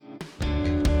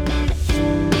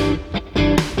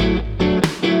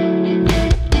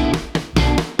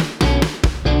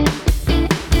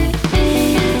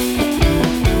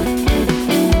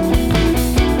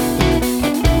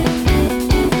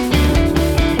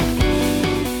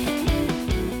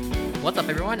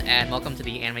everyone, and welcome to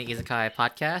the Anime Isekai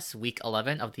podcast, week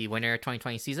 11 of the Winter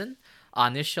 2020 season.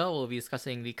 On this show, we'll be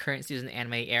discussing the current season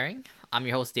anime airing. I'm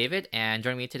your host, David, and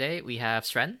joining me today, we have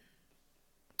Sren.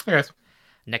 Hey guys.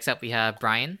 Next up, we have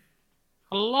Brian.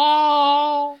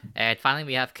 Hello. And finally,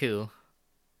 we have Ku.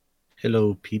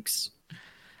 Hello, peeps.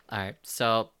 All right,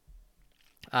 so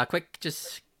we have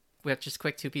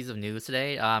quick two pieces of news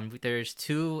today. There's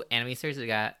two anime series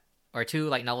two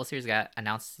novel series that got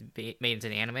announced made into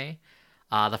the anime.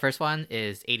 The first one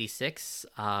is 86.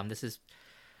 This is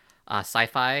a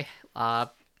sci-fi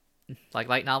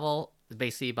light novel.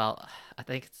 Basically about, I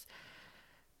think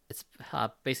it's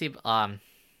basically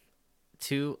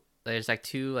two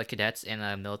cadets in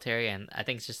a military, and I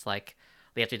think it's just like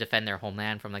they have to defend their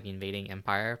homeland from like the invading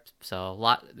empire. So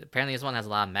apparently this one has a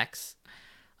lot of mechs.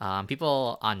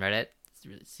 People on Reddit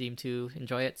seem to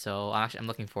enjoy it, so I'm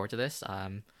looking forward to this.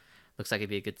 Looks like it'd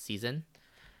be a good season.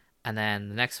 And then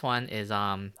the next one is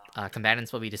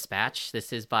Combatants Will Be Dispatched.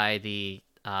 This is by the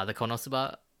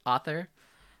Konosuba author.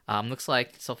 Looks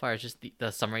like so far it's just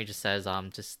the summary just says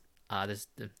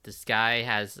this guy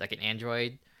has like an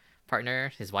android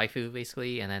partner, his waifu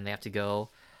basically, and then they have to go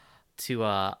to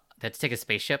they have to take a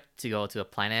spaceship to go to a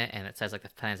planet, and it says like the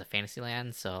planet is a fantasy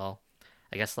land, so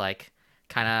I guess like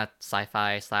kind of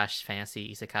sci-fi /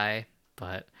 fantasy isekai,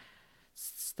 but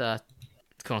it's the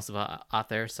Konosuba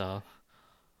author, so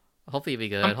hopefully it'll be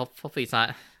good. Hopefully it's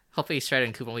not. Hopefully Shred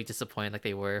and Coop won't be disappointed like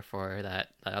they were for that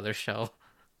other show.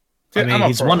 I mean,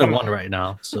 he's 1-1 right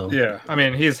now, so Yeah, I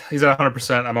mean he's at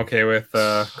 100%. I'm okay with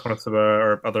Konosuba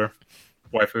or other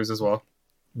waifus as well.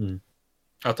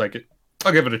 I'll take it.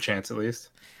 I'll give it a chance at least.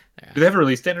 Yeah. Do they have a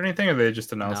release date or anything, or they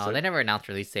just announced No, it? they never announced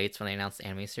release dates when they announced the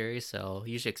anime series, so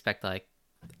you should expect like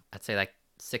I'd say like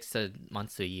 6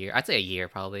 months to a year. I'd say a year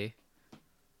probably.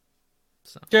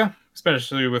 So Yeah,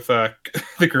 especially with the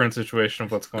current situation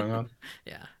of what's going on.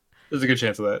 yeah, There's a good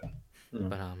chance of that.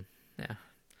 but yeah.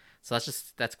 So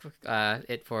that's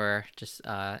it for just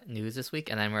news this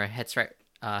week, and then we're head straight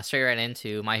right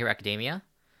into My Hero Academia.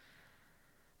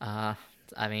 I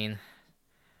mean,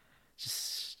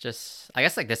 just I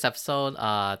guess like this episode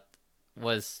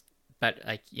was, but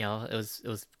like it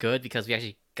was good because we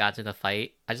actually got to the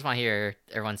fight. I just want to hear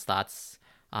everyone's thoughts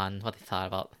on what they thought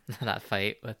about that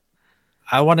fight.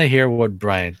 I want to hear what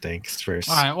Brian thinks first.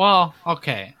 All right. Well,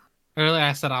 okay. Earlier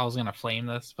I said I was gonna flame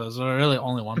this, but it was really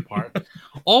only one part.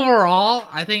 Overall,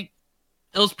 I think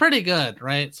it was pretty good,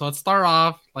 right? So it started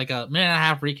off like a minute and a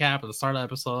half recap of the start of the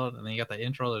episode, and then you got the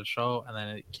intro to the show, and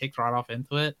then it kicked right off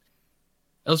into it.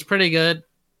 It was pretty good,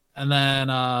 and then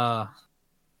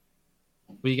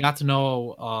we got to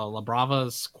know La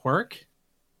Brava's quirk.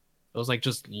 It was like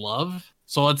just love.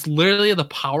 So it's literally the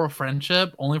power of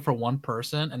friendship only for one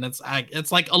person, and it's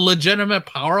like a legitimate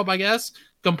power up, I guess,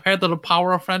 compared to the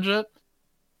power of friendship.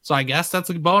 So I guess that's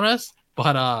a bonus.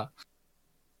 But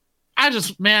I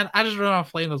just really want to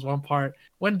flame this one part.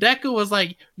 When Deku was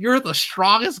like, "You're the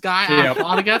strongest guy I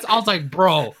fought against," I was like,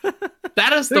 "Bro,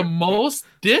 that is the most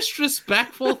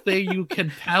disrespectful thing you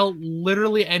can tell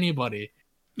literally anybody."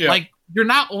 Yeah. Like, you're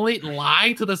not only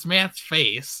lying to this man's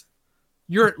face,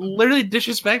 you're literally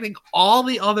disrespecting all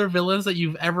the other villains that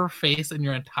you've ever faced in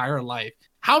your entire life.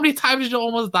 How many times did you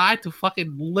almost die to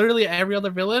fucking literally every other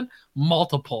villain?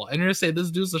 Multiple. And you're gonna say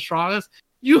this dude's the strongest?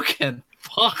 You can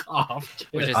fuck off, kid.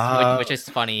 Which is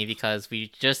funny because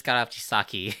we just got off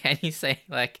Chisaki, and he's saying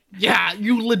like, Yeah,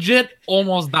 you legit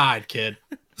almost died, kid.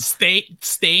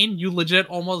 Stain, you legit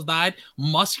almost died.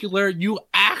 Muscular, you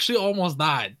actually almost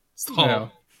died. So Yeah.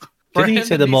 for Didn't he him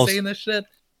say to the be most- saying this shit,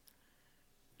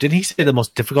 Didn't he say the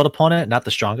most difficult opponent, not the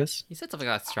strongest? he said something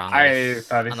about strongest. I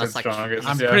thought he said Unless, like, strongest.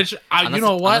 I'm yeah. pretty sure. Unless, you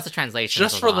know unless what? the translation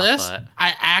Just was for off, this, but,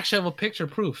 I actually have a picture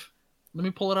proof. Let me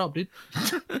pull it up, dude.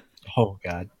 Oh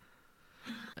God.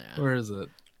 yeah. Where is it?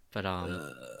 But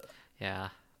yeah.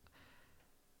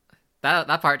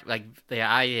 That part, like,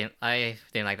 yeah, I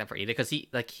didn't like that part either because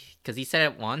he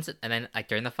said it once and then like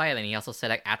during the fight, and then he also said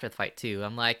like after the fight too.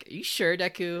 I'm like, are you sure,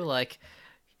 Deku? Like,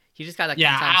 he just got like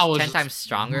Yeah, 10 times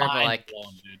stronger, but like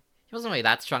Mind-blown, dude. he wasn't really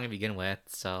that strong to begin with.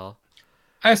 So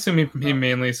I assume he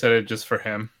mainly said it just for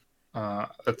him.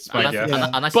 That's my guess.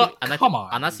 Yeah. Come on,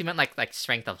 unless he meant like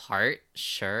strength of heart,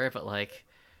 sure, but like,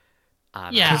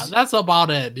 Yeah, that's about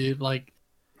it, dude. Like,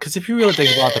 Because if you really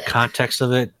think about the context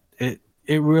of it,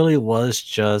 it really was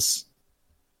just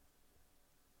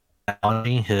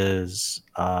honoring his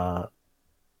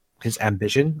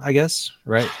ambition, I guess,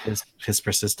 right? His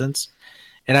persistence.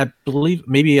 And I believe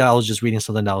maybe I was just reading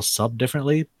something that was subbed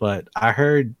differently, but I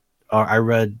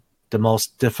read the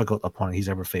most difficult opponent he's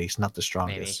ever faced, not the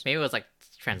strongest. maybe it was like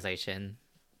translation.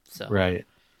 So Right.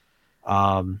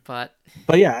 But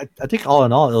But yeah, I think all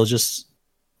in all, it was just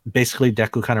basically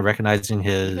Deku kind of recognizing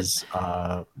his,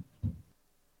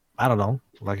 I don't know,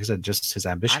 like I said, just his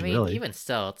I ambition, mean, really. even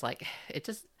still, it's like it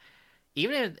just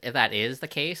even if that is the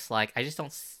case, like I just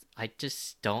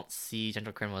don't see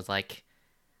Gentle Criminal as like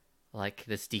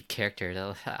this deep character.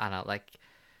 I don't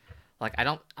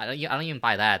know, I don't even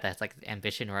buy that. That's like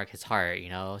ambition or like his heart. You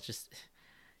know,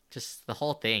 just the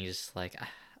whole thing, just like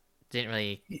didn't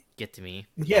really get to me.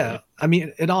 Yeah, I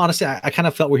mean, in all honesty, I kind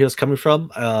of felt where he was coming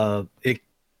from. It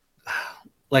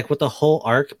like with the whole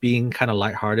arc being kind of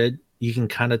lighthearted, you can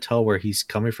kind of tell where he's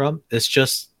coming from. It's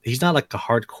just he's not like a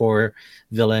hardcore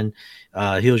villain.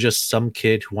 He was just some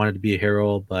kid who wanted to be a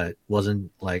hero but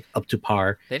wasn't like up to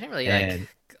par. They didn't really And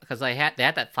because they had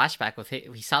that flashback with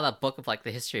him. We saw that book of like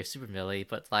the history of Super Millie,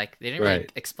 but like they didn't really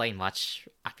Right. explain much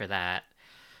after that.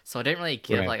 So it didn't really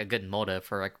give Right. like a good motive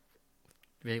for like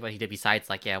really what he did besides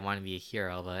like I want to be a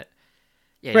hero, but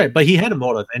yeah, right, but he had a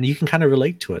motive, and you can kind of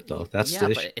relate to it though. That's yeah, the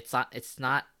issue. but it's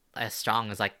not as strong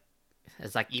as like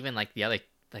even like the other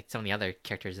like some of the other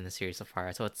characters in the series so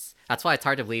far. So that's why it's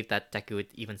hard to believe that Deku would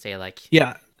even say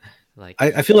Yeah, like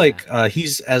I feel yeah, like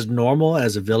he's as normal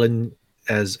as a villain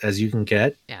as you can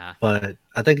get. yeah. But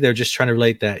I think they're just trying to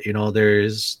relate that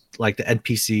there's like the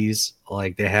NPCs,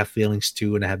 like they have feelings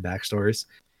too, and they have backstories.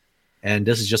 And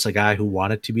this is just a guy who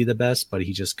wanted to be the best, but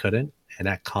he just couldn't, and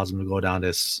that caused him to go down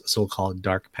this so-called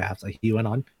dark path that he went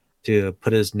on to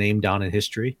put his name down in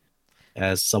history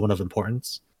as someone of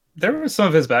importance. There was some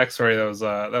of his backstory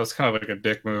that was kind of like a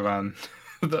dick move on,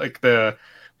 like the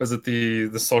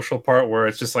social part where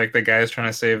it's just like the guy's trying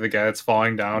to save the guy that's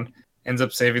falling down, ends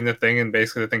up saving the thing, and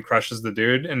basically the thing crushes the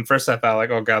dude. And first I thought like,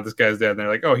 oh god, this guy's dead. And they're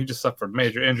like, oh, he just suffered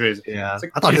major injuries. Yeah, It's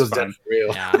like, I thought he he's was dead fine. for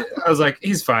real. Yeah, I was like,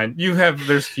 he's fine.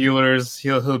 There's healers.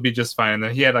 He'll be just fine. And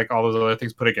then he had like all those other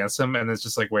things put against him, and it's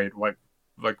just like, wait, like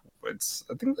I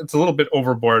think it's a little bit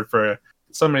overboard for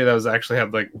somebody that was actually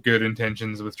had like good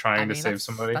intentions with trying to save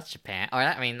somebody. That's Japan, or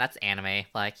I mean that's anime.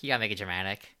 Like you gotta make it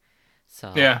dramatic.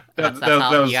 So Yeah, that's that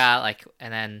how was you got like,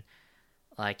 and then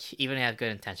like even if you have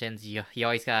good intentions, you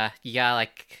always gotta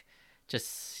like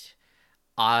just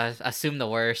assume the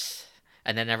worst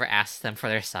and then never ask them for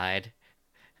their side.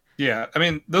 yeah. I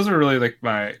mean, those are really like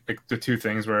the two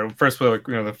things where first like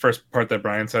the first part that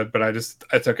Brian said, but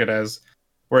I took it as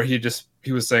where he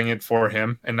was saying it for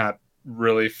him and not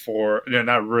really for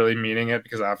not really meaning it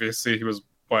because obviously he was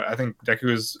what I think Deku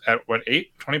was at what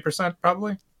 20%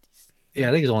 probably. Yeah,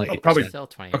 I think he's only Oh, 8%. probably. Still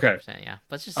 20%, Okay. yeah.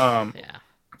 But it's just Um, yeah.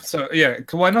 So yeah,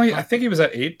 well, I know I think he was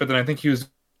at 8, but then I think he was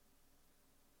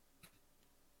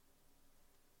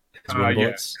His wind yeah.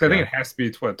 bullets. 'Cause I think Yeah, it has to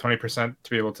be 20% to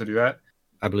be able to do that.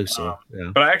 I believe so.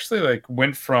 Yeah. But I actually like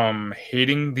went from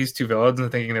hating these two villains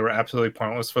and thinking they were absolutely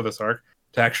pointless for this arc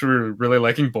to actually really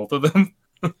liking both of them.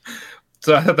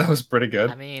 So I thought that was pretty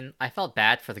good. I mean, I felt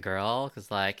bad for the girl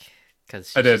because I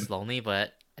she's did. just lonely,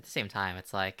 but at the same time,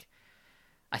 it's like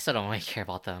I still don't really care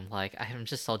about them. Like I'm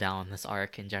just so down on this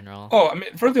arc in general. Oh, I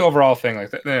mean, for the overall thing,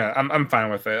 like, yeah, I'm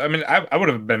fine with it. I mean, I would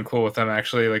have been cool with them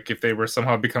actually, like, if they were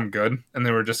somehow become good and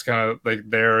they were just kind of like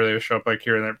there, or they would show up like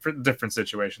here and there for different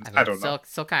situations. I mean, I don't know.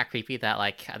 still kind of creepy that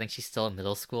like I think she's still in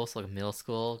middle school, so like a middle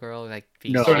school girl like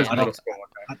being No, So it is scared. middle school.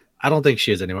 Okay. I don't think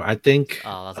she is anymore. I think Oh,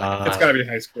 I was like, It's got to be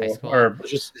high school, high school? or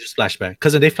just flashback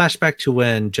because they flashback to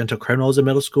when Gentle Criminal was in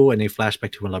middle school, and they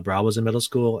flashback to when LeBron was in middle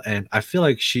school, and I feel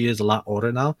like she is a lot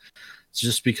older now. It's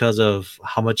just because of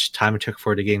how much time it took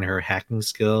for her to gain her hacking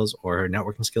skills or her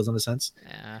networking skills in a sense.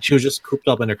 yeah. She was just cooped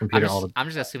up in her computer all the I'm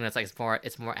just assuming it's more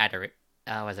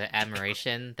was it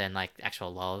admiration than like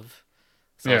actual love.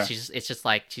 So Yeah. she's just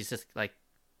like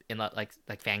in like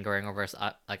fangirling over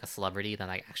like a celebrity than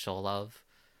like actual love.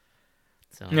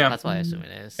 So Yeah. that's what I assume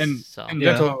it is. and so and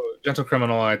Yeah. gentle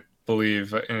criminal, I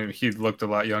believe, and he looked a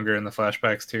lot younger in the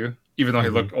flashbacks too, even though he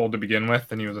Mhm. looked old to begin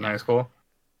with, and he was in high school.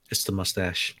 It's the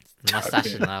mustache. the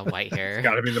mustache and the white hair. It's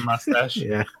got to be the mustache.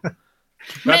 Yeah. But I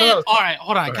thought Man, that was- all right,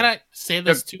 hold on. Go Can I say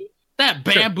this too? That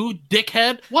Sure. bamboo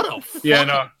dickhead. What a fucking Yeah,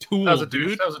 no, tool, that was a douche.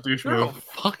 dude. That was a douche You're a move.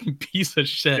 fucking piece of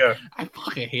shit. Yeah. I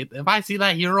fucking hate that. If I see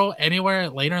that hero anywhere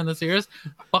later in the series,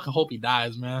 I fucking hope he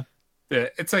dies, man. Yeah,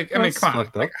 it's like I mean, That's come on.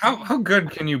 fucked up. Like, how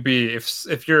good can you be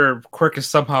if your quirk is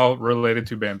somehow related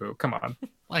to bamboo? Come on.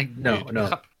 Like, No, dude,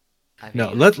 no. I No,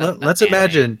 mean, let's that's anime.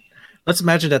 imagine. Let's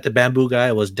imagine that the bamboo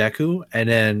guy was Deku, and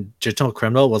then Gentle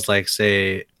Criminal was like,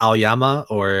 say, Aoyama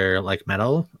or like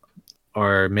Metal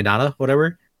or Minata,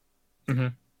 whatever.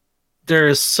 Mhm. There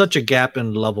is such a gap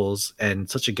in levels and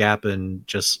such a gap in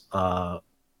just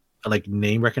like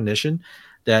name recognition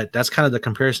that's kind of the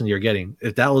comparison you're getting.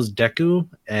 If that was Deku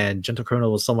and Gentle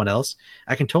Criminal was someone else,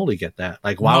 I can totally get that.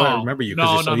 Like, why would I remember you?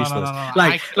 Because you're so useless.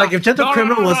 Like if Gentle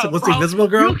Criminal was the Invisible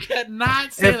Girl, you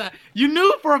cannot say that. You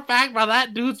knew for a fact by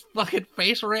that dude's fucking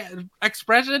facial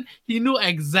expression, he knew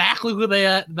exactly who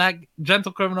that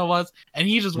Gentle Criminal was, and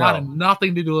he just wanted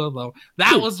nothing to do with them.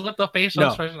 That was what the facial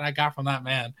expression I got from that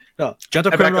man. No,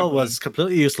 Gentle Criminal was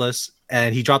completely useless,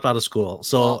 and he dropped out of school.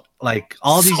 So, like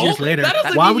all these years later,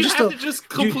 why would you still just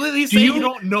completely say you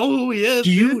don't know who he is?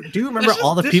 Do you remember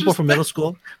all the people from middle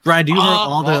school? Brian, do you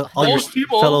remember all your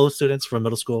fellow students from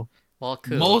middle school? Well,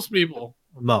 cool. Most people.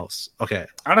 Most. Okay.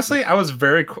 Honestly, I was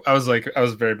very quiet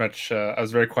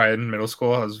in middle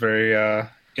school. I was very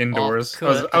indoors.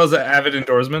 Cool. I was an avid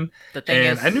indoorsman,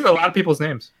 I knew a lot of people's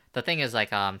names. The thing is,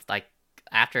 like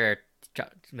after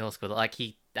middle school, like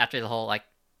after the whole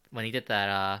when he did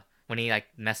that when he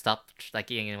messed up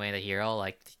getting away the hero,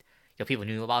 people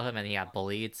knew about him and he got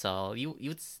bullied, so you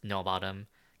would know about him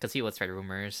because he would spread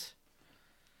rumors.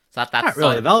 So that's not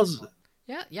really. If I was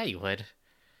yeah, you would.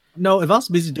 No, if I was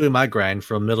busy doing my grind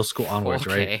from middle school onwards,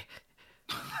 okay.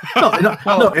 Right?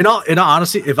 No, in all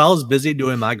honesty, if I was busy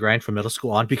doing my grind from middle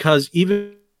school on, because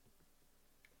even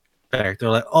they're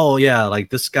like, oh yeah, like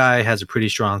this guy has a pretty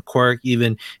strong quirk.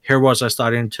 Even heroes are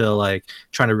starting to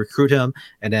trying to recruit him,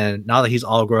 and then now that he's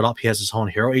all grown up, he has his own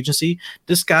hero agency.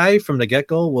 This guy from the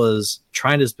get-go was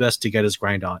trying his best to get his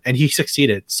grind on, and he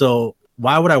succeeded. So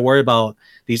why would I worry about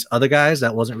these other guys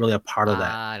that wasn't really a part of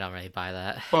that? I don't really buy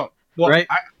that. Well, right?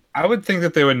 I would think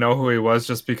that they would know who he was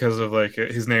just because of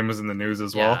his name was in the news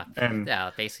as well. And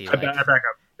basically. I back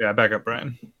up. Yeah, back up,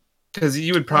 Brian. Because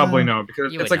you would probably know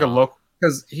because it's a local.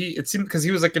 Because he was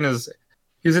he was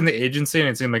in the agency and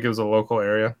it seemed like it was a local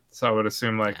area. So I would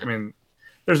assume I mean,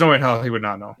 there's no way in hell he would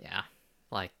not know. Yeah,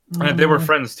 and they were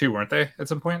friends too, weren't they? At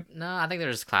some point. No, I think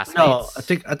they're just classmates. No, I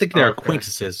think they're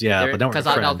acquaintances. Yeah, but don't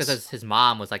friends. Because his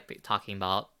mom was talking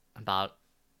about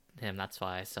him. That's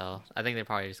why. So I think they're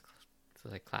probably just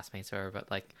classmates or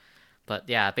but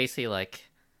yeah, basically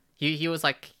he was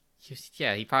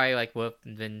he probably would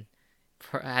have been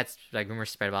had rumors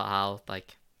spread about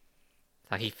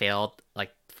how he failed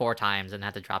 4 times and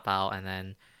had to drop out, and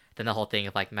then the whole thing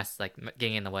of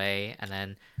getting in the way, and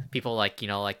then people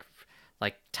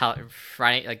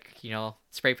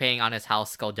spray painting on his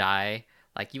house go die.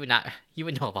 You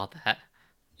would know about that.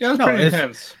 Yeah, it's pretty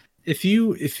intense.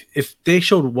 If they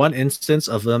showed one instance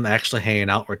of them actually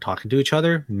hanging out or talking to each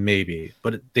other, maybe,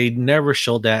 but they never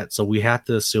showed that, so we have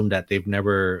to assume that they've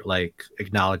never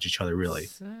acknowledged each other really.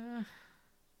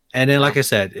 And then, like I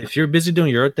said, if you're busy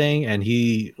doing your thing and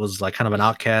he was kind of an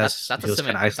outcast, he was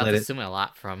kind of isolated. That's assuming a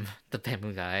lot from the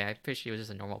bamboo guy. I'm pretty sure he was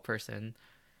just a normal person.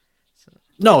 So,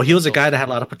 no, he was a guy that had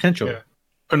a lot of potential. Yeah.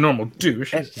 A normal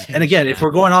douche. And again, if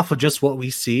we're going off of just what we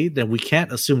see, then we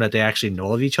can't assume that they actually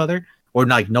know of each other or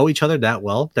know each other that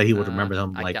well that he would remember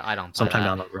them I don't sometime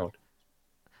down the road.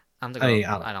 I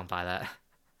don't buy that.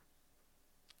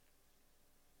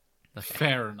 Okay.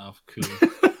 Fair enough, Koo.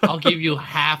 I'll give you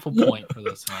half a point for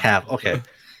this one. Half, okay.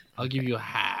 I'll give you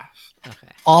half. Okay.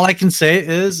 All I can say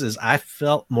is I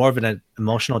felt more of an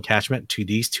emotional attachment to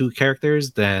these two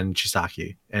characters than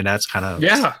Chisaki, and that's kind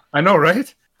of I know,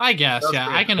 right? I guess,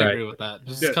 I can agree with that.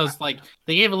 Just because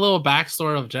they gave a little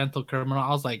backstory of Gentle Criminal, I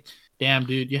was like, damn,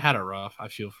 dude, you had it rough. I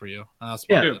feel for you. That's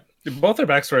dude, both their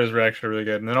backstories were actually really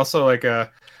good, and then also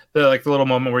the little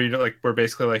moment where you where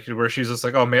basically where she's just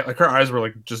oh man, her eyes were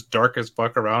just dark as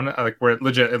fuck around it, where it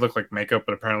legit it looked like makeup,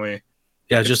 but apparently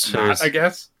just not, I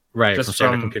guess just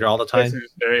from the computer all the time,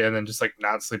 and then just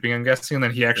not sleeping, I'm guessing, and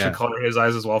then he actually colored his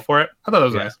eyes as well for it. I thought that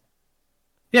was nice.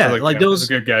 Yeah, those a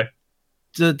good guy.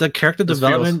 The character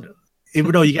development.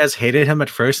 Even though you guys hated him at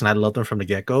first and I loved him from the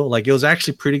get-go, it was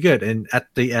actually pretty good. And at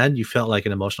the end, you felt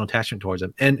an emotional attachment towards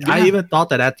him. And I even thought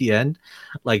that at the end,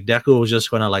 Deku was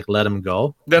just going to let him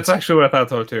go. That's actually what I thought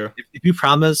though too. If you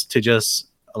promise to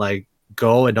just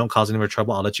go and don't cause any more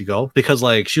trouble, I'll let you go. Because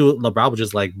LeBron was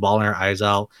just bawling her eyes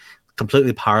out,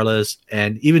 completely powerless.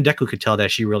 And even Deku could tell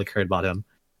that she really cared about him.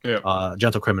 Yeah.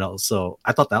 Gentle Criminal. So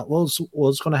I thought that was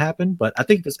going to happen, but I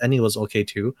think this ending was okay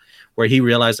too, where he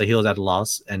realized that he was at a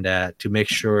loss and that to make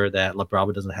sure that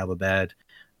LeBron doesn't have a bad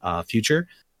future,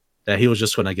 that he was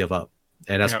just going to give up,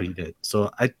 and that's what he did. So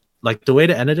I the way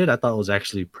they ended it. I thought it was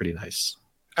actually pretty nice.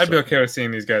 I'd be okay with seeing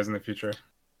these guys in the future.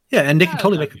 Yeah, and they can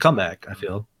totally make a comeback. I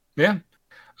feel. Yeah.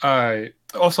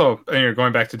 Also,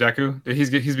 going back to Deku,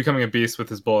 he's becoming a beast with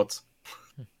his bullets,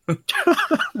 with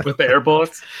the air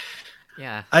bullets.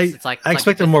 Yeah, I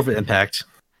expected more of an impact.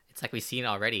 It's we've seen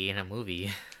already in a movie.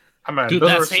 Dude,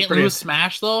 that St. Louis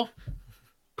smash though,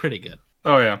 pretty good.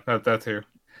 Oh yeah, that too.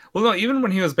 Well, no, even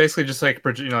when he was basically just like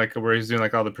like where he's doing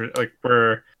like all the like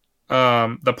where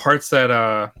the parts that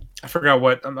I forgot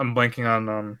what I'm blanking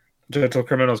on Gentle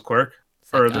Criminal's quirk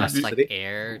It's or like, the, like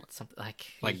air, something like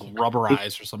he-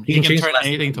 rubberized or something. he He can can change turn the last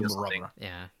anything to thing or something. rubber.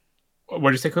 yeah. what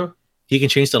did you say, Ko? He can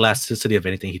change the elasticity of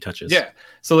anything he touches. Yeah.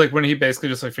 So like when he basically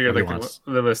just like figured Whatever like he wants.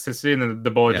 the elasticity and then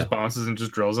the bullet Yeah. just bounces and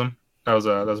just drills him. That was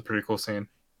a pretty cool scene.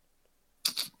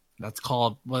 That's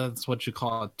called. Well, that's what you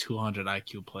call a 200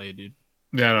 IQ play, dude.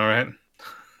 Yeah, I know,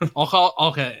 right?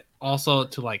 Okay. Also,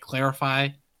 to like clarify,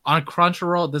 on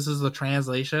Crunchyroll, this is the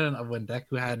translation of when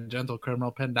Deku had Gentle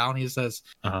Criminal pinned down. He says,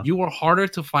 Uh-huh. "You were harder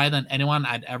to fight than anyone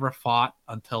I'd ever fought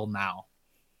until now."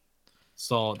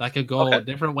 So that could go Okay.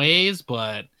 different ways,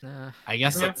 but I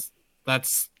guess Yeah.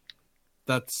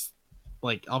 that's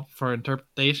like up for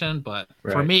interpretation. But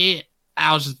for Right. me,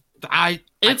 I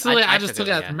instantly I just took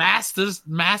took it, it yeah. as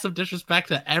massive disrespect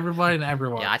to everybody and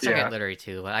everyone. Yeah, I took Yeah. it literally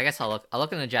too, but I guess I'll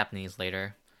look in the Japanese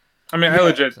later. I mean, I Yeah.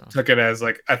 legit So- took it as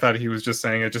like I thought he was just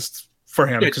saying it just for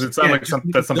him Yeah, because it just- sounded yeah, like just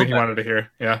make that's him something feel he wanted to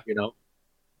hear. Yeah. You know.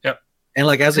 Yep. And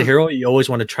like as a hero, you always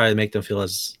want to try to make them feel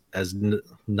as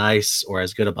nice or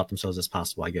as good about themselves as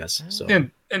possible, I guess. So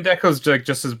And Deko's like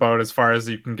just about as far as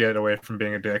you can get away from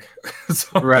being a dick.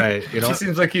 So, right, you know. he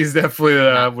seems like he's definitely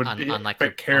Not- would unlike like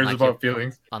your- cares unlike about your-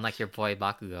 feelings. Unlike your boy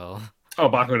Bakugo. Oh,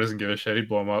 Bakugo doesn't give a shit. He'd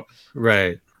blow him up.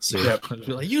 Right. So Yep.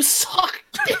 Be like, you suck.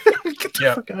 get the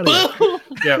Yeah. fuck out of here.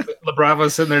 Yeah,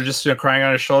 LeBravo's sitting there just crying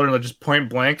on his shoulder, and like, just point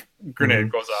blank, grenade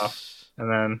Mhm. goes off, and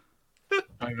then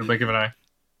not even blink of an eye.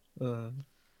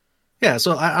 Yeah,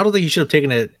 so I don't think he should have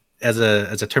taken it as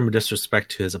a term of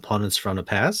disrespect to his opponents from the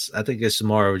past. I think it's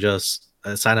more of just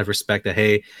a sign of respect that,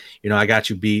 hey, you know, I got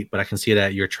you beat, but I can see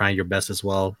that you're trying your best as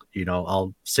well. You know,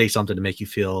 I'll say something to make you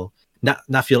feel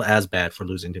not feel as bad for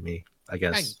losing to me, I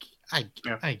guess.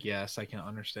 Yeah. I guess I can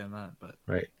understand that, but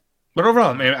Right. But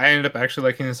overall, man, I ended up actually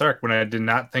liking this arc when I did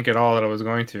not think at all that I was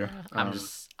going to.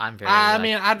 I'm very. I like-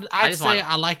 mean, I'd just say want-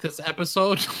 I like this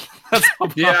episode. That's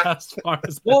about Yeah. as far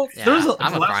as well, Yeah, there was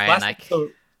I'm a Brian, last like-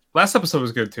 episode. Last episode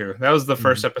was good too. That was the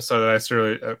first episode that I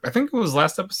started. I think it was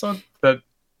last episode that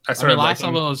I I started mean, last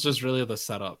liking. one was just really the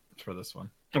setup for this one.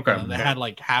 Okay, And they had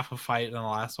like half a fight in the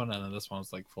last one, and then this one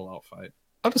was like full out fight.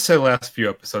 I'll just say the last few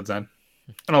episodes then,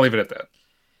 and I'll leave it at that.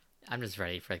 I'm just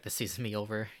ready for like the season to be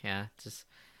over. Yeah, just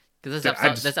because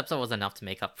Yeah, this episode was enough to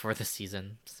make up for the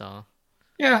season. So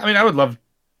Yeah, I mean, I would love.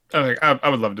 I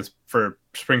would love this for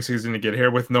spring season to get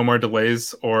here with no more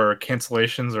delays or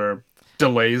cancellations or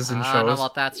delays in I don't know shows.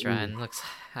 about that, Strand. Looks,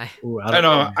 Ooh, I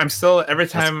know. I'm still every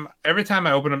time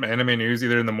I open up anime news,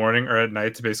 either in the morning or at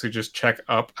night, to basically just check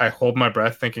up. I hold my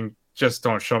breath, thinking, just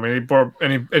don't show me any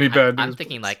bad I'm news.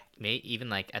 thinking like even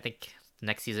like I think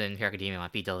next season Hero Academia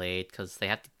might be delayed because they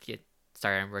have to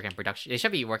start working on production. They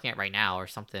should be working it right now or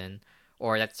something,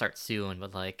 or that start soon.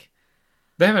 But like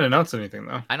They haven't announced anything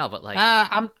though. I know, but like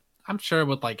I'm sure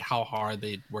with like how hard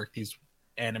they work these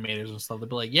animators and stuff, they'd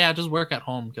be like, yeah, just work at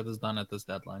home because it's done at this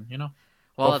deadline, you know?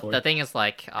 well hopefully. the thing is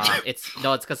like it's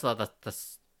because of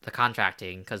the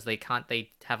contracting because they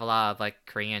have a lot of like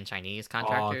Korean and Chinese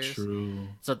contractors. Oh, true.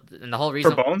 So and the whole For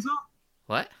reason Bones though?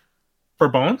 what For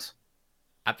Bones?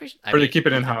 I'm pretty Or they keep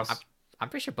it in-house? I'm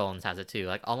pretty sure Bones has it too.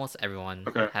 Like almost everyone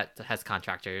Okay. has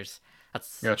contractors.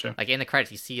 That's Gotcha. like in the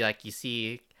credits. You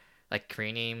see like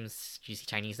Korean names, you see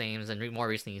Chinese names, and more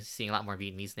recently you're seeing a lot more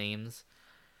Vietnamese names.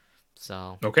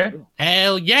 So Okay.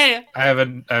 Hell yeah! I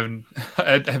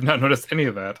have not noticed any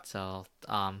of that.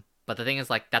 but the thing is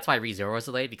like that's why ReZero was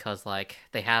delayed because like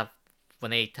when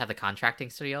they have the contracting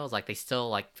studios like they still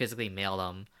like physically mail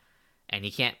them, and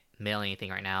you can't mail anything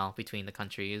right now between the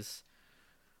countries.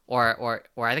 Or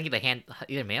I think they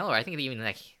either mail or I think they even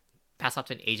like pass off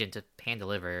to an agent to hand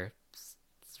deliver. It's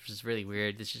just really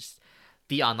weird. It's just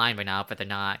be online by now, but they're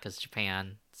not because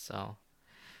Japan. So,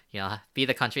 be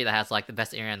the country that has like the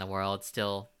best internet in the world,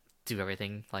 still do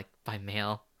everything like by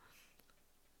mail.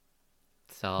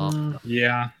 So,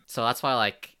 Yeah. so that's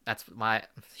why that's my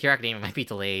Hero Academia might be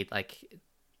delayed. Like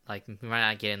we might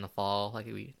not get in the fall like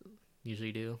we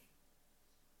usually do.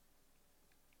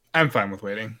 I'm fine with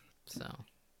waiting. So.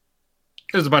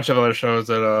 There's a bunch of other shows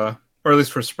that or at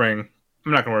least for spring.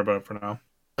 I'm not gonna worry about it for now.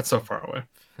 That's so far away.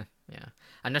 Yeah,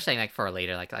 I'm just saying like for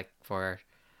later, like for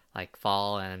like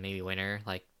fall and maybe winter,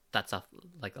 like that stuff,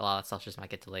 like a lot of stuff just might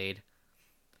get delayed.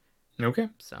 Okay.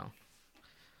 So,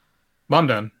 Well, I'm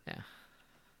done. all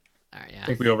right, yeah. I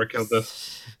think we overkilled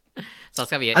this. So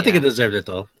it's gonna be. I think yeah. it deserved it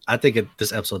though. I think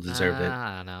this episode deserved it.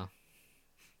 I don't know.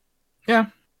 Yeah.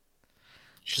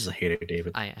 She's a hater,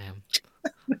 David. I am.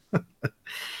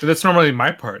 Dude, that's normally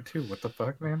my part too. What the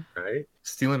fuck, man? Right?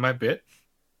 Stealing my bit?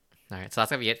 All right, so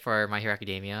that's gonna be it for My Hero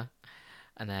Academia.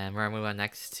 And then we're gonna move on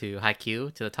next to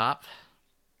Haikyuu to the top.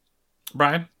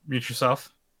 Brian, mute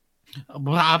yourself.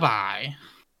 Bye bye.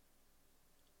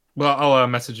 Well, I'll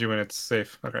message you when it's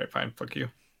safe. Okay, fine. Fuck you.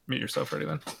 Mute yourself already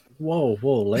then. Whoa,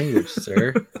 language,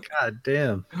 sir. God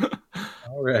damn.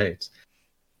 All right.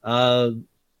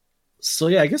 So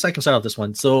yeah, I guess I can start off this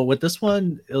one. So with this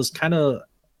one, it was kind of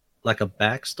like a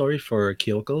backstory for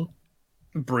Kyoko.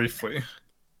 Briefly.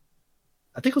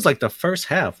 I think it was like the first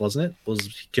half, wasn't it? Was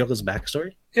Kyoko's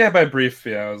backstory? Yeah, by brief,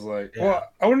 yeah, I was like, Yeah. well,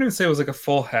 I wouldn't even say it was like a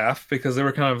full half because they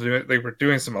were kind of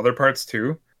doing some other parts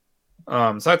too.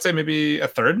 So I'd say maybe a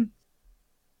third, maybe?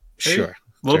 Sure. a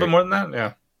little Sure. bit more than that.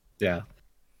 Yeah. Yeah.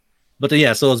 But then,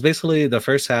 yeah, so it was basically the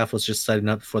first half was just setting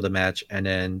up for the match, and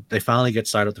then they finally get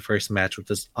started with the first match with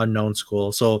this unknown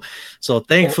school. So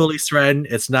thankfully, Sren,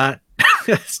 it's not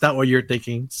it's not what you're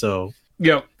thinking. So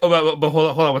Yeah. Oh, but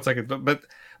hold on 1 second. But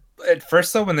at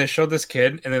first though, when they showed this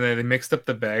kid and then they mixed up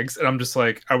the bags, and I'm just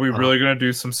like, are we really gonna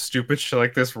do some stupid shit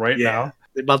like this right now?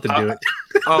 they're about to do it.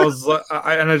 I was like,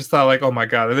 I just thought like, oh my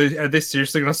god, are they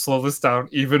seriously gonna slow this down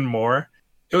even more?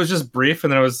 It was just brief,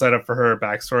 and then it was set up for her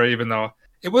backstory, even though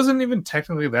it wasn't even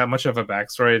technically that much of a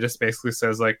backstory. It just basically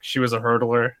says like she was a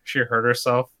hurdler, she hurt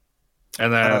herself,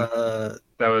 and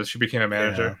then she became a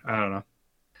manager. I don't know.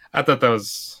 I thought that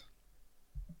was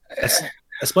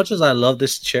As much as I love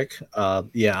this chick,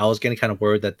 yeah, I was getting kind of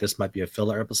worried that this might be a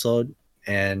filler episode.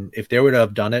 And if they would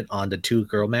have done it on the two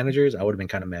girl managers, I would have been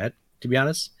kind of mad, to be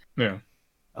honest. yeah.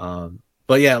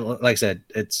 But yeah, like I said,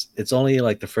 it's only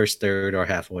like the first third or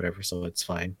half or whatever, so it's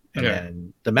fine. And Yeah.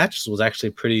 then the match was actually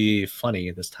pretty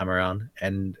funny this time around,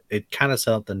 and it kind of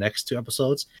set up the next two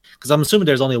episodes because I'm assuming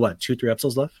there's only 2-3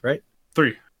 episodes left, right?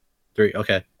 3. 3,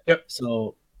 okay. Yep.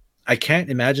 So I can't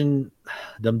imagine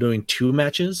them doing 2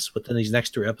 matches within these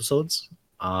next 3 episodes.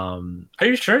 Are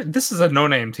you sure? This is a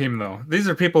no-name team though. These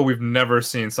are people we've never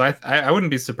seen, so I wouldn't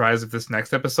be surprised if this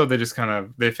next episode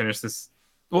they finish this.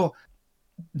 Well,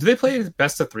 do they play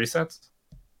best of 3 sets?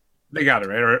 They got it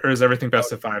right, or is everything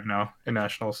best of 5 now in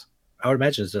nationals? I would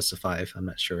imagine it's just a 5. I'm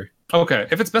not sure. Okay,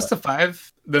 if it's best of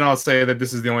 5, then I'll say that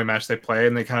this is the only match they play,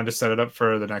 and they kind of just set it up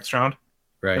for the next round.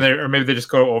 Right. And or maybe they just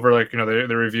go over like they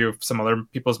review some other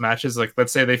people's matches. Like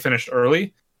let's say they finished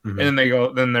early, Mhm.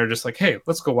 and then they're just like, hey,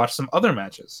 let's go watch some other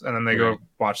matches, and then they Right. go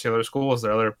watch the other schools,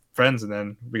 their other friends, and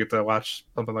then we get to watch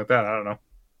something like that. I don't know.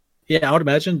 Yeah, I would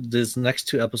imagine this next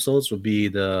 2 episodes would be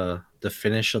the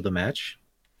finish of the match,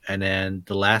 and then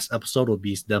the last episode will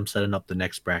be them setting up the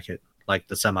next bracket, like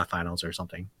the semifinals or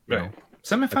something. You Right. know,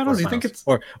 Semifinals? You think quarterfinals. it's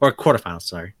or quarterfinals?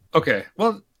 Sorry. okay?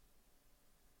 Well,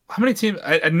 how many teams?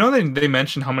 I know they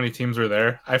mentioned how many teams were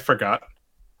there. I forgot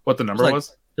what the number like-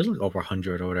 was. There's like over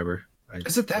 100 or whatever.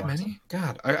 Is it that many?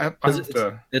 God, I have Because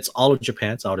to. it's all of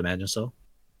Japan, so I would imagine so.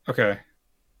 Okay.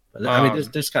 But, I mean, Um,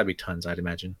 there's got to be tons, I'd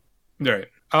imagine. Right.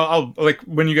 I'll like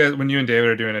when you and David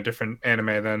are doing a different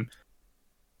anime, then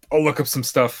I'll look up some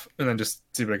stuff and then just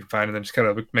see what I can find, and then just kind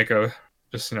of make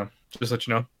just let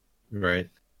you know. Right.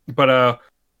 But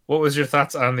what was your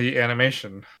thoughts on the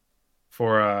animation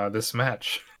for this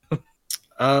match?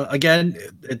 Again,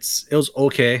 it was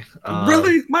okay.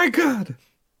 Really? My God.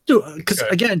 Dude, because Okay.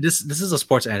 again, this is a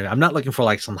sports anime. I'm not looking for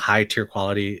like some high tier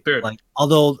quality. Dude. Like,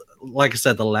 although, like I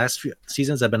said, the last few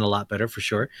seasons have been a lot better for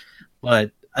sure.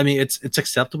 But I mean, it's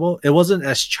acceptable. It wasn't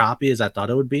as choppy as I thought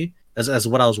it would be, as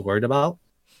what I was worried about.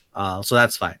 So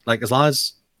that's fine. Like as long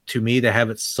as to me they have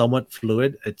it somewhat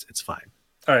fluid, it's fine.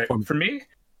 All right. For me,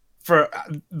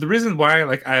 the reason why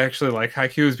I actually like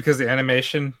Haikyuu is because the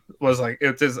animation was like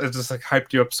it just like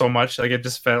hyped you up so much. Like it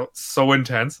just felt so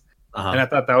intense. Uh-huh. And I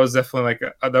thought that was definitely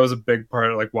that was a big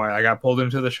part of like why I got pulled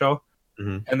into the show.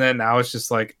 Mhm. And then now it's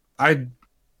just like I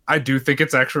do think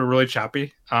it's actually really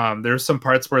choppy. There's some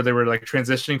parts where they were like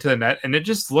transitioning to the net, and it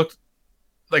just looked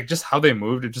like just how they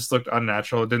moved. It just looked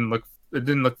unnatural. It didn't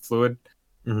look fluid.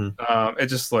 Mhm. It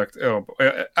just looked.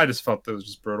 I just felt it was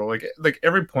just brutal. Like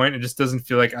every point, it just doesn't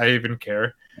feel like I even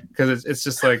care because it's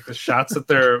just like the shots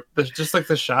that just like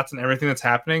the shots and everything that's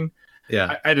happening.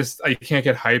 Yeah. I can't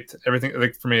get hyped. Everything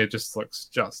like for me, it just looks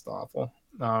just awful.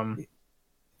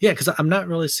 Yeah, because I'm not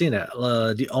really seeing that.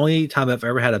 The only time I've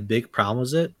ever had a big problem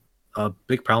with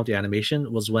the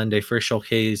animation was when they first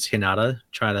showcased Hinata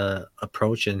trying to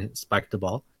approach and spike the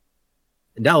ball.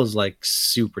 And that was like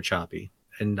super choppy.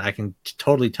 And I can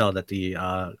totally tell that the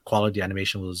quality of the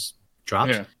animation was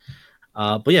dropped. Yeah.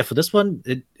 But yeah, for this one,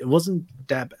 it wasn't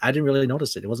that. I didn't really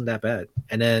notice it. It wasn't that bad.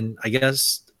 And then I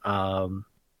guess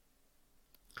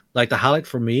like the highlight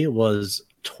for me was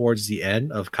towards the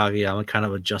end of Kageyama kind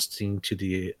of adjusting to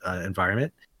the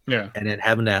environment. Yeah. And then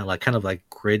having that like kind of like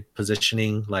grid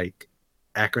positioning, like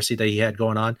accuracy that he had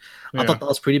going on. I Yeah. thought that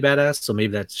was pretty badass. So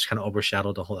maybe that just kind of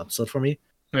overshadowed the whole episode for me.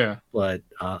 Yeah. But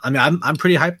I mean, I'm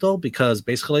pretty hyped though, because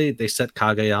basically they set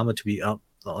Kageyama to be up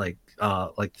like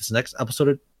this next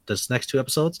episode, this next 2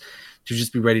 episodes, to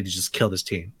just be ready to just kill this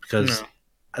team, because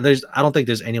I don't think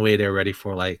there's any way they're ready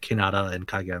for like Hinata and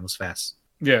Kageyama's fast.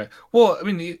 Yeah. Well, I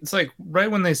mean, it's like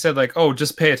right when they said like, "Oh,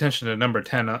 just pay attention to number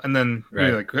 10," and then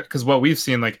really, like, because what we've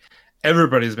seen, like,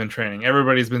 everybody's been training,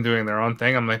 everybody's been doing their own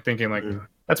thing. I'm like thinking like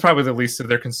that's probably the least of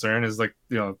their concern is like,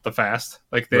 you know, the fast.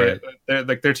 Like they're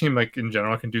like their team like in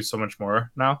general can do so much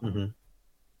more now.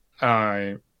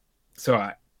 So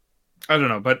I don't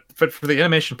know, but for the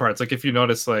animation parts, like if you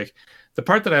notice, like the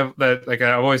part that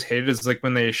I've always hated is like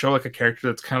when they show like a character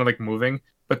that's kind of like moving,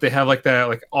 but they have like that,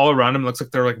 like all around them looks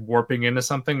like they're like warping into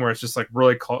something where it's just like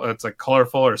really it's like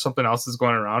colorful or something else is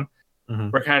going around.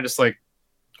 We're kind of just like,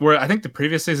 where I think the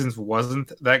previous seasons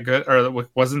wasn't that good, or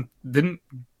didn't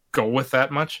go with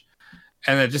that much,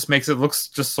 and it just makes it looks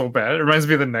just so bad. It reminds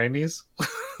me of the 90s.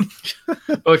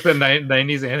 Like the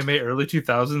 90s anime, early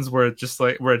 2000s, where it just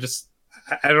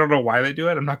I don't know why they do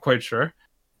it. I'm not quite sure.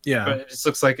 Yeah, but it just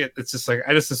looks like it's just like,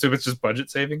 I just assume it's just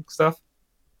budget saving stuff.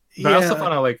 But I also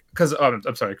found out, like, because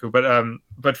I'm sorry, Ku, but I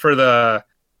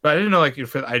didn't know, like,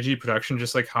 for the IG production,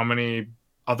 just like how many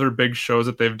other big shows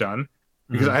that they've done,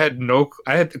 because I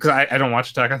don't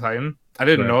watch Attack on Titan. I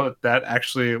didn't know that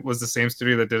actually was the same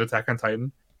studio that did Attack on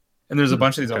Titan, and there's a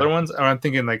bunch of these other ones. And I'm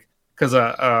thinking like, because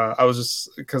I was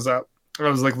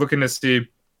like looking to see,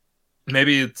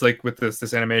 maybe it's like with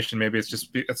this animation, maybe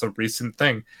it's a recent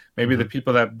thing. Maybe the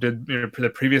people that did, you know, the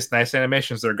previous nice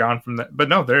animations, they're gone from that. But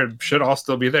no, they should all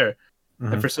still be there.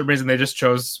 And for some reason, they just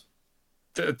chose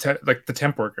like the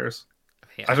temp workers.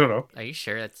 Yeah. I don't know. Are you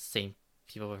sure that's the same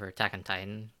people for Attack on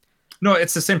Titan? No,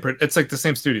 it's the same. It's like the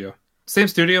same studio,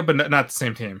 but not the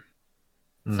same team.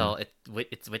 So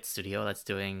it's which studio that's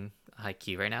doing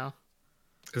Haikyuu right now?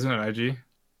 Isn't it IG?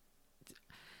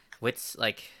 Which,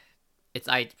 like, it's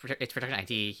Production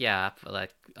ID, yeah. But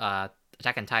like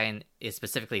Attack on Titan is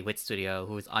specifically Wit Studio,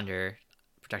 who's under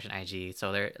Production IG.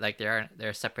 So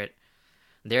they're separate.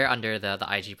 They're under the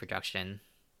IG production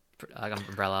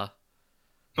umbrella.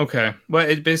 Okay, well,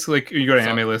 it basically, like, you go to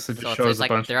Anime List, it just shows a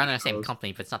bunch. They're under the same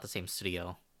company, but it's not the same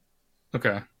studio.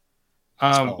 Okay.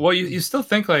 Well, you still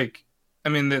think, like, I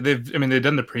mean, they've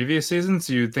done the previous season,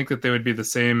 so you'd think that they would be the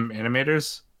same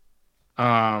animators.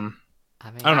 I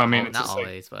don't know. I mean, it's not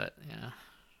always, but yeah.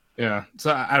 Yeah.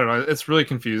 So I don't know. It's really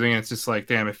confusing. It's just like,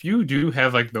 damn, if you do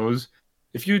have like those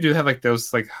high-end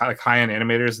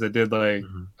animators that did like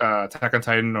Attack on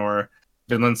Titan or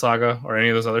Vinland Saga or any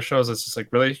of those other shows, it's just like,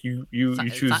 really, you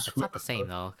choose. It's not the same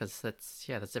though, because that's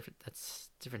different. That's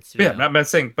different studio. Yeah, I'm not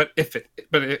saying, but if it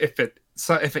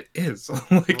is,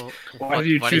 like, why do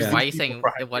you choose? Why are you saying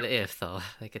what if though?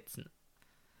 Like, it's.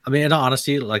 I mean, in all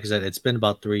honesty, like I said, it's been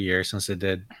about 3 years since they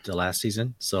did the last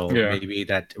season, so maybe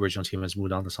that original team has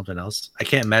moved on to something else. I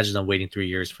can't imagine them waiting 3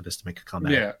 years for this to make a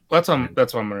comeback. Yeah, that's what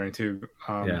I'm wondering too.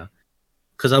 Yeah,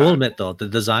 because I will admit though, the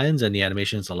designs and the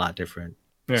animation is a lot different.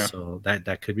 Yeah, so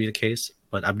that could be the case,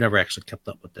 but I've never actually kept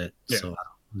up with it, so I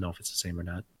don't know if it's the same or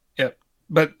not. Yeah,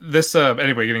 but this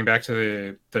anyway, getting back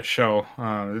to the show,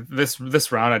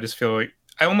 this round,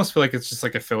 I almost feel like it's just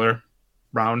like a filler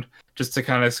round, just to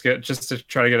kind of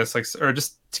try to get us, like, or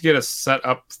just to get us set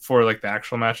up for like the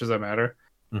actual matches that matter.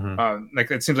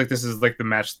 Like, it seems like this is like the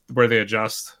match where they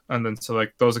adjust, and then so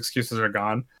like those excuses are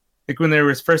gone. Like when they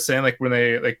were first saying, like when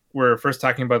they like were first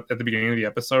talking about at the beginning of the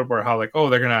episode, where how like, oh,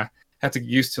 they're gonna have to get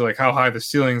used to like how high the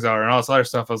ceilings are and all this other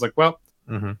stuff. I was like, well,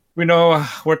 we know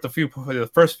what the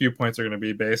first few points are going to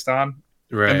be based on,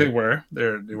 right? And they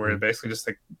were basically just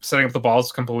like setting up the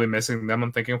balls, completely missing them.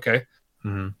 I'm thinking, okay.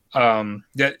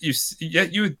 Yet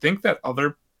you would think that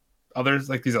others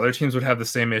like these other teams would have the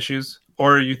same issues,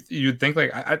 or you'd think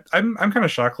like I'm kind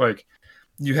of shocked, like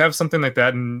you have something like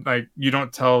that and like you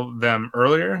don't tell them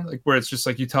earlier, like where it's just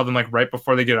like you tell them like right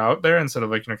before they get out there instead of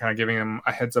like, you know, kind of giving them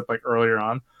a heads up like earlier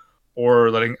on, or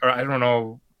I don't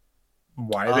know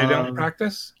why they don't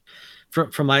practice.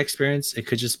 From my experience, it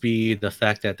could just be the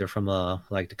fact that they're from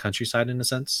like the countryside in a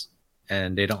sense,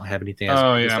 and they don't have anything as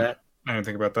that. I didn't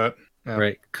think about that. Yeah.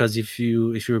 Right, because if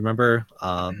you remember,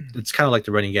 it's kind of like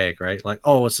the running gag, right? Like,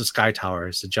 oh, it's the Sky Tower,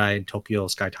 it's the giant Tokyo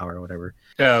Sky Tower or whatever.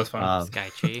 Yeah, that's fine.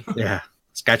 Skytree. Yeah,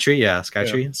 Skytree. Yeah,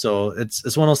 Skytree. Yeah. So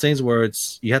it's one of those things where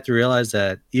you have to realize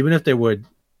that even if they would,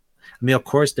 I mean, of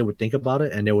course they would think about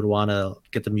it and they would want to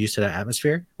get them used to that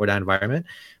atmosphere or that environment,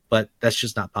 but that's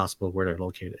just not possible where they're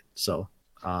located. So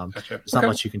there's not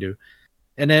much you can do.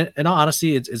 And then, in all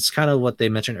honesty, it's kind of what they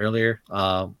mentioned earlier.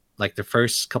 Like the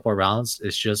first couple of rounds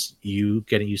is just you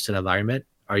getting used to the environment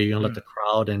Are you gonna let the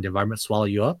crowd and the environment swallow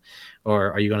you up,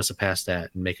 or are you gonna surpass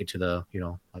that and make it to the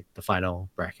like the final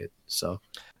bracket? So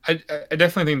I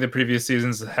definitely think the previous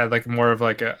seasons had like more of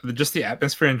like just the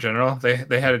atmosphere in general. They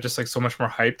had it just like so much more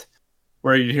hyped,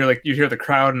 where you hear the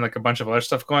crowd and like a bunch of other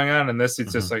stuff going on. And this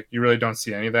it's just like you really don't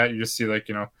see any of that. You just see like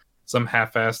some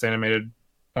half-assed animated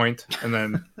point, and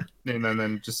then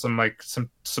then just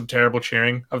some terrible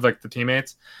cheering of like the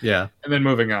teammates. yeah, And then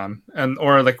moving on, and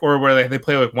or where they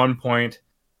play like one point,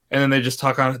 and then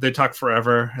they talk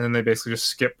forever, and then they basically just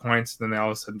skip points, and then they all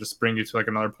of a sudden just bring you to like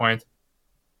another point.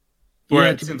 Where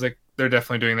Yeah, it seems like they're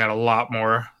definitely doing that a lot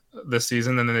more this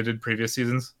season than they did previous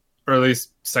seasons, or at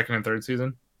least second and third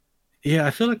season. yeah.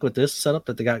 I feel like with this setup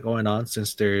that they got going on,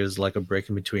 since there's like a break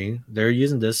in between, they're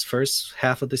using this first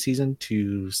half of the season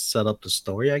to set up the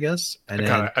story, I guess, and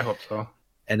I hope so.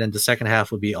 then the second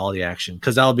half would be all the action,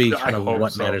 because that'll be I kind of hope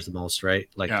what so. matters the most, right?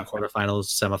 Like Yeah. the quarterfinals,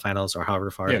 semifinals, or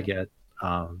however far they get.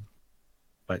 Yeah.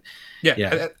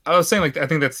 I was saying like I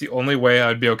think that's the only way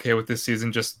I'd be okay with this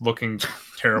season just looking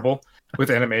terrible with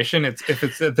animation. It's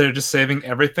if they're just saving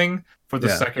everything for the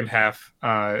second half,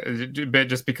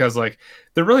 just because like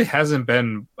there really hasn't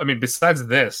been. I mean, besides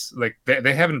this, like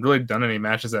they haven't really done any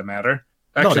matches that matter.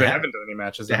 Actually, they haven't done any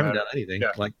matches. They that haven't matter. done anything.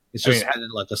 Yeah. Like it's just been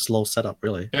like a slow setup,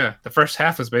 really. Yeah, the first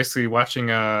half was basically watching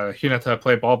Hinata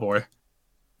play ball boy.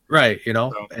 Right,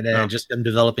 and then no. just him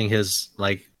developing his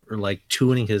like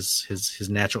tuning his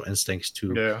natural instincts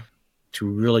to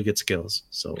really good skills.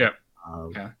 So like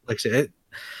I said,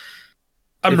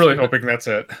 I'm really hoping that's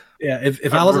it. Yeah,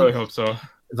 if I wasn't really hope so.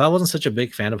 If I wasn't such a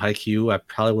big fan of Haikyuu, I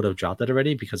probably would have dropped it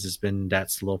already because it's been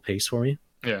that slow pace for me.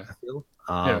 Yeah. I feel.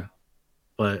 Yeah.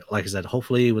 But like I said,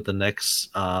 hopefully with the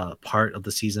next part of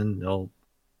the season, they'll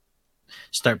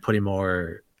start putting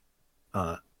more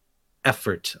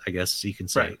effort, I guess you can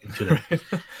say, into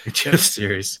the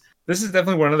series. This is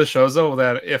definitely one of the shows though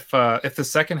that if the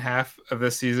second half of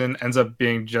this season ends up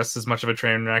being just as much of a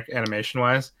train wreck animation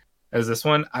wise as this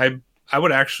one, I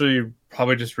would actually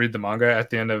probably just read the manga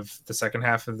at the end of the second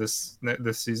half of this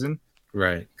season,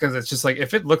 right? Because it's just like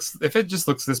if it just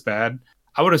looks this bad,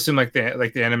 I would assume like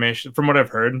the animation, from what I've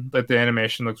heard, like the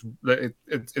animation looks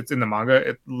it's in the manga,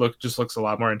 it looks a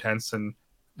lot more intense and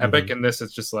epic. And this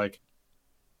it's just like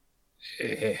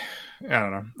I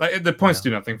don't know. Like, the points do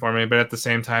nothing for me, but at the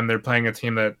same time, they're playing a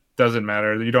team that doesn't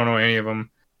matter. You don't know any of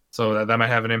them, so that might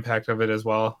have an impact of it as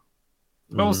well.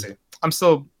 But we'll see.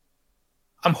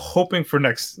 I'm hoping for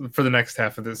the next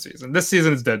half of this season. This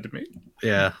season is dead to me.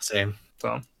 Yeah, same.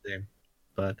 Same.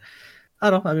 But I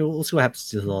don't know. I mean, we'll see what happens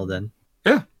to this all then.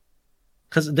 Yeah,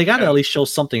 because they got to at least show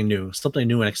something new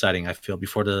and exciting. I feel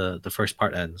before the first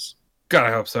part ends. God,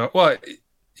 I hope so. Well,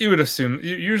 you would assume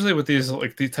usually with these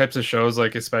types of shows,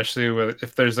 like especially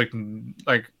if there's like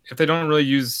if they don't really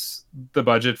use the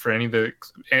budget for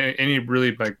any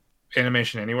really like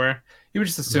animation anywhere, you would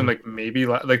just assume like maybe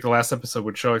like the last episode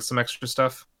would show like some extra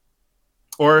stuff,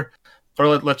 or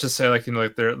let's just say like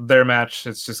like their match,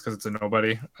 it's just because it's a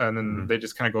nobody, and then they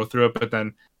just kind of go through it. But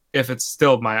then if it's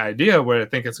still my idea, what I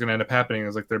think it's going to end up happening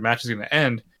is like their match is going to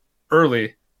end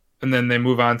early, and then they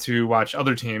move on to watch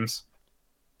other teams.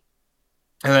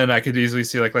 And then I could easily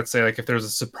see, like, let's say, like, if there was a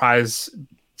surprise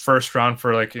first round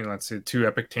for, like, let's say 2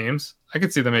 epic teams, I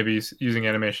could see them maybe using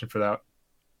animation for that.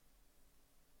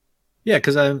 Yeah,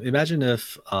 because I imagine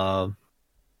if,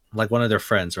 like, one of their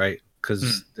friends, right?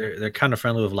 Because they're kind of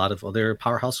friendly with a lot of other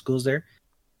powerhouse schools there.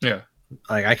 Yeah.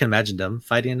 Like, I can imagine them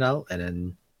fighting it out,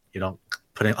 and then,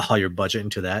 putting all your budget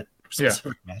into that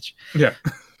specific match. Yeah.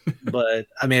 But,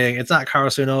 I mean, it's not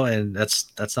Karasuno, and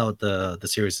that's not what the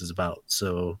series is about.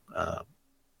 So,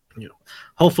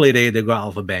 hopefully they go out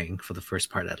with a bang for the first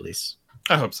part at least.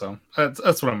 I hope so.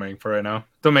 That's what I'm waiting for right now.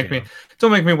 Don't make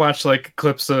me watch like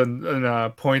clips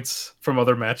and points from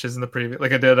other matches in the previous,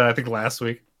 like I did I think last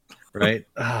week. Right?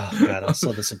 Oh god, that was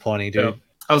so disappointing, dude. Yeah.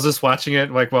 I was just watching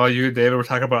it like while you and David were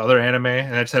talking about other anime,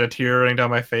 and I just had a tear running down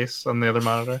my face on the other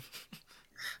monitor.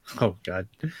 Oh god.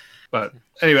 But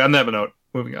anyway, on that note,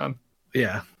 moving on.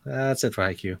 Yeah, that's it for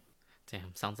Haikyuu.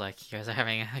 Damn, sounds like you guys are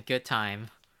having a good time.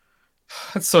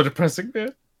 It's so depressing,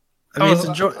 man. I mean,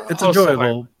 it's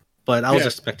enjoyable, but I was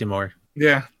expecting more.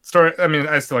 Yeah, story. I mean,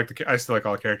 I still like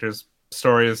all the characters.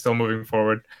 Story is still moving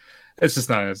forward. It's just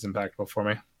not as impactful for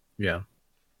me. Yeah,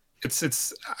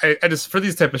 I just for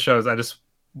these type of shows, I just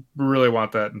really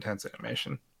want that intense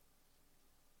animation.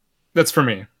 That's for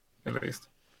me, at least.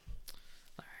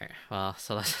 All right. Well,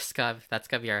 so that's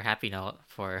gotta be our happy note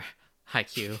for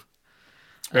Haikyuu.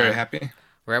 Very happy.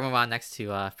 We're gonna move on next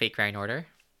to Fate Grand Order.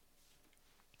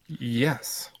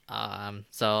 Yes.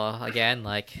 So again,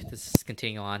 like this is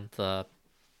continuing on the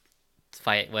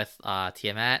fight with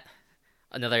Tiamat.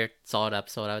 another solid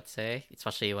episode, I would say,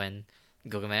 especially when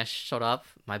Gilgamesh showed up.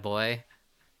 My boy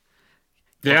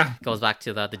Yeah, goes back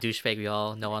to the douchebag we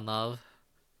all know and love.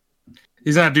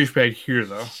 he's not a douchebag here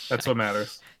though. That's what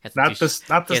matters. Has Not the this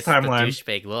timeline.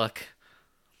 douchebag look.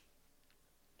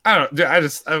 I don't. Dude, I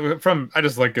just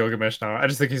like Gilgamesh now. I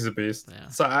just think he's a beast. Yeah.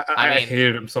 So I I mean-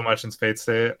 hated him so much in Fate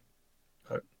State.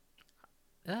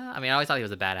 I mean, I always thought he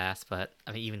was a badass, but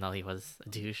I mean, even though he was a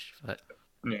douche, but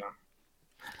Yeah.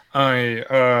 I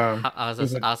was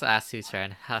was it- also asked you,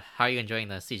 Trent, how are you enjoying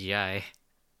the CGI?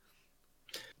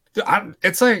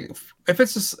 It's like if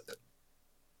it's just,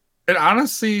 it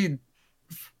honestly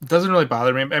doesn't really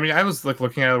bother me. I mean, I was like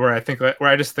looking at it where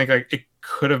I just think like it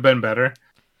could have been better,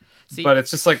 See, but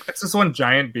it's just like it's just one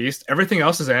giant beast. Everything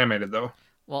else is animated though.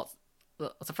 well,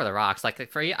 except for the rocks, like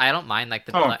for you, I don't mind like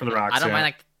the Oh, for the rocks, I don't yeah.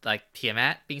 mind like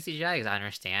Tiamat being CGI because I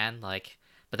understand like,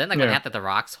 but then like when Yeah. you have the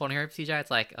rocks holding her CGI,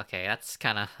 it's like okay, that's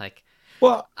kind of like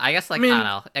Well, I guess like I mean- I don't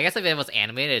know. I guess if it was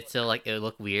animated, it's still like it would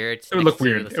look weird. It would next look to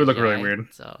weird. the It would look really CGI,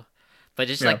 weird. So, but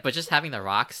just Yeah. but just having the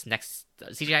rocks next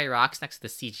CGI rocks next to the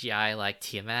CGI like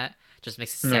Tiamat just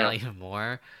makes it stand Yeah. out even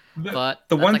more. the, But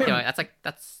the that's one like, thing,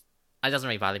 it doesn't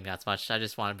really bother me that much. I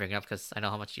just want to bring it up because I know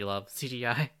how much you love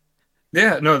CGI.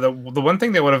 yeah, no, the one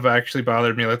thing that would have actually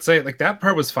bothered me, let's say like that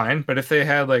part was fine, but if they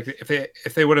had like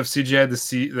if they would have CGI'd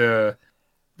the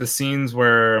scenes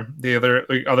where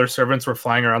the other servants were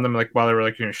flying around them like while they were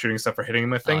like shooting stuff or hitting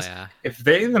them with things, Oh yeah. if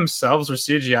they themselves were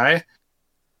CGI,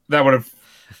 that would have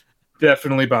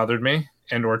definitely bothered me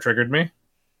and or triggered me.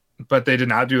 But they did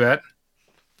not do that.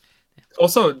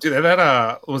 Also, dude,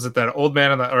 that was it that old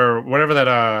man or whatever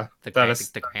that The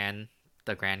that grand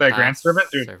that grand class servant,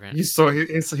 dude.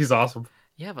 He's awesome.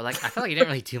 Yeah, but like I feel like he didn't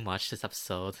really do much this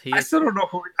episode. He I still don't know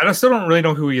I still don't really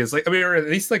know who he is. Like, I mean, or at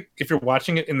least like if you're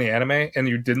watching it in the anime and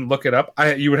you didn't look it up,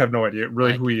 you would have no idea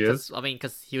really like, who he is. I mean,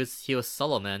 because he was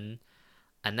Solomon,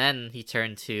 and then he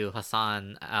turned to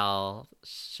Hassan al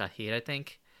Shahid, I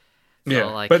think. So, Yeah,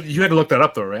 like, but you had to look that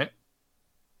up though, right?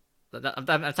 I'm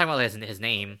talking about his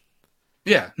name.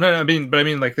 Yeah, no, I mean,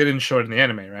 like they didn't show it in the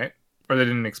anime, right? Or they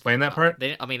didn't explain that part.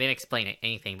 They didn't explain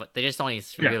anything, but they just only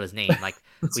Yeah. reveal his name. Like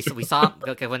we saw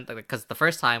because the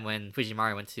first time when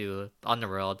Fujimaru went to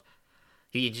Underworld,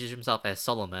 he introduced himself as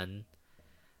Solomon,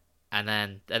 and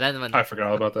then when I forgot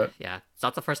all about that. yeah, so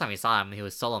that's the first time we saw him. He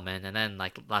was Solomon, and then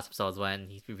like last episode was when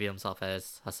he revealed himself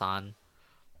as Hassan.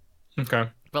 Okay.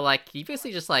 But like he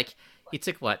basically just like he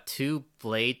took what 2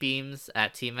 blade beams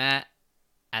at Tiamat,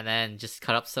 and then just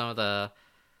cut up some of the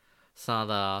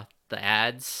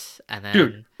ads, and then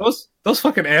Dude, those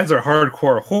fucking ads are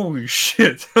hardcore. Holy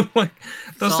shit! Like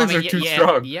those So, things I mean, are too yeah,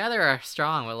 strong. Yeah, they're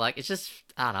strong, but like it's just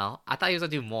I don't know. I thought he was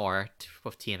gonna do more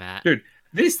with Tiamat. Dude,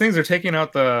 these things are taking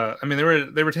out the. I mean,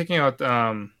 they were taking out.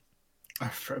 I'm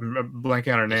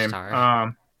blanking on her name.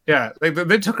 Ishtar. Yeah,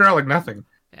 they took her out like nothing.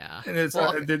 Yeah, And it's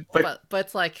Well, like, but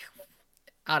it's like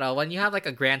I don't know. When you have like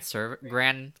a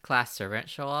grand class servant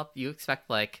show up, you expect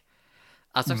like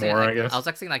I was expecting More, I like, guess. I was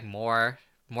expecting like more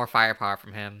firepower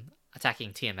from him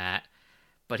attacking Tiamat,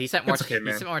 but he spent more It's okay, he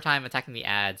man. spent more time attacking the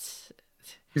ads.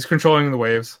 he's controlling the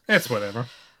waves. It's whatever.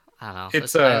 I don't know.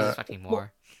 It's, I was uh, expecting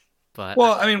more, but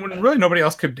Well, I mean, when really nobody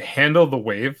else could handle the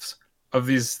waves of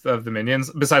the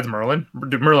minions besides Merlin.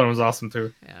 Dude, Merlin was awesome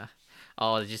too. yeah.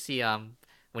 Oh, did you see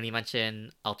when he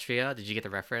mentioned Altria? Did you get the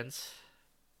reference?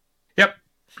 Yep.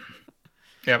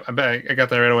 Yep. I bet I got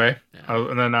that right away. Yeah.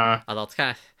 And then Although it's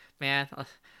kind of man,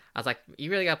 I was like, you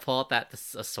really got to pull out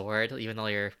a sword, even though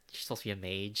you're supposed to be a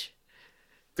mage.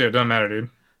 dude, it doesn't matter, dude.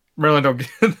 Merlin don't get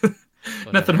nothing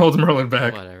Whatever. holds Merlin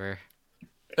back. Whatever.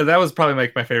 That was probably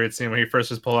like my favorite scene when he first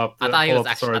just pull up. I thought he pull was up the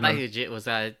actually. sword I and thought then- he legit was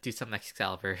gonna do some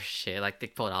Excalibur shit. Like they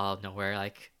pulled it out of nowhere.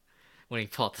 Like when he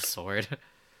pulled out the sword.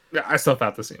 Yeah, I still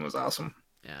thought the scene was awesome.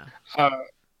 Yeah.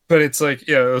 But it's like,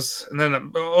 yeah, it was, and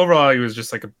then overall, he was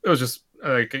just like, it was just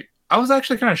like, I was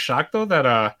actually kind of shocked though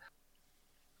that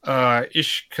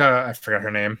Ishka, I forgot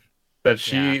her name, that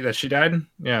she died.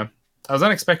 Yeah, I was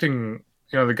not expecting,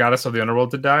 the goddess of the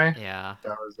underworld to die. Yeah.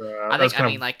 That was, I that was think. I kind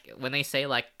mean, of, like when they say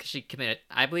like she committed,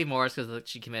 I believe more is because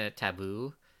she committed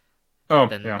taboo. oh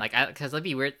Then yeah, like, because it'd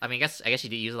be weird. I mean, I guess she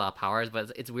did use a lot of powers,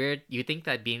 but it's weird. You think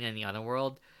that being in the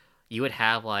underworld, you would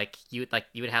have like the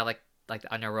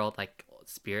underworld like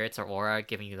spirits or aura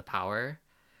giving you the power.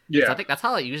 'Cause yeah, I think that's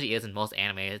how it usually is in most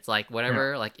anime. It's like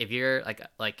whatever, like if you're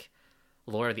like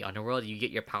Lord of the Underworld, you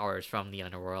get your powers from the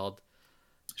underworld.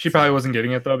 she probably wasn't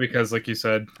getting it though because, like you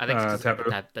said, I think it's just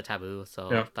taboo. the taboo.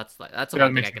 So Yeah. that's the Yeah, one that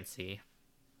thing makes I can see.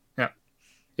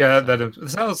 Yeah,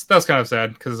 that was kind of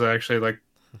sad because I actually like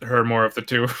her more of the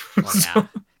two. Well, So, yeah,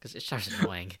 because it's just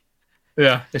annoying.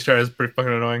 yeah, Ishtar is pretty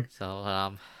fucking annoying. So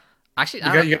Actually,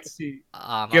 You got to see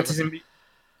I you got to was, see.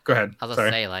 Go ahead. I was gonna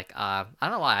Sorry. say like I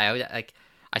don't know why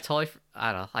I totally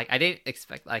I don't know like I didn't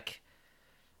expect like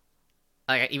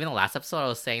even the last episode I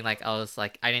was saying like I was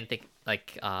like I didn't think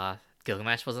like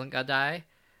Gilgamesh wasn't gonna die.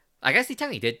 I guess he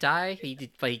technically did die. He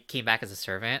did, but he came back as a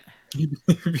servant. He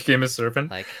became a servant.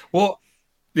 Like Well,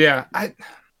 yeah, I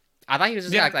thought he was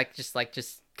just yeah. gonna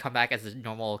just come back as a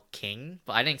normal king,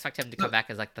 but I didn't expect him to come back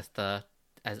as like the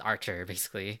as Archer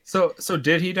basically. So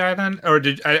did he die then, or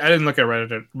did I didn't look at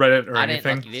Reddit or I didn't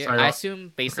anything. look either. So I I don't.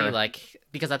 assume basically Okay. like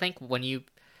because I think when you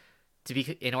to be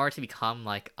in order to become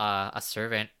like a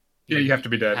servant, Yeah, you have to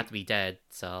be you dead. have to be dead.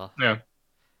 So Yeah,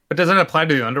 but does that apply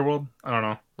to the underworld? I don't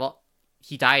know. well,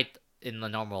 he died in the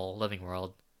normal living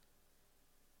world.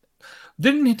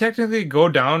 Didn't he technically go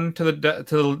down to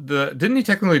the? Didn't he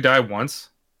technically die once?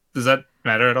 Does that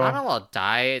matter at I don't all? know about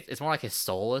die. It's more like his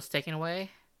soul is taken away.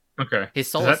 Okay. His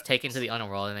Does soul is that taken to the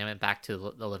underworld and then went back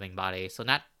to the living body. So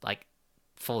not like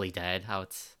fully dead. How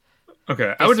it's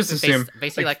okay? I would just assume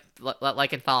basically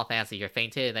like in Final Fantasy, you're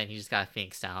fainted and then you just got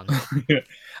phoenix down.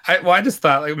 I just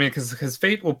thought like I mean because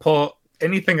Fate will pull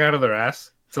anything out of their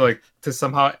ass to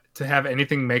somehow to have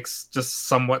anything makes just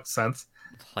somewhat sense.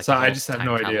 Like So the I whole just have time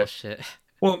no travel idea. shit.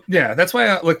 Well, yeah, that's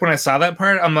why like when I saw that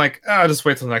part, I'm like, oh, I'll just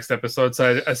wait till the next episode.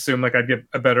 So I assume like I'd get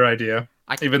a better idea,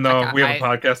 I even though we have a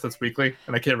podcast that's weekly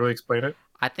and I can't really explain it.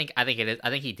 I think it is.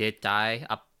 I think he did die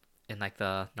up in like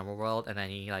the normal world, and then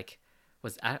he like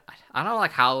was. I don't know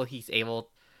like how he's able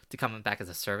to come back as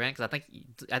a servant because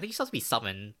I think he's supposed to be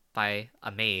summoned by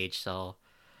a mage. So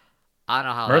I don't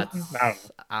know how Merlin? I don't know.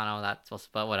 I don't know that's supposed.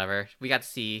 But whatever. We got to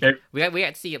see. Yeah, We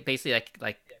got to see basically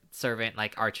like servant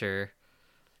like archer.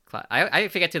 I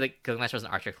forget to the Gilgamesh was an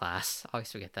archer class. I always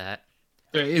forget that.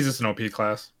 he's just an OP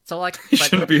class. So like, He but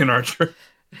shouldn't be an archer.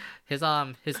 his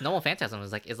normal phantasm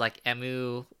is like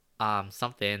Emu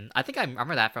something. I think I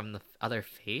remember that from the other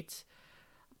Fate.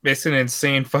 Basically, an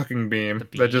insane fucking beam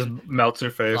The that just beam. melts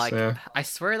your face. Like Yeah. I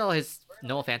swear though his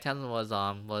normal phantasm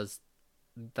was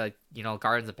the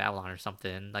Gardens of Babylon or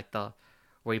something like the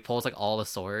where he pulls like all the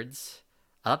swords.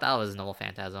 I thought that was his normal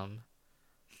phantasm.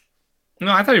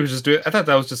 No, I thought he was just doing. I thought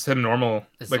that was just him normal,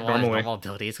 It's like one of his normally. normal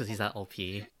abilities because he's that OP.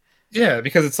 Yeah,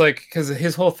 because it's like because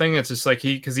his whole thing it's just like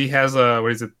because he has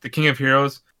what is it, the King of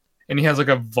Heroes, and he has like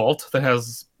a vault that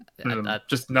has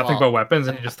just nothing Well, but weapons,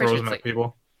 and he I'm just pretty throws sure them it's at like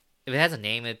people. if it has a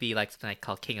name, it'd be like something like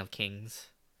called King of Kings.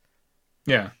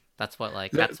 Yeah, That's what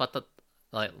That- that's what the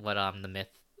what the myth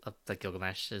of the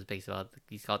Gilgamesh is based about.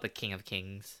 He's called the King of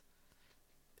Kings,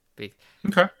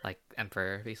 okay, like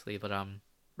emperor basically. But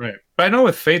right. But I know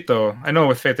with Fate though, I know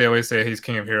with Fate they always say he's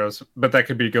King of Heroes, but that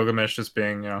could be Gilgamesh just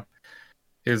being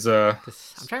his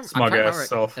cause I'm smug trying to ass remember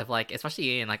self. if like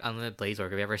especially in like Unlimited Blaze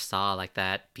Work, if we ever saw like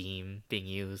that beam being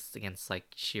used against like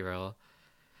Shiro.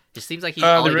 It seems like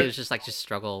all he did was just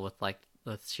struggle with like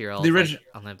with Shiro the like, origin-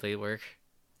 Unlimited Blade Work.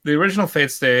 The original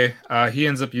Fate Stay, he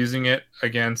ends up using it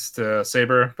against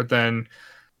Saber, but then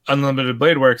Unlimited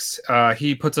Blade Works,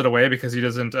 he puts it away because he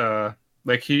doesn't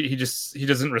like he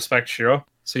doesn't respect Shiro.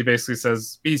 So he basically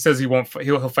says he won't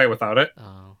he'll fight without it,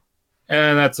 Oh,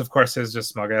 and that's of course his just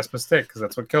smug ass mistake because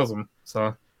that's what kills him.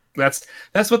 So that's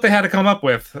what they had to come up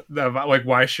with about like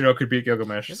why Shiro could beat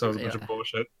Gilgamesh. So it was a bunch of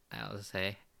bullshit. I would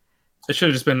say It should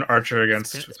have just been Archer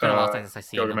against it's been a while since I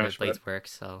seen Gilgamesh. Unlimited Blades Work,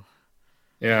 so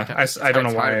Yeah, it's I don't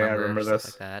hard- know it's hard why to I remember stuff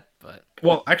this. like that, but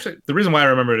Well, actually, the reason why I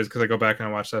remember it is because I go back and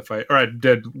I watch that fight, or I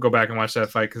did go back and watch that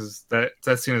fight because that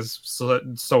scene is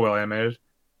so well animated.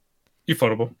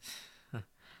 Ufotable.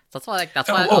 that's why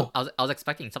I was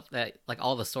expecting something that like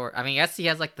all the sword. I mean, yes, he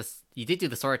has like this. He did do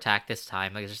the sword attack this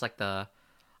time. Like it's just like the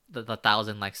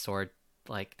 1,000 like sword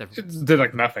like the It did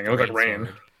like nothing. It looked like rain.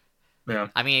 sword. Yeah.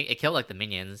 I mean, it killed like the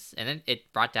minions, and then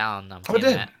it brought down. Oh, it did.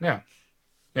 Tiamat. Yeah.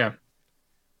 Yeah.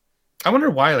 I wonder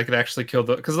why like it actually killed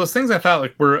because those things I thought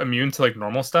like were immune to like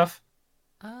normal stuff.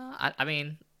 I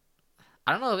mean,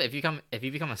 I don't know if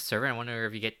you become a servant. I wonder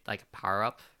if you get like a power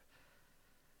up.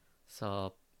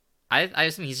 So, I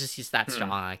assume he's that strong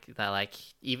like that like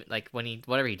even like when he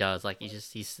whatever he does like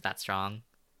he's that strong.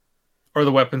 Or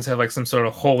the weapons have like some sort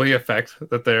of holy effect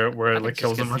that they're where I it think like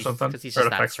kills them or something. because he's Or just it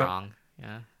that affects them. strong.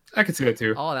 Yeah. I could see that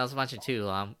too. Oh, that was a bunch of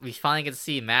too. We finally get to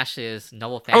see Mash's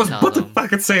Noble I was about to Phantasm.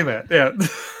 fucking say that. Yeah.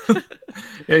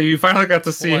 Yeah, you finally got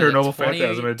to see What her was it, Noble 20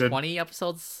 Phantasm. It did. 20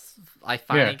 episodes. I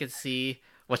finally Yeah. could see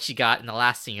what she got in the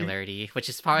last Singularity, which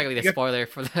is probably gonna be the Yep. spoiler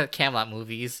for the Camelot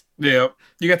movies. Yeah,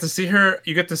 you got to see her.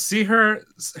 You get to see her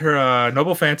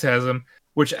Noble Phantasm,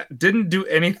 which didn't do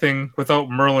anything without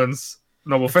Merlin's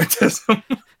Noble Phantasm.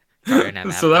 Sorry, Nat,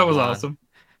 So that was come on. awesome.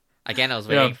 Again, I was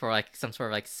Yeah. waiting for like some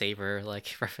sort of like Saber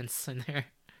like reference in there.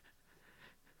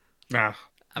 Nah,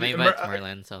 I mean, Mer- but it's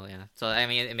Merlin, so yeah. So I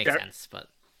mean, it makes Yeah. sense, but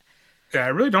Yeah, I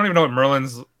really don't even know what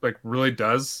Merlin's like really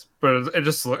does, but it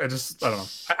just I don't know.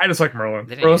 I just like Merlin.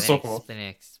 they Merlin's so cool.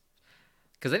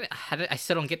 Because I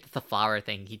still don't get the flower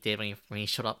thing he did when he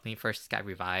showed up when he first got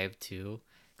revived too.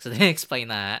 Because they didn't explain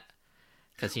that.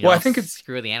 Because Well, I think it's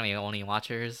screw the anime only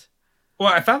watchers.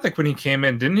 well, I thought like when he came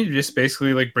in, didn't he just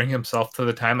basically like bring himself to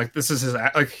the time? Like this is his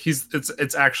like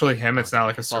it's actually him. It's not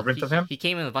like a servant he, of him. he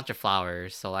came in with a bunch of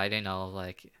flowers, so I didn't know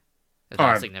like if Oh,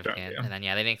 that was I- significant. yeah. And then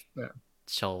they didn't Yeah.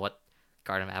 show what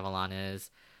Garden of Avalon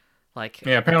is. Like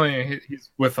Yeah, apparently he's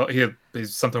with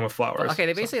he's something with flowers. okay,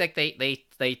 they so. basically like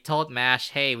they told Mash,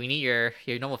 hey, we need your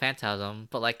noble phantasm,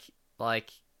 but like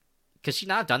could she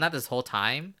not have done that this whole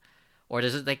time? Or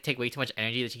does it like take way too much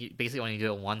energy that she basically only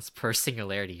do it once per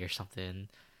singularity or something?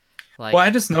 Like Well, I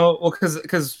just know because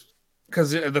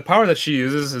the power that she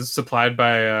uses is supplied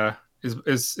by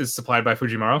is supplied by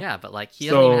Fujimaru. yeah, but like he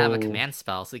doesn't even have a So- command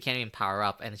spell, so he can't even power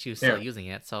up, and she was still Yeah. using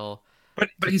it. So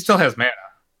But he still has mana.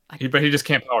 I- But he just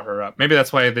can't power her up. Maybe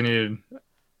that's why they needed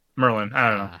Merlin. I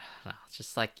don't know. no, it's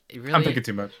just like it I'm really. thinking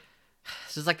too much.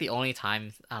 This is like the only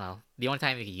time I don't know, the only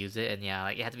time you could use it, and yeah,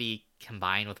 like it had to be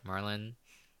combined with Merlin.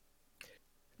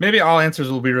 Maybe all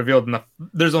answers will be revealed in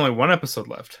there's only one episode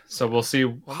left, so we'll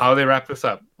see how they wrap this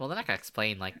up. Well, they're not gonna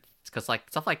explain like because like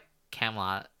stuff like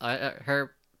Camelot,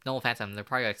 her Noble Phantom, they're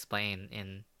probably gonna explain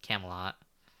in Camelot.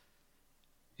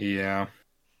 Yeah,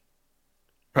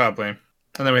 probably.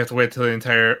 And then we have to wait till the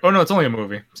entire. Oh no, it's only a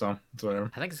movie, so it's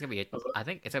whatever. I think it's gonna be. I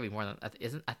think it's gonna be more than.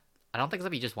 Isn't? I don't think it's gonna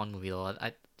be just one movie though.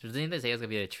 Didn't they say it's gonna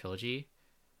be a trilogy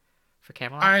for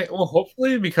Camelot? Well,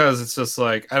 hopefully because it's just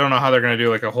like I don't know how they're gonna do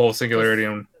like a whole singularity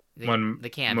in They, one they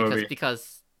can movie.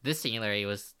 because this singularity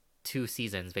was 2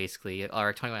 seasons basically,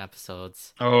 or 21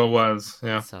 episodes. Oh, it was,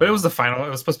 yeah. So- But it was the final. It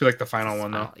was supposed to be like the final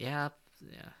one though. Yeah,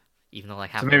 yeah. Even though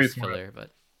like half So of it maybe was it's more- filler,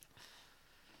 but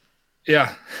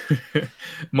Yeah,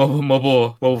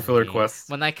 mobile filler yeah. quests.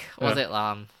 When like was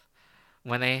Yeah. it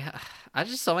when they I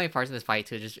just so many parts in this fight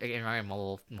too. Just in a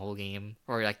mobile game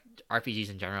or like RPGs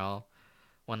in general,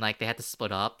 when like they had to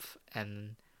split up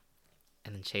and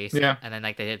then chase. Yeah. And then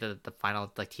like they did the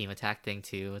final like team attack thing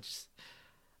too. It's just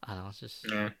I don't know. It's just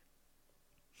Yeah.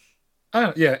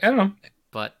 I don't know.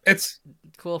 but It's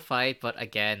cool fight. But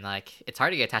again, like it's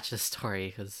hard to get attached to the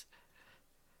story because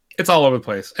all over the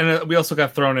place, and we also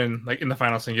got thrown in like in the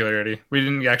final singularity. We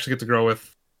didn't actually get to grow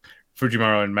with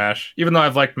Fujimaru and Mash, even though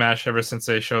I've liked Mash ever since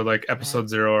they showed like episode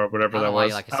 0 or I whatever don't that know why was.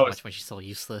 you like it I so was- much when she's so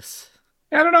useless.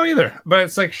 I don't know either, but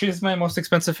it's like she's my most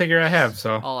expensive figure I have,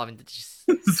 so, Oh, I mean, did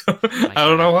you so I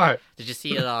don't know why. Did you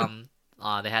see it?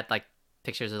 They had like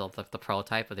pictures of the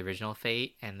prototype of the original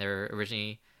Fate, and they're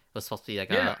originally it was supposed to be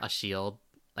like Yeah. a shield,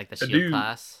 like the I shield do.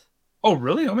 class. Oh,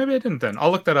 really? Oh, maybe I didn't then. I'll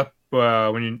look that up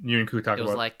when you and Ku talk It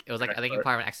was about like I think Right. in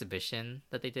part of an exhibition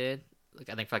that they did. Like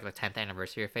I think for like the 10th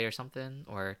anniversary of Fate or something,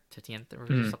 or 15th or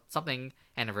Mhm. something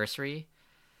anniversary,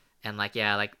 and like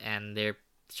yeah, like and they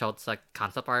showed like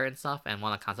concept art and stuff, and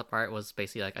one of the concept art was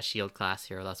basically like a shield class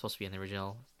hero that's supposed to be in the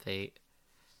original Fate.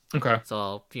 Okay.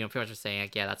 So pretty much just saying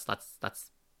like yeah,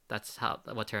 that's how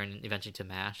what turned eventually to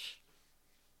Mash.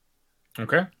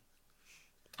 Okay.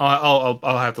 I'll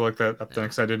have to look that up then Yeah.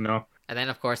 because I didn't know. And then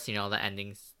of course the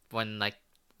endings when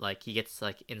like he gets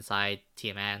like inside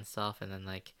Tiamat and stuff, and then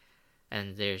like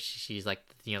and there she's like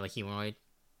the humanoid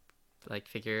like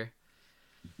figure.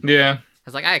 Yeah.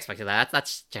 Cause like I expected that.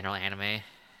 That's general anime.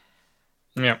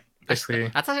 Yeah. Basically.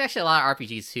 That's actually a lot of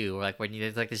RPGs too. Where like when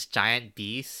there's like this giant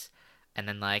beast, and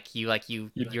then like you're like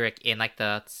in like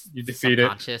the You defeat it.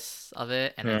 subconscious of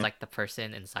it, and Yeah. there's like the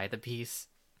person inside the beast.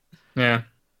 Yeah.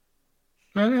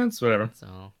 It's whatever.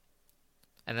 So,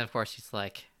 and then of course she's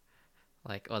like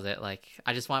what was it like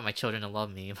I just want my children to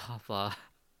love me, blah blah.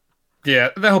 Yeah,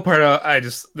 that whole part.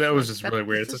 That was just That- really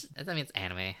weird. It's It's just, I mean, it's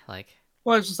anime. Like,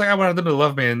 well, it's just like I wanted them to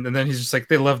love me, and then he's just like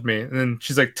they loved me, and then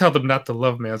she's like, tell them not to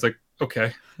love me. I was like,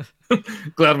 okay.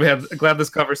 glad this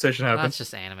conversation happened. that's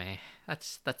just anime.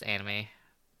 That's anime.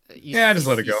 Yeah, just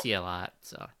let it You go. see a lot,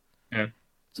 so Yeah.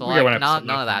 So We got one like, episode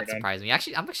none of left that and we're done. surprised me.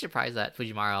 Actually, I'm actually surprised that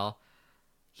Fujimaru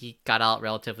he got out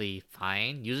relatively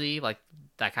fine. Usually, like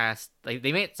that kind of like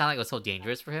they made it sound like it was so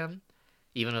dangerous for him,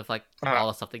 even with like Uh-huh. all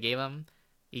the stuff they gave him.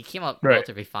 He came out Right.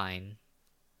 relatively fine.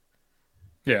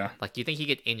 Yeah, Like, do you think he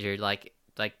get injured? Or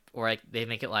like they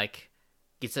make it like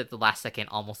gets at the last second,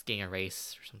 almost getting a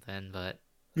race or something. But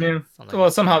yeah. sounds like Well,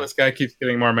 it's somehow fine. this guy keeps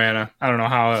getting more mana. I don't know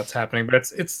how that's happening, but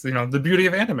it's the beauty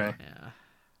of anime. Yeah.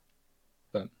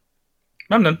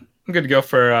 I'm done. I'm good to go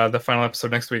for the final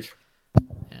episode next week.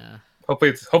 Yeah.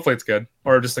 Hopefully it's good,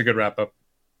 or just a good wrap up,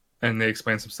 and they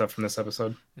explain some stuff from this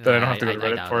episode that I don't have to go to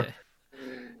Reddit doubt for. it. Yeah,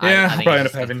 I I'll think probably it's end up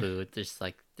just having. conclude. There's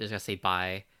just gonna say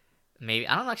bye. Maybe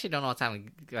I don't know what's happening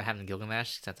to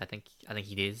Gilgamesh since I think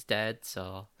he is dead.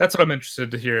 So That's what I'm interested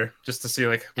to hear, just to see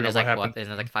like and there's what like happened. there's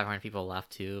like 500 people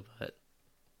left too,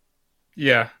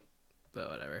 Yeah. but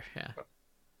whatever. Yeah.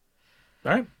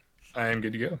 All right. I am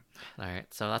good to go. All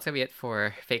right. So that's gonna be it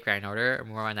for Fate Grand Order.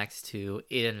 We're on next to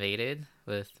It Invaded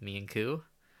with me and Ku.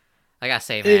 I gotta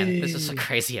say, man, this is a Hey.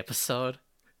 crazy episode.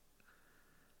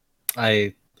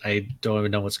 I don't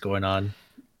even know what's going on.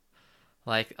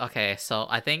 Like, okay, so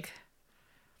I think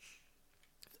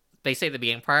they say the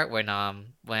beginning part when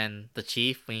the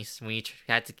chief when he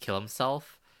had to kill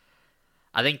himself.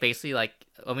 I think basically like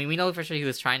I mean we know for sure he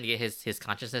was trying to get his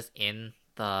consciousness in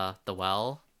the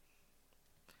well.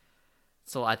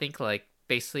 So I think like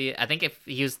basically I think if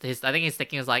he was his I think his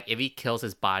thinking was like if he kills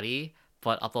his body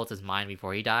but uploads his mind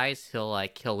before he dies, he'll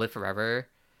live forever.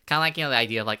 Kind of like the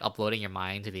idea of like uploading your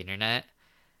mind to the internet.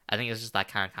 I think it's just that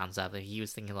kind of concept. Like he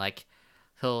was thinking like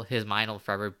his mind will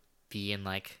forever be in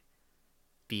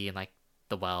the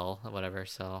well or whatever.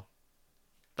 So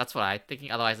that's what I'm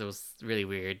thinking. Otherwise, it was really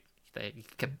weird that he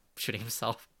kept shooting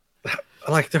himself.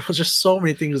 Like there was just so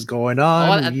many things going Oh,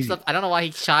 on. I don't know why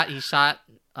he shot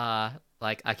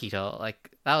like Akito.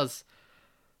 Like that was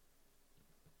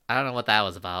I don't know what that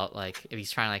was about. Like if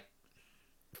he's trying to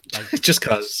Just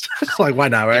cause, like, why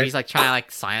not, if right? he's like trying to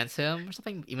like silence him or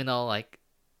something. Even though like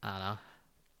I don't know.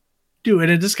 Dude,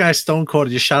 and then this guy Stone Cold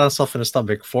just shot himself in the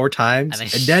stomach 4 times, and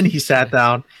then he sat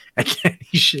down, and then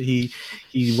he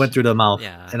went through the mouth,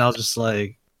 Yeah. and I was just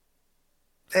like,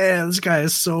 "Damn, this guy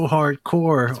is so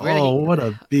hardcore! It's weird Oh, what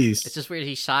a beast!" It's just weird.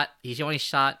 He only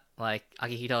shot like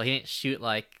Akihito. He didn't shoot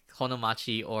like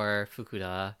Honomachi or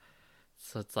Fukuda.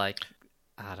 So it's like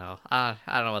I don't know. I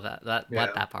don't know what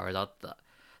what that part was about.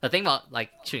 The thing about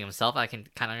like shooting himself, I can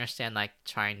kind of understand like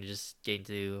trying to just get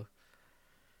into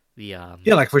the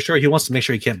Yeah, like for sure, he wants to make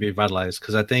sure he can't be revitalized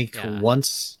because I think Yeah.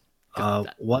 once 'Cause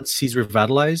once he's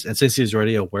revitalized, and since he's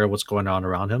already aware of what's going on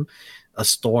around him, a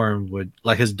storm would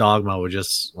like his dogma would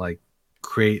just like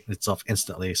create itself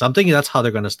instantly. So I'm thinking that's how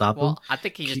they're going to stop him. well, I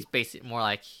think he just basically more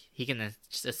like he can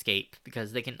just escape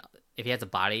because they can if he has a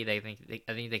body, I think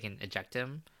they can eject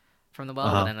him from the well.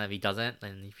 Uh-huh. But then if he doesn't,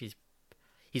 then if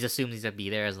he's assumed he's gonna be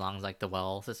there as long as like the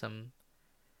well system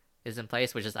is in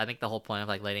place, which is I think the whole point of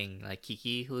like letting like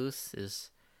Kiki loose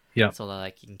is so that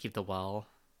like you can keep the well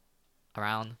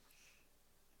around.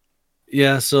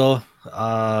 Yeah, so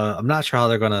I'm not sure how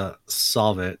they're gonna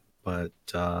solve it, but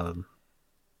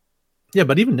yeah,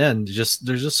 but even then,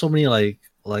 there's just so many like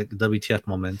WTF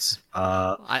moments.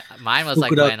 Mine was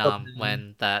like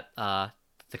when that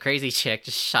the crazy chick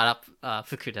just shot up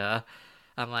Fukuda.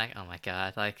 I'm like, oh my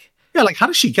god, like yeah, like how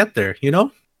did she get there? You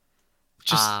know,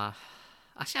 just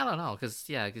actually I don't know because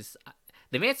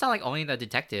they made it sound like only the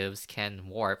detectives can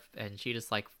warp, and she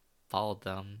just like followed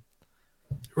them.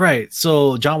 right.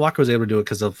 So John Walker was able to do it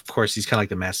because of course he's kind of like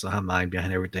the mastermind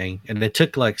behind everything, and it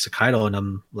took like Sakaido and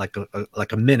them like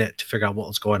a minute to figure out what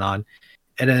was going on.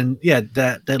 And then yeah,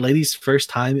 that lady's first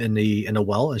time in the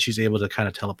well, and she's able to kind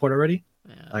of teleport already.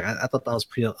 Yeah. Like I thought that was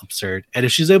pretty absurd. And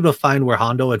if she's able to find where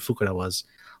Hondo and Fukuda was,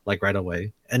 like right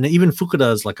away, and even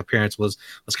Fukuda's like appearance was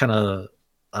kind of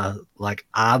like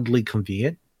oddly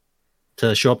convenient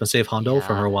to show up and save Hondo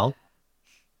from her well.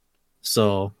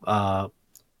 So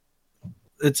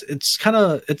it's kind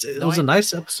of it was a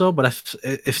nice episode, but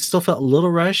it still felt a little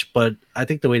rushed. But I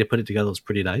think the way to put it together was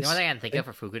pretty nice. The only thing I can think of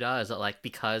for Fukuda is that like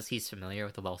because he's familiar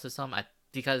with the well system, I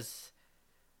think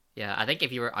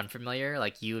if you were unfamiliar,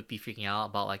 like you would be freaking out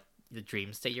about like the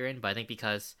dream state you're in. But I think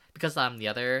because the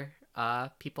other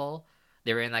people,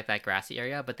 they were in like that grassy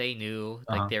area, but they knew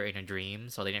like they were in a dream,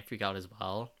 so they didn't freak out as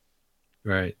well.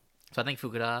 Right. So I think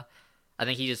Fukuda, I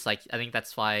think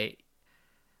that's why.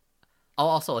 Oh,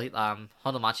 also,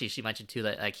 Honomachi, she mentioned too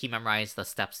that like he memorized the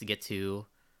steps to get to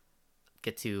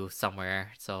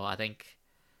somewhere. So I think,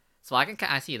 so I can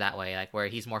kind of see it that way, like where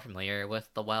he's more familiar with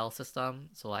the well system.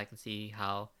 So I can see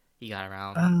how he got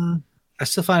around. I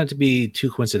still find it to be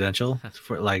too coincidental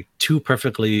for like too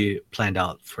perfectly planned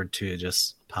out for it to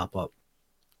just pop up.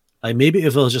 Like maybe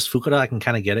if it was just Fukuda, I can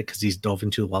kind of get it because he's dove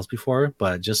into wells before.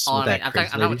 But just I'm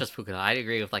crazy not just Fukuda. I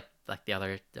agree with like the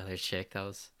other chick. That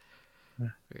was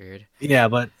weird. Yeah,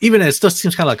 but even it still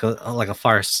seems kind of like a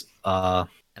farce.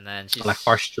 And then she's like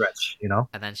farce stretch, you know.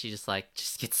 And then she just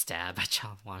gets stabbed by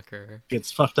John Walker.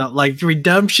 Gets fucked up, like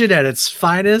redemption at its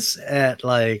finest at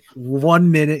like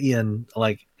 1 minute in.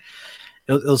 Like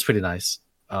it was pretty nice.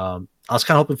 I was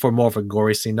kind of hoping for more of a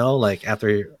gory scene though. Like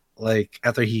after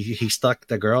he stuck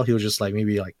the girl, he was just like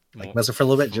maybe like mess with her a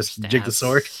little bit, just jig the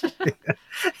sword.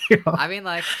 You know? I mean,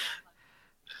 like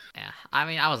Yeah, I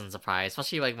mean, I wasn't surprised,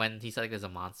 especially like when he said like there's a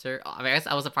monster. I mean, I guess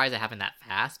I was surprised it happened that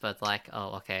fast, but it's like,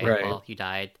 oh, okay, Right. well, you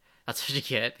died. That's what you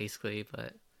get, basically.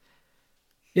 But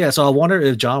Yeah, so I wonder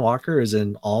if John Walker is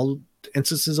in all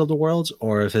instances of the worlds,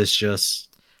 or if it's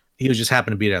just he was just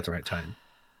happened to be there at the right time.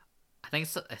 I think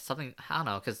it's something I don't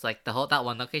know, because like that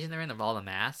one location they're in, the all the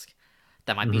mask,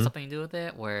 that might be Mhm. something to do with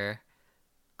it. Where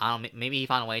I don't know, maybe he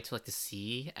found a way to like to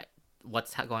see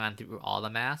what's going on through all the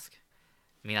mask.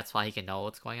 I mean, that's why he can know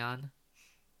what's going on.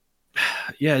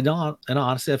 Yeah, no, and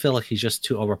honestly, I feel like he's just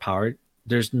too overpowered.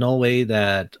 There's no way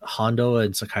that Hondo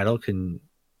and Sakaido can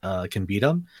beat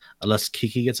him unless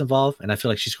Kiki gets involved, and I feel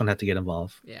like she's gonna have to get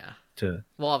involved Yeah. to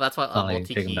Well, that's what finally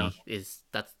take him down. Multi-Key is.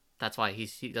 That's why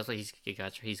that's what he's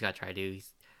got to try to do.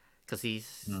 Because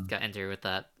he's Mm. got to enter with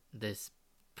this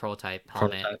prototype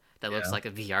helmet Prototype, that looks yeah. like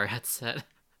a VR headset.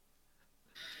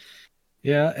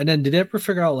 Yeah, and then did they ever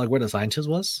figure out like where the scientist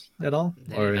was at all,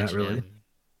 They or didn't not mention really?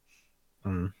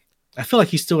 him. I feel like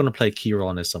he's still gonna play a key role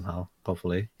in this somehow.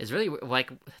 Hopefully, It's really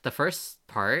like the first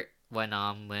part when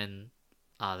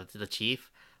the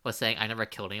chief was saying I never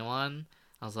killed anyone.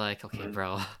 I was like, okay, Mhm.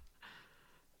 bro.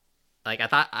 Like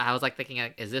I was like thinking,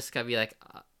 like, is this gonna be like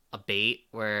a bait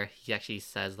where he actually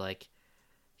says like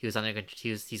he was under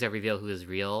he's gonna reveal who his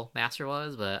real master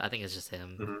was? But I think it's just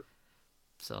him. Mhm.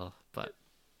 So, but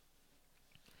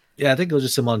yeah, I think it was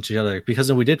just similar to each other because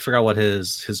then we did figure out what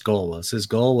his goal was. His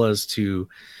goal was to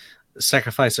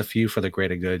sacrifice a few for the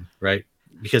greater good, right?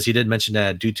 Because he did mention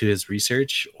that due to his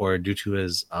research or due to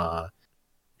his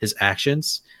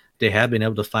actions, they have been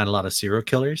able to find a lot of serial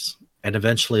killers, and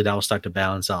eventually that will start to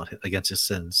balance out against his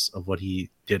sins of what he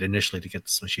did initially to get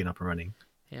this machine up and running.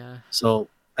 yeah, So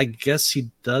I guess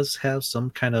he does have some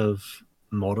kind of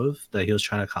motive that he was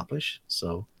trying to accomplish.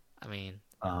 So I mean,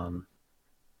 um,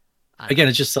 I don't again, know.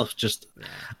 it's just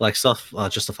Yeah, self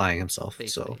justifying himself. So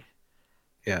basically,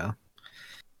 yeah.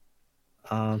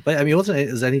 But I mean, wasn't it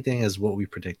as anything as what we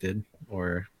predicted,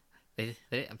 or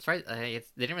I'm sorry, they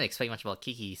didn't really explain much about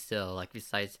Kiki. Still, like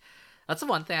besides, that's the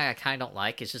one thing I kind of don't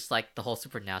like. It's just like the whole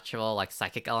supernatural, like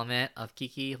psychic element of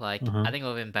Kiki. Like I Mhm. think it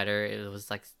would have been better. It was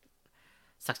like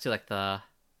stuck to like the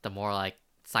more like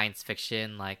science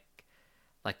fiction, like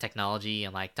technology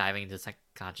and like diving into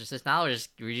consciousness. Now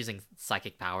we're using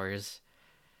psychic powers,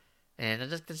 and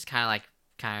it just kind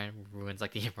of ruins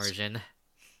like the immersion.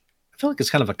 I feel like it's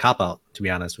kind of a cop out, to be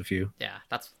honest with you. Yeah,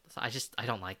 I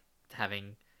don't like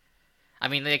having. I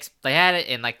mean, they had it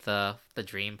in like the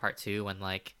dream part two when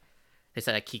like they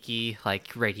said that Kiki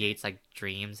like radiates like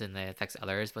dreams and it affects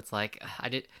others, but it's like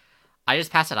I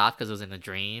just passed it off because it was in a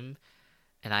dream,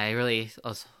 and I really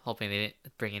was hoping they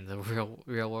didn't bring in the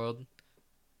real world.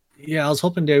 Yeah, I was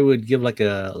hoping they would give like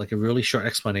a really short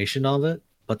explanation of it,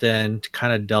 but then to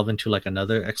kind of delve into like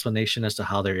another explanation as to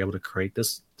how they're able to create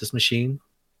this machine,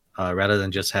 rather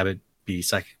than just have it be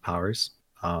psychic powers.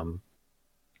 Um,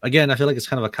 Again, I feel like it's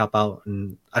kind of a cop out,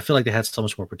 and I feel like they had so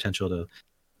much more potential to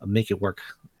make it work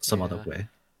some other Yeah, way.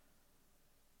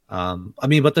 I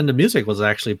mean, but then the music was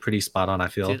actually pretty spot on. I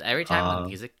feel. dude. Every time the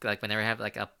music like whenever I have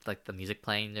like the music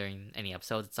playing during any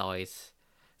episode, it's always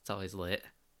lit.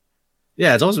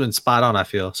 Yeah, it's always been spot on. I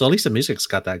feel so. At least the music's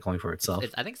got that going for itself.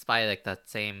 I think it's by like that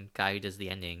same guy who does the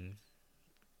ending.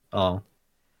 Oh,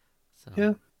 So,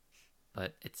 yeah.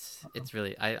 but it's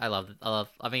really I love.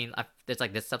 I mean, there's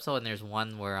like this episode and there's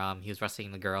one where he was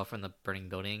rescuing the girl from the burning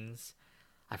buildings.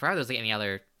 I forgot there's like any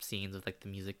other scenes with like the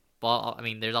music. Well, I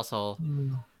mean, there's also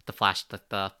the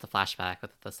flashback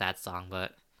with the sad song,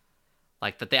 but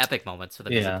like the epic moments for the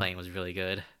music Yeah, playing was really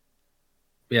good.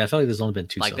 yeah. I feel like there's only been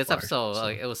two Like so this far. episode, So.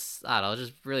 like it was I don't know,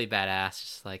 just really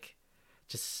badass.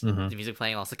 Just Mhm. the music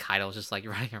playing while Kaido was just like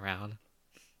running around.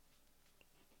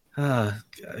 Uh,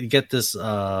 you get this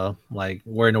like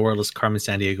where in the world is Carmen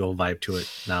San Diego vibe to it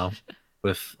now,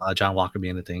 with John Walker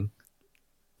being the thing.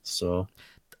 So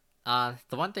The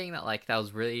one thing that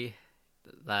was really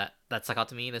that stuck out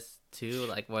to me this too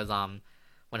like was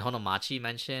when Honomachi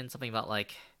mentioned something about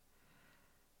like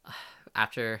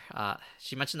after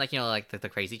she mentioned like like the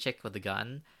crazy chick with the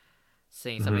gun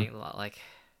saying mhm. something like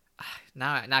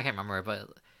now I can't remember but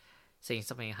saying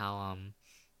something how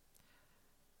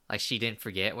like she didn't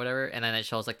forget whatever and then it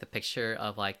shows like the picture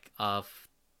of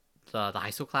the high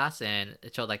school class and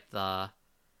it showed like the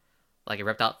like a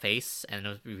ripped out face and it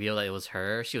was revealed that it was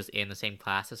her. She was in the same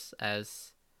class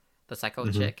as the psycho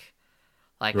Mhm. chick.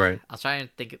 Like Right. I was trying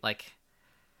to think like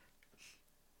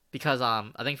because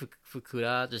I think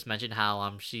Fukuda just mentioned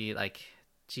how she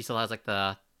still has like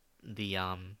the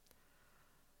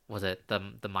was it the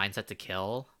mindset to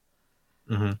kill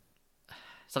Hmm.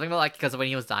 something about like because when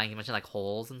he was dying he mentioned like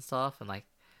holes and stuff and like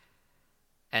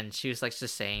and she was like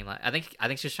just saying like I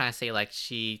think she was trying to say like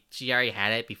she already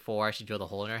had it before she drilled a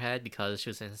hole in her head because she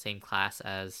was in the same class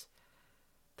as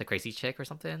the crazy chick or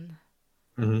something.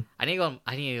 Mhm. I need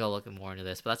to go look more into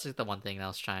this, but that's just the one thing that I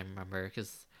was trying to remember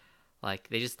because like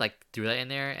they just like threw that in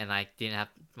there and I didn't have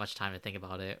much time to think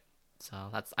about it. So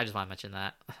I just want to mention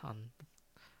that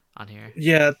on here.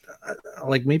 Yeah,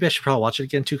 like maybe I should probably watch it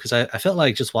again too, because I felt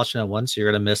like just watching it once,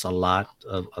 you're gonna miss a lot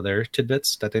of other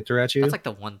tidbits that they threw at you. That's like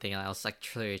the one thing I was like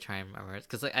truly trying to remember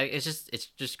because like it's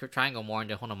just trying to go more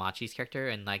into Honomachi's character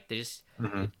and like they just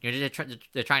Mhm.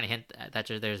 they're trying to hint that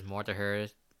there's more to her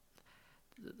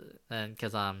and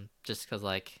because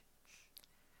like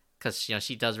because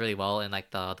she does really well in like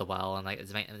the well and like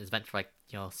it's meant for like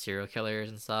serial killers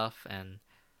and stuff and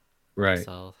Right.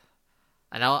 so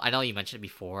I know you mentioned it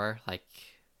before like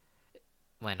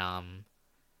when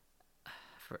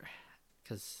for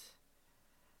because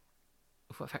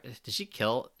did she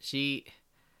killed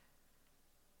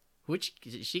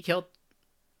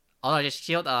oh no she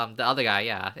killed the other guy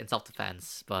yeah in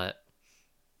self-defense but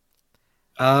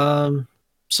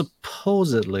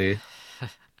Supposedly,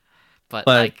 but but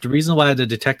like the reason why the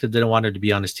detective didn't want her to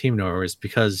be on his team no is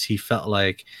because he felt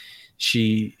like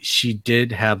she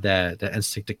did have that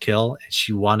instinct to kill, and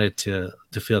she wanted to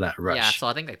feel that rush. yeah so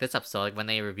I think like this episode like when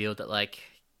they revealed that like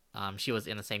she was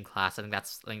in the same class I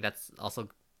think that's also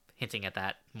hinting at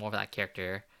that more of that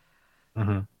character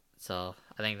Mhm. so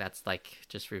I think that's like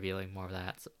just revealing more of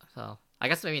that so I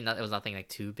guess maybe not, it was nothing like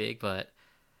too big but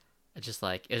it's just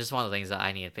one of the things that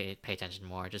I need to pay attention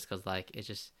more just because like it's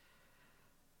just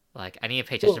like I need to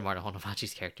pay attention more to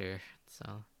Honomachi's character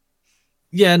so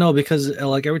Yeah, no, because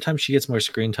like every time she gets more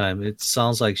screen time, it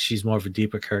sounds like she's more of a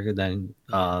deeper character than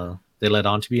they led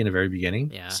on to be in the very beginning.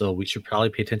 Yeah. So we should probably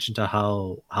pay attention to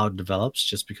how it develops,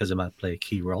 just because it might play a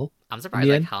key role. I'm in surprised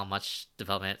the like end. how much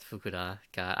development Fukuda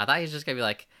got. I thought he was just gonna be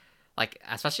like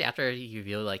especially after he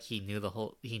revealed like he knew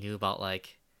about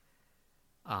like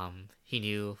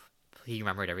he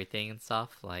remembered everything and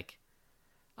stuff. Like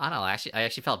I don't know. I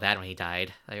actually felt bad when he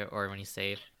died or when he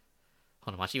saved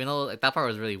Honomachi, even though like that part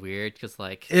was really weird because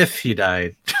like If he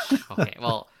died, okay,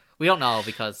 well we don't know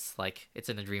because like it's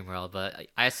in the dream world, but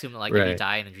I assume that like if you right?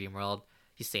 die in the dream world,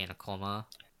 you stay in a coma.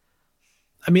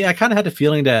 I mean, I kind of had the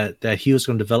feeling that he was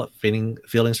going to develop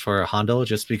feelings for Hondo,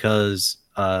 just because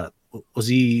was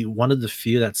he one of the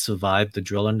few that survived the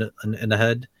drill in the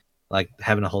head, like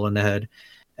having a hole in the head,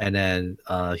 and then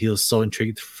he was so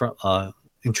intrigued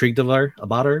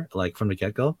about her, like from the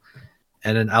get go.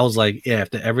 And then I was like, yeah,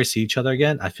 if they ever see each other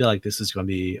again, I feel like this is going to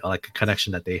be like a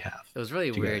connection that they have It was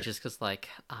really together. weird just because like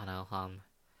I don't know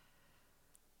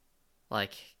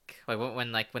like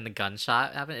when the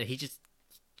gunshot happened, he just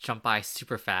jumped by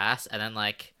super fast, and then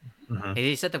like Mhm.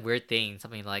 he said the weird thing,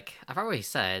 something like I forgot what he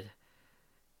said.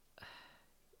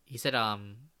 He said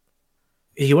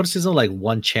He wanted to say like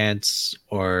one chance,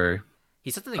 or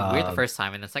he said something weird the um, first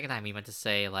time, and the second time he meant to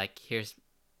say like this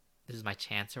is my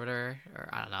chance or whatever, or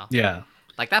I don't know. yeah,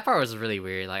 Like that part was really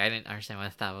weird. Like I didn't understand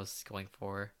what that was going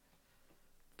for.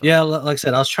 But yeah. Like I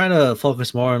said, I was trying to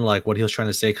focus more on like what he was trying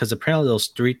to say, because apparently those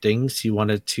three things he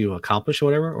wanted to accomplish, or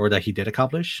whatever, or that he did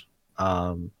accomplish.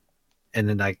 Um, and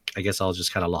then I guess I was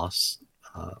just kind of lost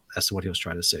as to what he was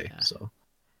trying to say. Yeah. So,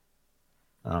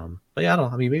 but yeah, I don't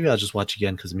know. I mean, maybe I'll just watch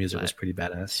again because the music was But- pretty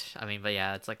badass. I mean, but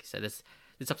yeah, it's like you said, this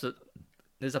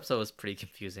episode was pretty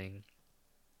confusing.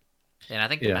 And Yeah,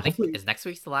 I think hopefully- is next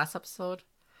week's the last episode?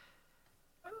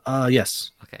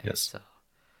 Yes, Okay. Yes. So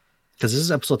because this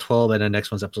is episode 12, and the next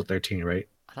one's episode 13, right?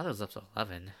 I thought it was episode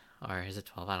 11 or is it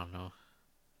 12? I don't know.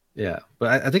 Yeah,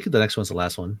 but I think the next one's the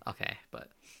last one. Okay,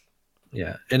 but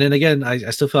Yeah, and then again, I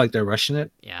still feel like they're rushing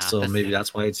it. yeah. So maybe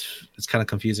that's why it's kind of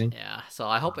confusing. Yeah, so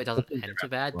I hope it doesn't Hopefully end they're too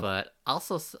bad, well. but I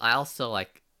also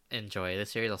like enjoy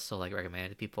this series. I'll still like recommend it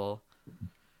to people.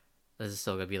 This is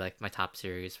still gonna be like my top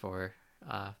series for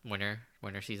winter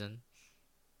season.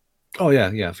 Oh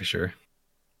yeah, for sure.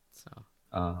 So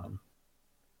Um,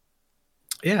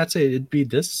 yeah, I'd say it'd be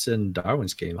this and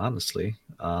Darwin's Game, honestly.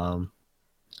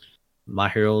 My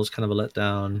Hero's kind of a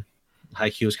letdown.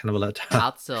 Haikyuu is kind of a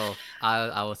letdown.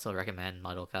 I would still recommend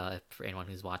Madoka for anyone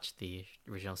who's watched the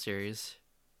original series.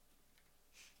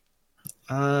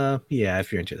 Yeah,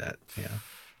 if you're into that, yeah.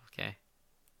 Okay.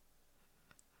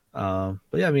 But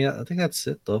yeah, I mean, I think that's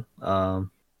it though.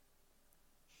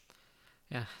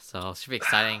 Yeah, so it should be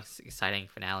exciting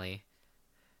finale.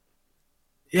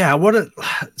 Yeah,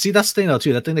 see, that's the thing though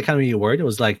too. That thing that kind of made me worried. It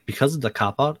was like, because of the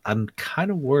cop out, I'm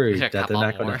kind of worried They're that cop they're out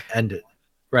not going more. to end it.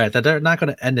 Right, that they're not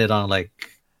going to end it on like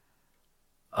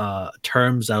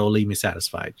terms that will leave me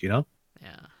satisfied. You know?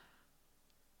 Yeah.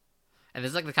 And this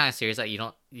is like the kind of series that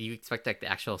you expect like the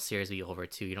actual series to be over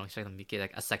too. You don't expect them to get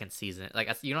like a second season. Like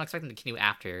you don't expect them to continue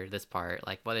after this part.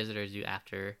 Like what is it to do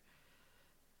after?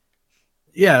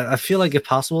 Yeah, I feel like if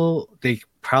possible, they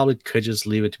probably could just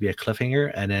leave it to be a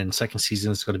cliffhanger, and then second season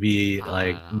is going to be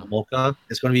like I don't know. Momoko.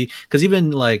 It's going to be because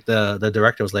even like the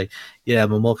director was like, "Yeah,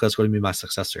 Momoko is going to be my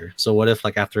successor." So what if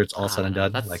like after it's all I said don't and know.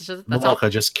 done, like That's all.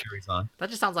 Momoko just carries on? That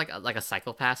just sounds like a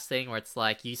psychopath thing where it's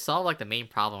like you solve like the main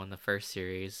problem in the first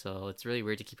series, so it's really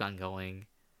weird to keep on going.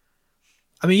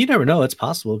 I mean, you never know. It's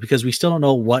possible because we still don't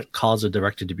know what caused the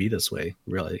director to be this way.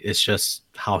 Really, it's just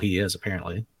how he is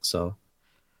apparently. So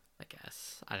I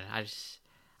guess I don't.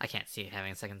 I can't see it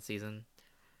having a second season.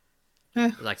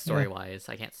 eh, Like story wise,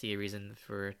 I can't see a reason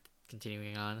for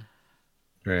continuing on.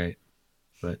 right.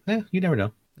 But you never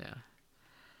know. Yeah.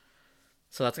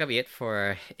 So that's gonna be it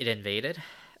for It Invaded,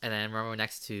 and then we're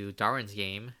next to Darwin's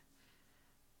Game.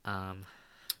 Um,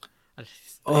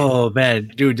 Oh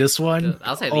man, dude, this one.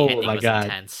 I'll say the Oh ending my was god,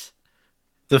 intense.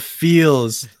 the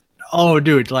feels. Oh,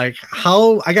 dude, like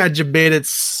how I got debated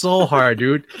so hard,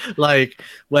 dude. Like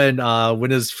when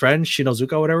his friend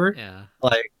Shinozuka, whatever, Yeah.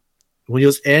 like when he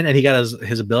was in and he got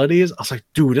his abilities, I was like,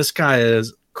 dude, this guy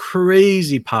is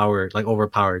crazy powered, like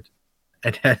overpowered.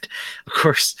 And then, of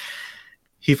course,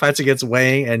 he fights against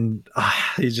Wang, and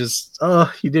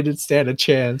he didn't stand a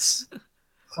chance.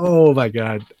 Oh my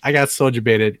god, I got so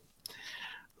debated.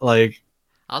 Like,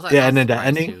 I yeah, was and then the surprised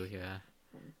ending, too.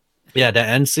 Yeah. yeah, the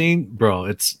end scene, bro,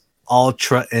 it's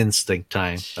ultra instinct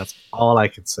time. That's all I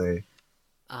can say.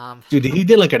 Um, Dude, he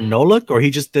did like a no look, or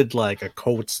he just did like a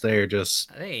cold stare.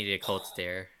 Just I think he did a cold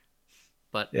stare,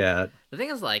 but yeah, the thing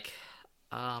is like,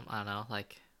 I don't know,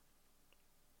 like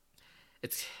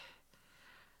it's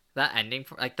that ending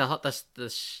for like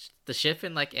the shift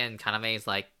in like in Kaname's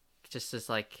like just this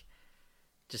like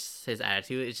just his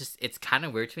attitude. It's kind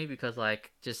of weird to me because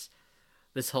like just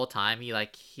this whole time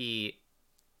he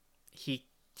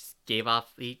just gave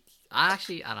off I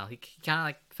don't know he kind of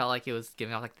like felt like he was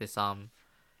giving off like this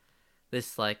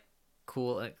like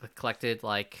cool collected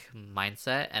like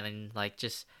mindset, and then like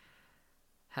just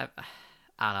have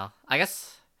I don't know. I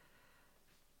guess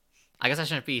I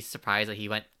shouldn't be surprised that he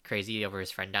went crazy over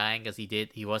his friend dying because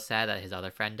he was sad that his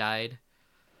other friend died.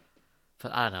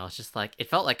 But I don't know. It's just like it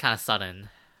felt like kind of sudden.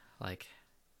 Like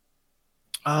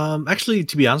Actually,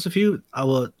 to be honest with you,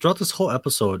 throughout this whole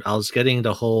episode, I was getting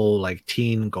the whole like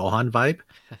teen Gohan vibe,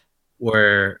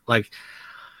 where like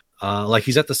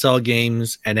he's at the cell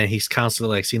games, and then he's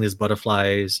constantly like seeing his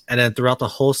butterflies, and then throughout the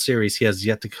whole series, he has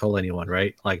yet to kill anyone,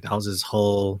 right? Like that was his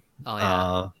whole oh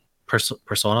yeah,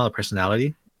 persona,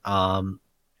 personality. And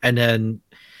then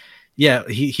yeah,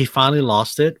 he finally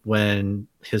lost it when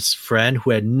his friend, who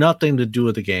had nothing to do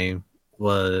with the game,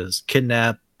 was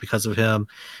kidnapped because of him.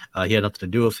 He had nothing to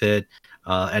do with it,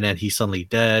 and then he's suddenly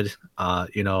dead.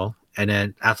 And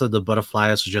then after the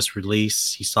butterflies was just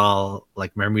released, he saw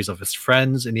like memories of his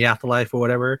friends in the afterlife or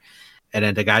whatever, and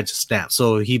then the guy just snapped.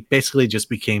 So he basically just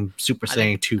became Super I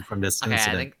think- Saiyan 2 from this okay.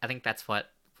 incident. I think that's what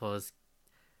was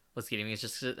getting me. It's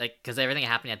just like because everything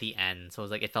happened at the end, so it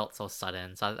was like it felt so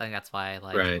sudden. So I think that's why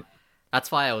like Right.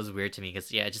 that's why it was weird to me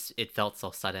because yeah, it felt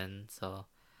so sudden. So.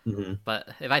 Mhm. But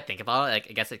if I think about it, like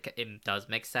I guess it does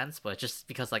make sense, but just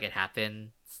because like it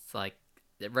happened, it's like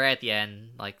right at the end,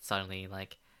 like suddenly,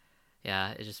 like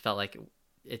yeah, it just felt like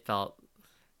it felt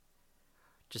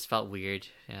weird,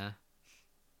 yeah.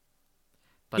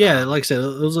 But Yeah, like I said,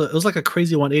 it was like a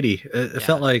crazy 180. It Yeah.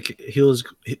 felt like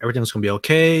everything was gonna be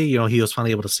okay. He was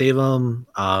finally able to save him.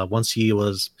 Once he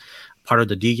was part of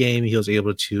the D game, he was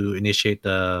able to initiate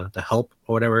the help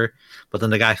or whatever. But then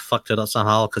the guy fucked it up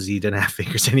somehow because he didn't have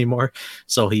fingers anymore,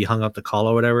 so he hung up the call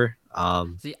or whatever.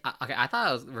 see, okay, I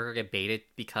thought we were gonna get baited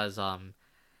because they're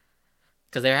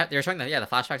showing the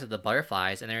flashbacks of the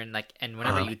butterflies, and they're in like and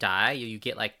whenever Uh-huh. you die, you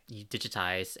get like you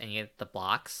digitize and you get the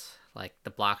blocks, like the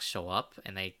blocks show up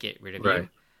and they get rid of you. Right.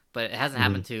 But it hasn't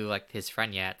happened to like his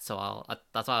friend yet, so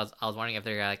that's why I was wondering if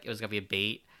they're like it was gonna be a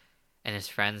bait, and his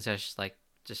friends just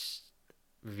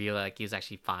reveal like he was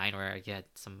actually fine, or he had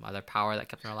some other power that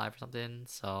kept him alive or something.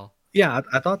 So Yeah,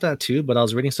 I thought that too, but I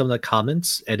was reading some of the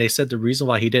comments, and they said the reason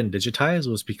why he didn't digitize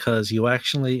was because he was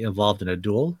actually involved in a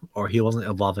duel, or he wasn't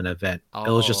involved in an event. It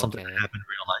was just something okay. that happened in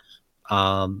real life.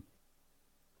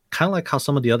 Kind of like how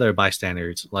some of the other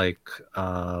bystanders, like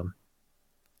I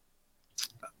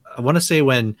want to say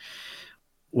when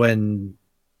the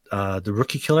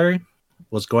rookie killer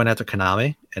was going after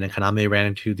Kaname, and then Kaname ran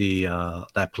into the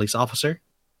that police officer,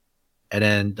 and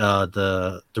then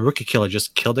the rookie killer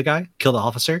just killed the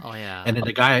officer, Oh yeah. and then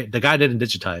the guy didn't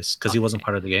digitize because he wasn't Okay.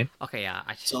 part of the game. Okay, yeah.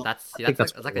 So, that's I think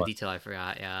that's that's like what it a was. detail I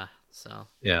forgot. Yeah. So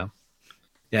Yeah,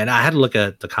 Yeah, and I had to look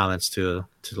at the comments to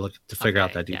figure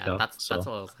out Okay, that yeah, detail. that's So what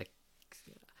I was like.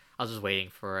 I was just waiting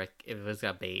for like, if it was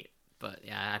gonna bait, but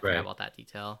yeah, I forgot right. about that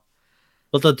detail.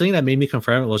 But the thing that made me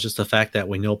confirm it was just the fact that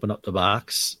when you open up the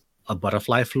box, a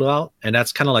butterfly flew out, and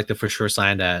that's kind of like the for sure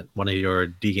sign that one of your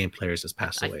D game players has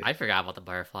passed away. I forgot about the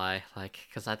butterfly, like,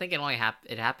 because I think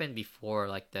it happened before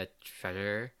like the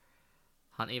treasure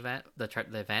hunt event, the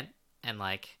event, and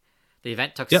like the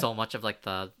event took Yep. so much of like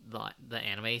the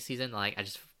anime season. Like I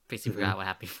just basically Mhm. forgot what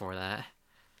happened before that.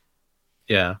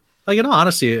 Yeah, like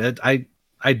honestly,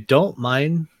 I don't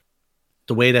mind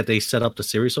the way that they set up the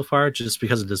series so far, just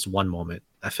because of this one moment.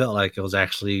 I felt like it was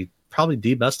actually probably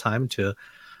the best time to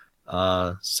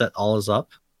set all this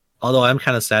up. Although I'm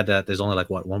kind of sad that there's only like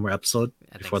one more episode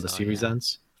I think before the so. series Yeah.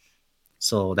 ends.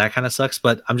 So that kind of sucks,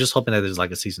 but I'm just hoping that there's like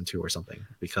a season 2 or something,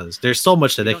 because there's so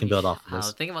much that You they don't can need, build off of I don't know,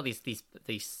 this. think about these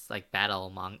like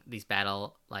these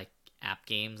battle like app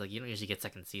games. Like you don't usually get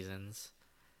second seasons,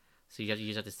 so you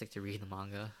just have to stick to reading the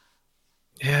manga.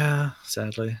 Yeah,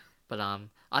 sadly. But I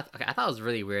thought it was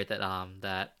really weird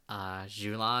that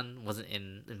Julan wasn't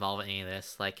involved in any of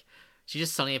this. Like, she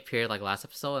just suddenly appeared like last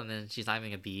episode, and then she's not even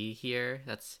gonna be here.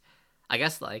 That's, I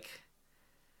guess like,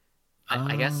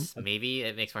 I guess maybe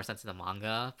it makes more sense in the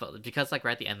manga, but because like we're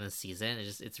at the end of the season,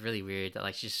 it's really weird that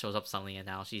like she just shows up suddenly and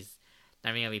now she's not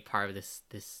even gonna be part of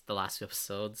the last few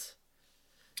episodes.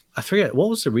 I forget what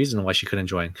was the reason why she couldn't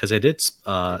join, because they did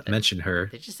They- mention her.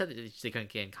 They just said that they couldn't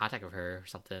get in contact with her or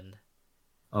something,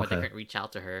 or they Okay. couldn't reach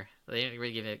out to her. They didn't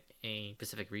really give it a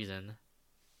specific reason.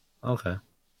 Okay.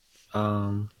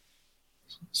 Um.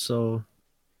 So.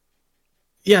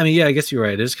 Yeah, I mean, yeah, I guess you're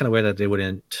right. It is kind of weird that they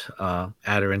wouldn't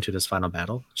add her into this final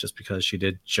battle, just because she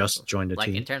did just join the Like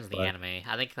team. in terms of the but- anime,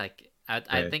 I think like I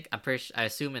Right. think I'm pretty I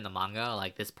assume in the manga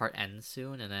like this part ends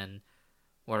soon, and then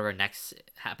whatever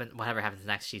happens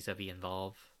next, she's gonna be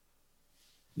involved.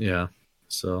 Yeah.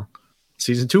 So,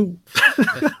 season 2.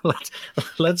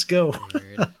 let's go.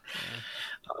 Weird. Yeah.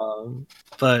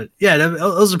 But yeah, that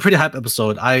was a pretty hype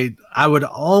episode. I would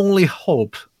only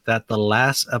hope that the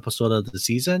last episode of the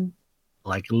season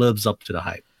like lives up to the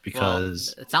hype,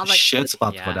 because it sounds like shit's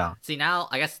about to go yeah. down. See now,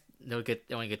 I guess the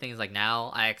only good thing is like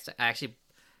now I actually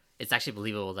it's actually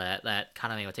believable that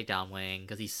Kaname will take down Wang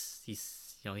because he's he's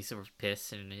super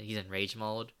pissed and he's in rage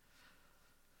mode.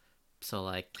 So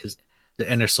like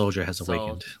The inner soldier has so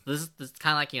awakened. this is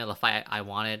kind of like the fight I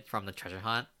wanted from the treasure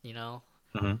hunt.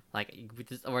 Mhm. Like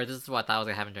this is what I thought was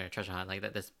gonna happen during a treasure hunt. Like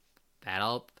that this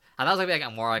battle, I thought it was gonna be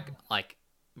like a more like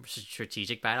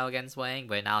strategic battle against Wang,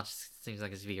 but now it just seems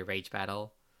like it's gonna be a rage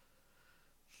battle.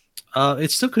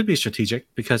 It still could be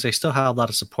strategic, because they still have a lot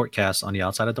of support casts on the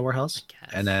outside of the warehouse. I guess.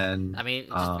 And then I mean, it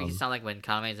just makes it sound like when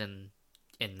Kaname's in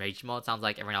rage mode, it sounds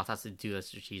like everyone else has to do the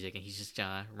strategic, and he's just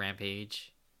gonna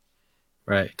rampage.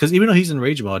 right, because even though he's in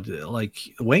rage mode, like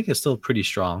Wang is still pretty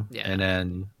strong. Yeah. And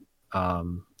then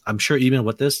I'm sure even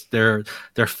with this, they're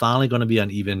finally going to be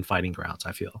on even fighting grounds,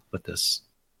 I feel, with this.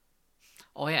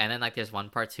 Oh yeah, and then like there's one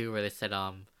part too where they said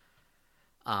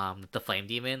the flame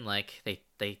demon, like they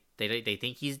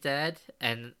think he's dead,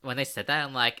 and when they said that,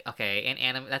 I'm like, okay, in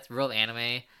anime, that's real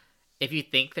anime. If you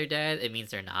think they're dead, it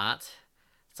means they're not.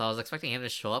 So I was expecting him to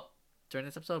show up during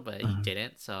this episode, but he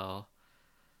didn't. So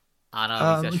I don't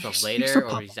know if he's gonna show up He later still or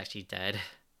pop he's actually dead.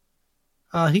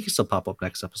 He can still pop up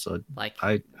next episode. Like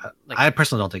I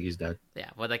personally don't think he's dead.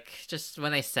 yeah, but like just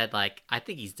when they said like I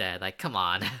think he's dead, like come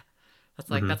on,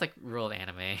 Mhm. that's like real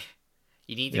anime.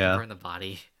 You need to Yeah. confirm the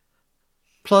body.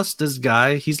 Plus, this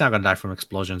guy, he's not gonna die from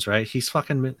explosions, right? He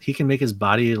can make his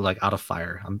body like out of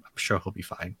fire. I'm sure he'll be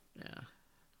fine. Yeah.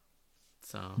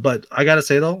 So But I gotta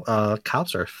say though,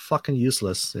 cops are fucking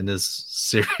useless in this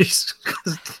series,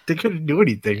 because they couldn't do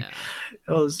anything. yeah.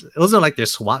 It wasn't like their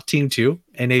SWAT team too,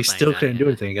 and they Something like still that, couldn't do yeah.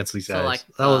 anything against these So guys. like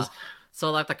That was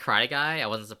so like the karate guy, I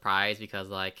wasn't surprised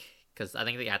because I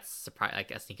think they got surprise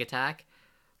like a sneak attack,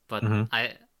 but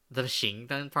Mhm. the machine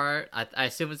gun part, I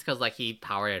assume it's because like he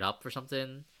powered it up or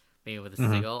something, maybe with a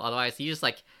Mhm. sigil. Otherwise, he just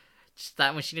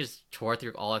that machine just tore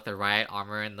through all like the riot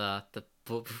armor and the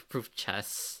bulletproof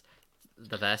chests,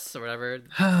 the vests or whatever.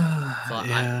 So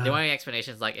yeah. the only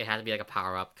explanation is like it had to be like a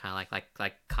power up, kind of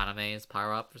like Kaname's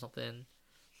power up or something.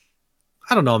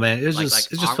 I don't know, man. It Like just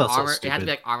felt so armor. It had to stupid.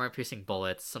 be like armor piercing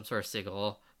bullets, some sort of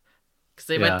sigil. Because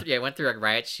they Yeah. went through like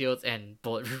riot shields and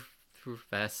bulletproof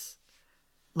vests.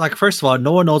 Like, first of all,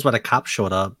 no one knows why the cops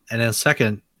showed up, and then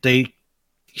second, they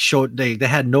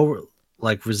had no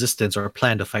like resistance or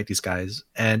plan to fight these guys,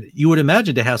 and you would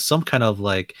imagine they have some kind of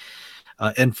like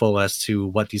info as to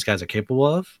what these guys are capable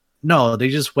of. No, they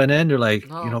just went in. They're like,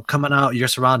 No. coming out, you're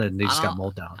surrounded, and they I just got don't-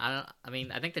 mowed down. I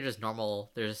mean, I think they're just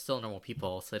normal. They're just still normal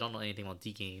people, so they don't know anything about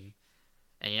D game.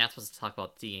 and you're not supposed to talk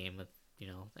about D game with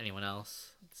anyone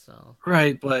else. So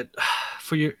Right, but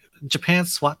for your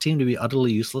Japan's SWAT team to be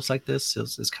utterly useless like this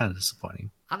is kind of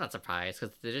disappointing. I'm not surprised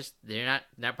because they're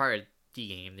not part of D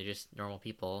game. They're just normal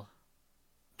people.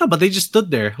 No, but they just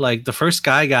stood there. Like the first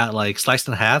guy got like sliced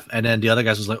in half, and then the other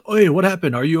guys was like, "Hey, what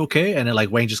happened? Are you okay?" And then like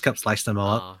Wayne just kept slicing them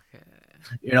up. Oh,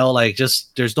 okay. Like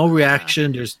just there's no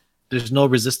reaction. There's no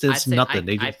resistance. Nothing.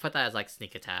 They I just put that as like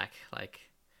sneak attack, like,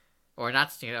 or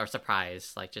not sneak or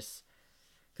surprise, like just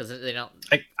because they don't.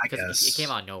 I Because guess it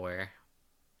came out of nowhere.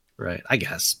 right. I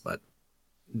guess, but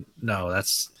no,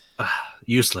 that's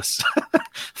useless.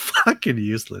 Fucking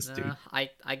useless, dude.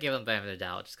 I give them benefit of the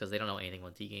doubt just because they don't know anything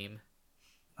about D game.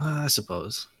 I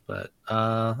suppose, but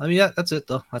I mean, yeah, that's it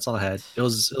though. That's all I had. It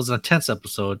was an intense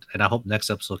episode, and I hope next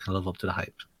episode can live up to the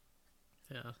hype.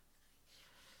 Yeah.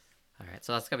 All right,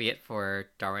 so that's gonna be it for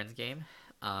Darwin's game.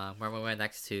 We're moving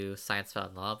next to Science Fell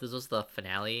in Love. This was the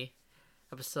finale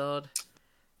episode,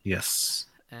 Yes.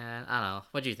 and I don't know.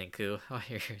 What do you think, Ku? What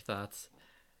are your thoughts?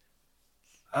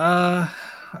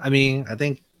 I mean, I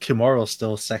think Kimura's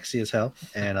still sexy as hell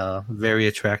and very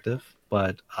attractive,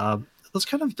 but it was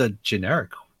kind of the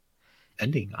generic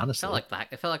ending, honestly.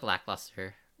 It felt like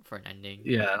lackluster for an ending.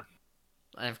 Yeah.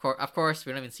 And of course,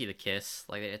 we don't even see the kiss.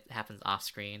 Like it happens off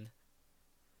screen.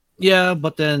 Yeah,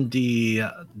 but then the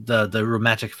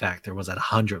romantic factor was at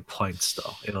 100 points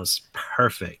though. It was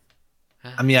perfect.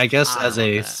 I mean, I guess I as don't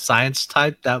know a about that. science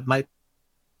type, that might.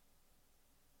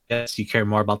 Yes, you care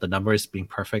more about the numbers being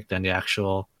perfect than the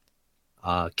actual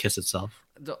kiss itself.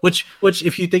 The- Which,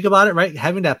 if you think about it, right,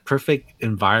 having that perfect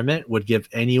environment would give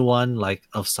anyone like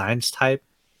of science type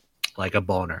like a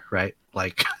boner, right?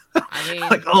 Like, I mean,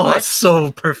 like it's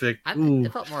so perfect. Ooh.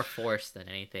 it felt more forced than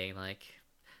anything. Like,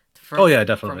 Oh, yeah,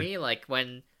 definitely. For me, like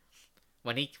when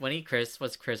Chris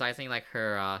was criticizing like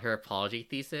her apology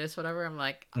thesis, whatever, I'm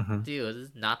like, Mhm. dude, this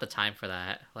is not the time for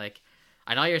that. Like,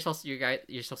 I know you're supposed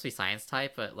to be science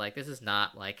type, but like this is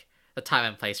not like the time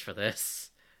and place for this.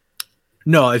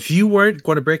 No, if you weren't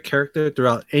going to break character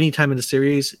throughout any time in the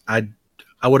series, I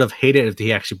would have hated if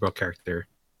he actually broke character,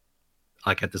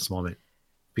 like at this moment,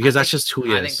 because that's just who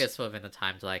he is. I think this would have been the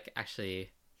time to like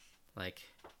actually, like,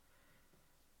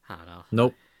 I don't know.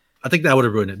 Nope. I think that would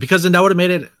have ruined it because then that would have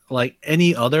made it like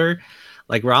any other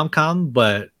like rom com,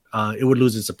 but it would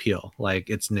lose its appeal, like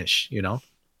its niche, you know.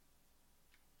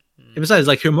 And besides,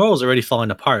 like her morals already falling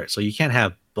apart, so you can't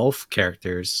have both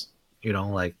characters,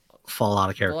 like fall out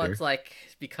of character. Well, it's like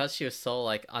because she was so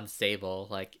like unstable.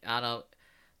 Like I don't know,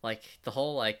 like the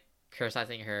whole like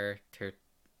criticizing her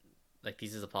like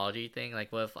thesis apology thing.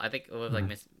 Like I think it would like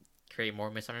create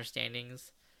more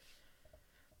misunderstandings.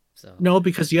 So No,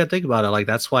 because you gotta think about it. Like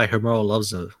that's why Homero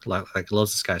loves him, like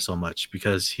loves this guy so much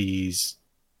because he's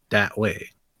that way.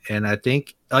 And I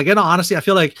think, like, honestly, I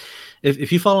feel like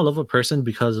if you fall in love with a person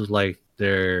because of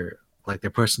their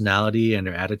personality and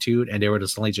their attitude, and they were to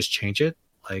suddenly just change it,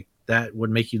 like that would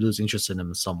make you lose interest in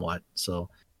them somewhat. So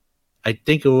I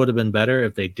think it would have been better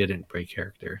if they didn't break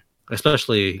character,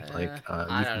 especially I don't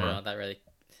Yukimura. know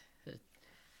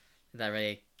that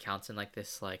really counts in like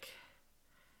this like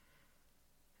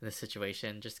in this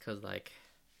situation just because like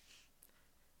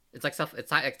it's like stuff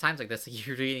it's like times like this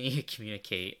you really need to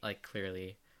communicate like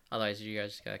clearly, otherwise you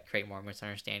guys just gotta create more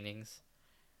misunderstandings.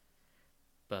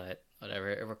 But whatever,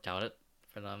 it worked out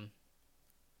for them.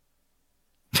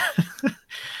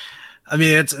 I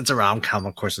mean, it's a rom com.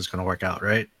 Of course, it's gonna work out,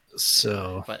 right?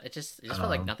 So, But it just felt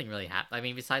like nothing really happened. I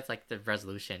mean, besides like the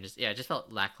resolution, it just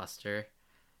felt lackluster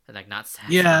and like not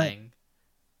satisfying.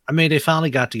 I mean, they finally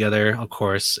got together, of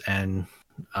course, and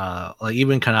like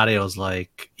even Kanade was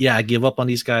like, "Yeah, I give up on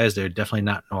these guys. They're definitely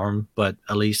not norm, but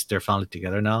at least they're finally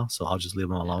together now. So I'll just leave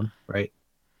them alone, right?"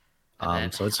 And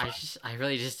then So it's I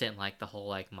really just didn't like the whole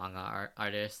like manga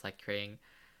artist like creating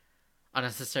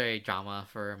unnecessary drama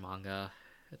for manga.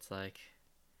 It's like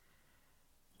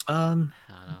I don't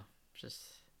know, just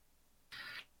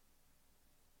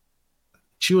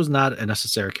she was not a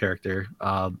necessary character.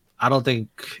 I don't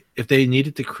think if they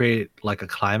needed to create like a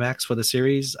climax for the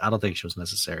series, I don't think she was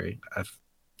necessary.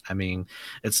 I mean,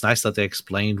 it's nice that they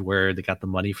explained where they got the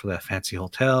money for that fancy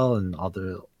hotel and all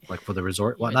the like for the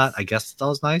resort Yeah, whatnot. I guess that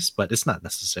was nice, but it's not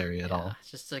necessary at all.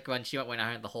 It's just like when she went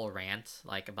out the whole rant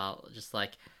like about just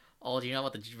like, oh, do you know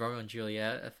about the Romeo and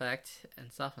Juliet effect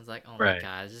and stuff? And it's like, oh my Right.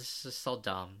 god, this is just so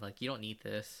dumb. Like you don't need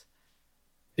this.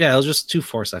 Yeah, it was just too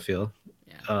forced, I feel.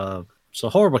 Yeah. So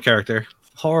horrible character,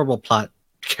 horrible plot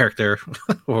character,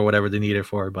 or whatever they need it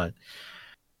for. But,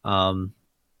 yeah,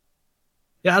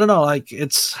 I don't know. Like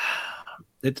it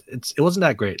wasn't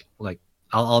that great. Like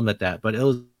I'll admit that, but it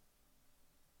was,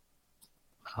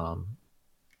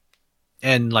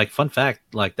 And like fun fact,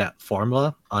 like that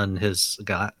formula on his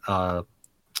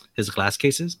glasses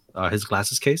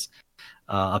case,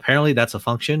 apparently that's a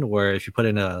function where if you put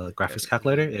in a graphics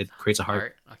calculator, it creates a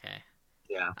heart. Okay.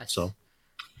 Yeah, I s- so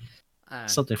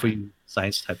something for you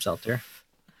science types out there.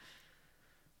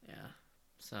 Yeah.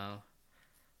 So,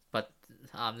 but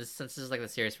since this is like the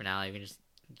series finale, we can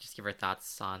just give our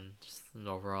thoughts on just the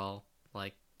overall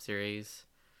like series.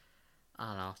 I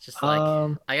don't know, just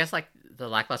like I guess like the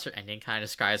lackluster ending kind of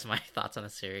describes my thoughts on the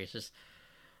series. Just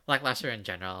lackluster in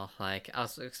general. Like I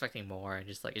was expecting more, and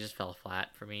just like it just fell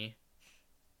flat for me.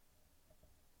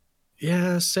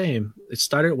 Yeah, same. It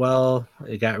started well,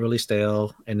 it got really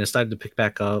stale, and it started to pick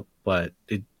back up, but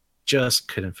it just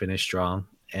couldn't finish strong.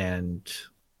 And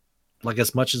like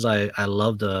as much as I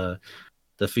love the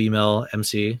female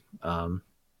MC,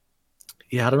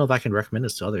 yeah, I don't know if I can recommend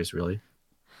this to others really.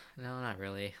 No, not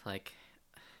really. Like,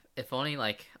 if only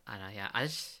like I don't know. Yeah, I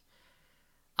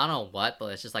don't know what,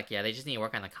 but it's just like yeah, they just need to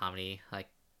work on the comedy. Like,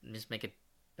 just make it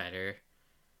better.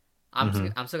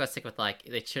 Mhm. I'm still gonna stick with like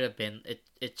it should have been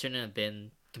it shouldn't have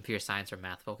been computer science or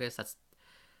math focused. That's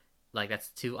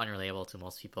too unrelatable to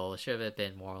most people. It should have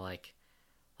been more like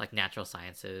natural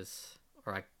sciences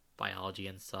or like biology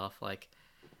and stuff. Like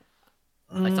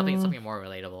something more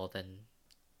relatable than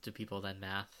to people than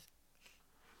math.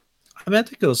 I mean, I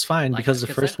think it was fine Like, because the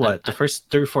cause then first what the first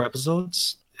 3 or 4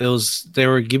 episodes, it was they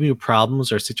were giving you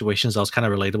problems or situations that was kind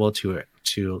of relatable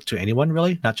to anyone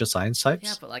really, not just science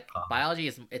yeah, types. but like Um, biology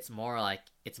is it's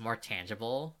more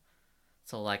tangible,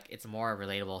 so like it's more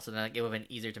relatable. So then like, it would have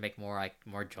been easier to make more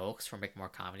jokes or make more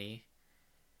comedy.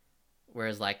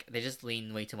 Whereas like they just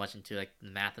lean way too much into like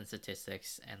math and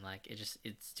statistics, and like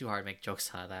it's too hard to make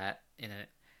jokes out of that in it,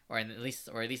 or at least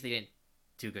they didn't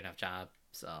do a good enough job.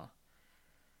 So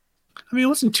I mean, it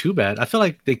wasn't too bad. I feel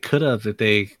like they could have if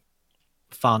they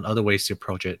found other ways to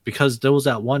approach it because there was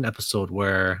that one episode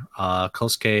where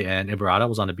Kosuke and Ibarata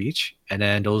was on the beach, and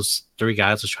then those 3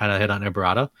 guys was trying to hit on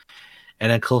Ibarata,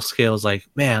 and then Kosuke was like,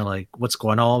 "Man, like what's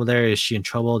going on over there? Is she in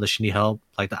trouble? Does she need help?"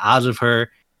 Like the odds of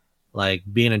her like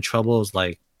being in trouble is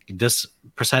like this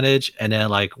percentage, and then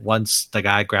like once the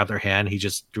guy grabbed her hand, he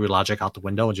just threw logic out the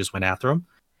window and just went after him.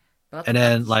 but And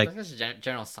then like that's just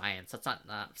general science. That's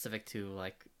not specific to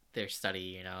like their study.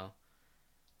 You know,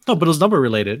 no, but it was number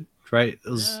related, right? It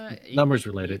was numbers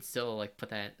you related. could still like put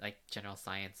that like general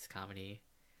science comedy.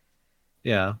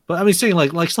 Yeah, but I mean, saying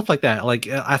like stuff like that, like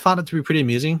I found it to be pretty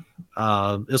amusing.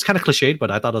 It was kind of cliched,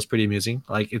 but I thought it was pretty amusing.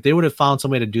 Like if they would have found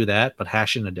some way to do that, but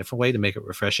hash it in a different way to make it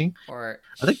refreshing, Or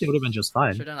I think they would have been just should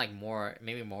fine. have done like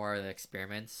maybe more of the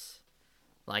experiments.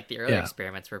 Like the earlier Yeah,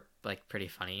 experiments were like pretty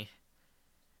funny.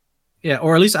 yeah,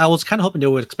 or at least I was kind of hoping they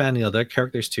would expand the other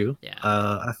characters too. Yeah.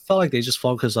 I felt like they just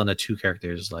focused on the 2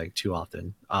 characters like too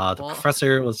often. The Well,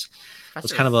 professor was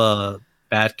kind of professors. a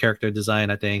bad character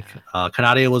design, I think. Yeah.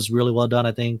 Kanade was really well done,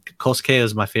 I think. Kosuke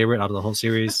is my favorite out of the whole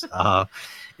series. I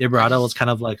Ibarata was just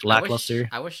kind of like lackluster.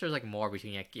 I wish there was like more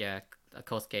between like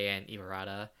Kosuke and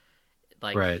Ibarata.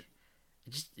 Like Right.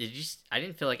 I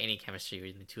didn't feel like any chemistry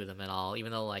between the two of them at all.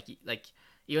 Even though like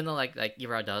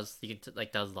Ibarata does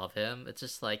does love him. It's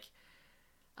just like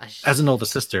I As just, an older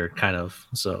sister, kind of.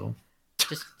 So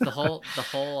just the whole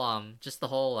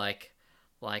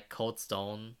like Cold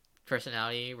Stone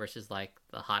personality versus like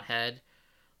the hothead.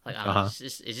 Like I don't know, uh-huh.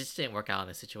 it just didn't work out in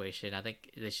this situation. I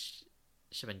think they should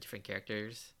have been different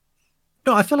characters.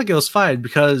 No, I feel like it was fine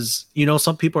because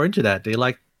some people are into that. They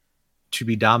like to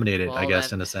be dominated, I Well guess,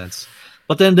 then, in a sense.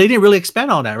 But then they didn't really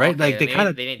expand on that, right? okay, Like then they kind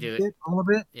of they didn't do it. did a little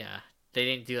bit. Yeah, they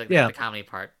didn't do like Yeah, the comedy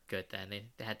part good. Then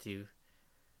they had to do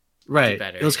right. It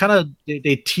better. was kind of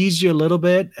they teased you a little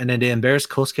bit, and then they embarrassed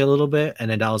Kosuke a little bit, and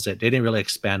then that was it. They didn't really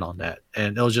expand on that,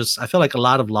 and it was just I feel like a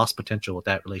lot of lost potential with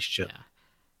that relationship. Yeah,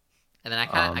 and then I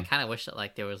Um, kind of wish that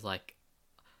like there was a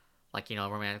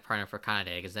romantic partner for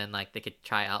Kanade, because then like they could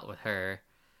try out with her.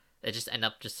 They just end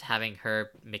up just having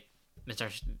her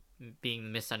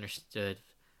being misunderstood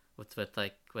with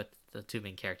the two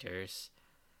main characters.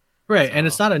 right, and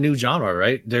it's So not a new genre,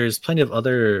 right? There's plenty of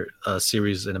other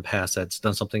series in the past that's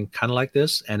done something kind of like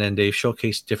this, and then they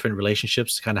showcase different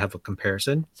relationships to kind of have a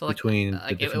comparison between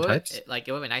the different types. it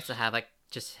would be nice to have like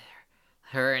just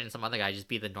her and some other guy just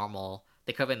be the normal.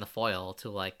 They could have been the foil to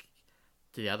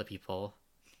the other people.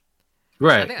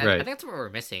 Right, I right. think that's what we're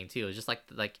missing too. It's just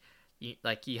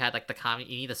you had like the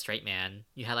comedy. You need a straight man.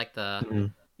 You had like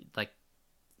Mhm.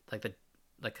 like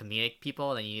the comedic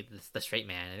people. Then you need the straight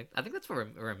man. I think that's what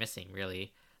we're missing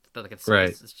really. Like Right.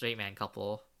 a straight man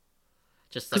couple.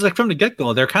 Just Because like from the get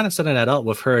go, they're kind of setting that up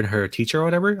with her and her teacher or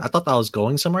whatever. I thought that was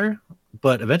going somewhere,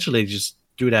 but eventually they just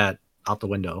do that out the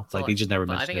window. So, Like they just never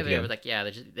but I mentioned think it if it again. was like, yeah,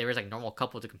 there was like normal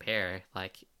couple to compare.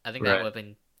 Like I think Right.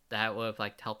 that would have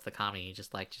like helped the comedy.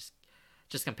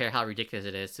 Just compare how ridiculous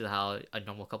it is to how a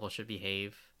normal couple should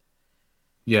behave.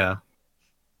 Yeah.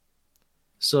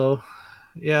 So,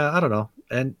 yeah, I don't know.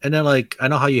 And then like I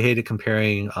know how you hated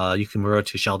comparing Yukimura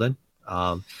to Sheldon.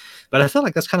 But I felt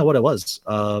like that's kind of what it was.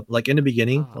 Like in the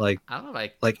beginning, Oh, I don't know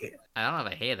if I don't know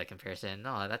if I hated the comparison.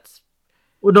 No, that's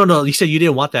well, no, you said you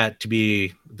didn't want that to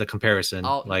be the comparison.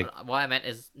 oh Like what I meant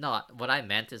is no. What I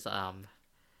meant is I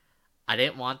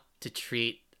didn't want to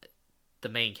treat the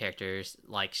main characters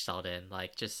like Sheldon,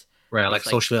 like just right, these like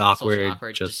socially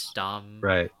awkward, just dumb.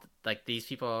 right, Like these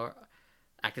people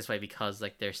act this way because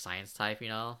like they're science type, you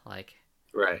know, like.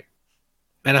 right.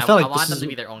 And I felt I like want this them is to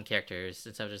be their own characters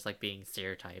instead of just like being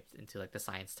stereotyped into like the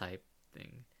science type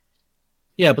thing.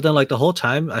 yeah, but then like the whole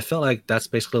time I felt like that's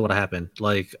basically what happened.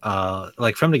 Like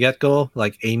from the get-go,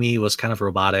 like Amy was kind of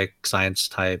robotic science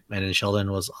type and then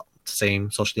Sheldon was same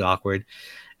socially awkward.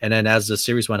 And then as the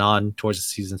series went on towards the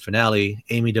season finale,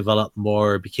 Amy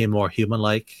became more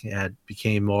human-like, and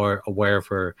became more aware of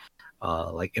her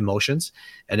like emotions.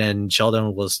 And then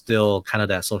Sheldon was still kind of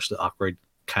that socially awkward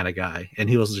kind of guy, and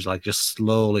he was just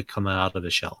slowly coming out of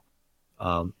the shell.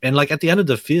 And like at the end of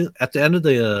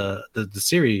the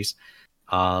series,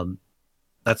 um,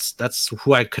 that's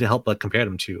who I couldn't help but compare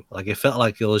them to. Like it felt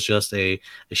like it was just a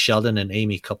Sheldon and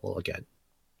Amy couple again.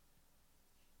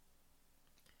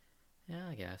 Yeah,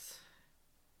 I guess.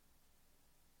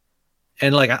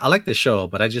 And like I like the show,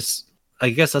 but I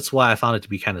guess that's why I found it to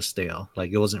be kind of stale.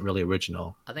 Like it wasn't really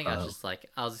original. I think I was just like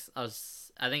I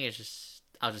think it's just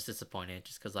I was just disappointed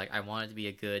just because like I wanted to be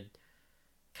a good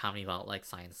comedy about like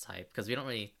science type because we don't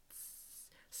really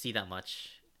see that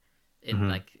much in Mhm.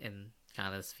 like in kind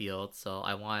of this field. So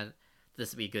I want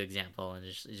this to be a good example, and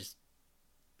it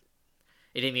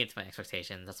didn't meet up to my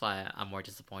expectations. That's why I'm more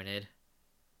disappointed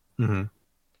hmm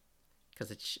because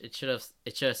it should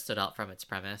have stood out from its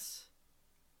premise.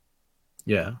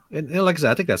 Yeah, and like I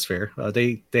said, I think that's fair.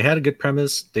 They had a good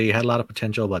premise. They had a lot of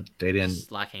potential, but they didn't.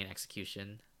 Just lacking in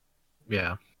execution.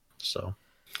 Yeah. So,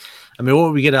 I mean, what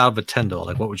would we get out of a 10 though?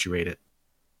 Like, what would you rate it?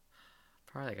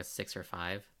 Probably like a 6 or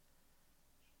 5.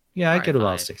 Yeah, I Probably get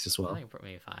about 5. 6 as I well. think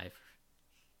maybe 5.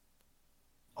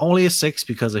 Only a 6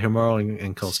 because of Himuro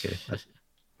and Kosuke.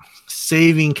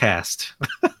 Saving cast.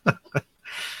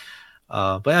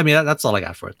 But I mean, that's all I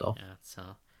got for it though. Yeah. So,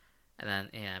 and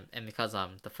then and because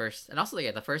the first and also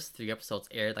yeah the first 3 episodes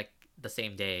aired like the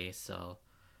same day, so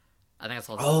I think that's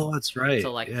all. Oh, that's right.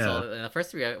 So like yeah. so in the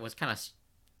first 3 it was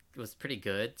it was pretty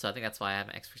good. So I think that's why I have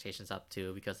my expectations up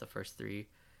too because the first 3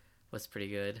 was pretty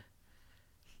good.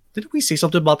 Did we see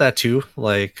something about that too?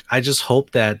 Like, I just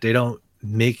hope that they don't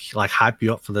make like hype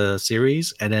you up for the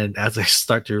series, and then as they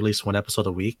start to release one episode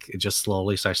a week, it just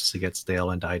slowly starts to get stale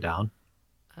and die down.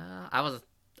 I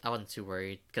wasn't too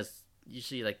worried because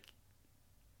usually like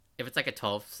if it's like a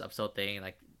 12 episode thing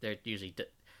like they're usually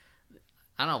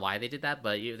I don't know why they did that,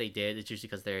 but if they did, it's usually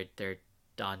because they're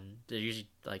done. They're usually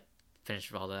like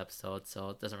finished with all the episodes,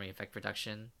 so it doesn't really affect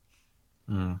production.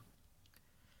 Mm.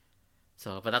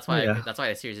 So, but that's Oh, why yeah. that's why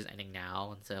the series is ending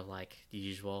now instead of like the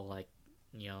usual like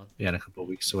Yeah, in a couple of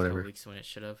weeks or couple whatever. weeks when it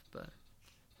should have. But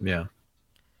Yeah.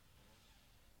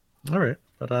 All right,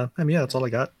 but I mean, yeah, that's all I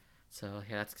got. so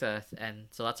yeah,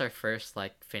 that's our first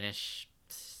like finish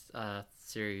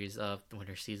series of the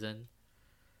winter season.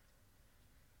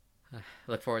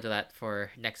 Look forward to that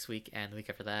for next week and the week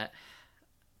after that.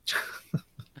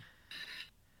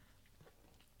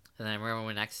 And then we're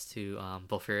going next to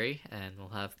Bofuri, and we'll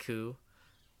have Ku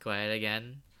go at it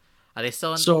again. Are they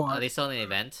still in? Are they still in the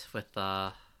event with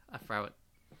I forgot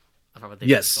what the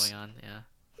Yes. event's going on. Yeah.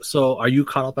 So, are you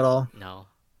caught up at all? No,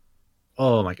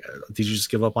 Oh my god, did you just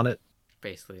give up on it?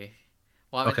 basically.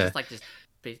 Well, I mean, Okay.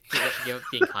 give up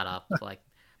being caught up. Like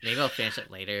maybe I'll finish it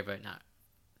later, but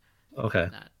Okay.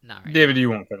 not right David, now. you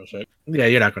won't finish it. Yeah,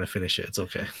 you're not going to finish it. It's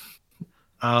okay.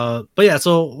 But yeah,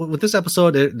 so with this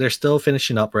episode, they're still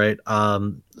finishing up, right?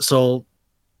 So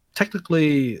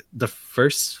technically, the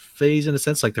first phase, in a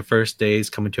sense, like the first day is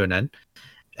coming to an end,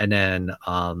 and then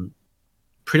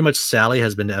pretty much Sally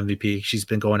has been the MVP. She's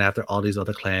been going after all these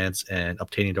other clans and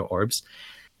obtaining their orbs,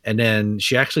 and then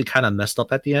she actually kind of messed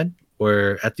up at the end.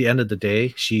 Where at the end of the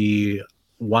day, she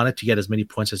wanted to get as many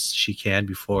points as she can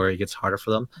before it gets harder for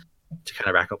them to kind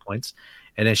of rack up points,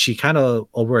 and then she kind of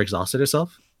overexhausted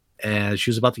herself, and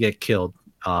she was about to get killed.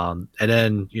 And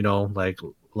then like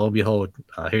lo and behold,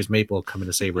 here's Maple coming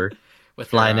to save her, With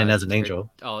flying in as an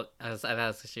angel. Oh, I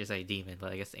thought she was a demon,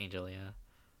 but I guess angel. Yeah.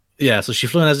 Yeah, so she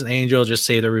flew in as an angel, just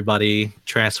saved everybody,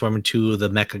 transformed into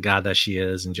the mecha god that she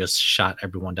is, and just shot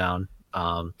everyone down.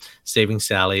 saving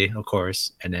Sally, of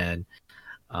course, and then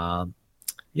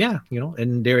yeah,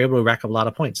 and they were able to rack up a lot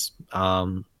of points.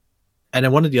 And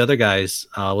then one of the other guys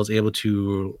was able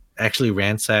to actually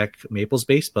ransack Maple's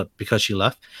base, but because she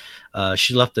left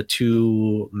the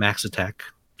two max attack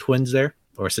twins there,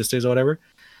 or sisters or whatever.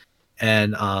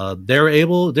 And they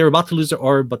were about to lose their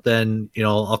orb, but then,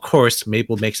 of course,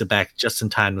 Maple makes it back just in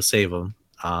time to save them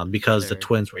because the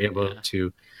twins were able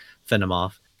to fend them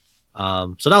off.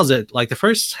 So that was it. Like the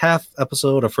first half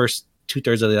episode or first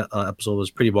 2/3 of the episode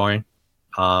was pretty boring.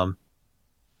 And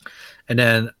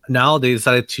then now they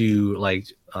decided to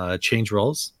change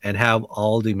roles and have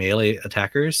all the melee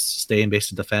attackers stay in base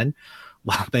to defend.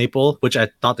 While Maple, which I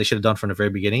thought they should have done from the very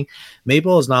beginning,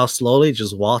 Maple is now slowly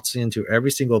just waltzing into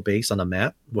every single base on the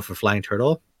map with a flying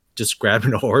turtle, just grabbing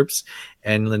the orbs,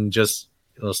 and then just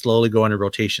slowly go into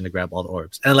rotation to grab all the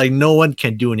orbs. And no one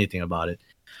can do anything about it.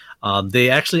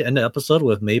 They actually end the episode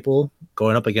with Maple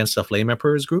going up against the Flame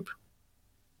Emperor's group,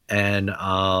 and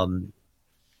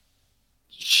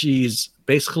she's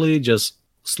basically just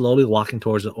slowly walking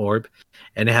towards the orb,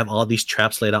 and they have all these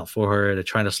traps laid out for her. They're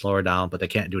trying to slow her down, but they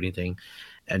can't do anything.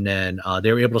 And then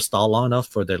they were able to stall long enough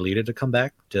for their leader to come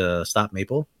back to stop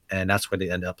Maple, and that's where they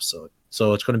end the episode.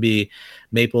 So it's going to be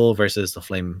Maple versus the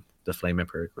Flame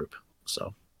Emperor group.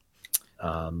 So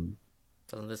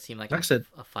doesn't this seem like I said,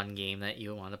 a fun game that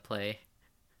you want to play?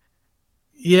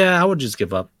 Yeah, I would just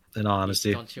give up, in all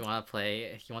honesty. Don't you want to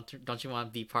play? Don't you want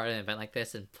to be part of an event like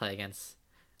this and play against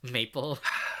Maple?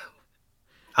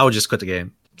 I would just quit the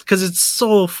game because it's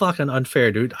so fucking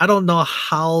unfair, dude. I don't know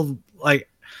how. I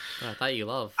thought you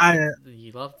love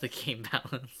the game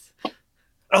balance.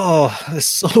 Oh, it's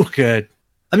so good.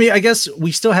 I mean, I guess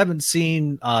we still haven't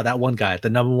seen that one guy, the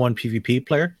number one PvP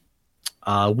player.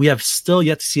 We have still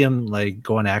yet to see him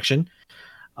go in action.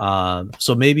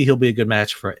 So maybe he'll be a good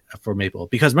match for Maple,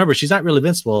 because remember, she's not really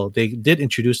invincible. They did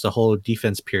introduce the whole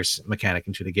defense pierce mechanic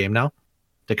into the game now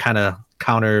to kind of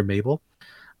counter Maple.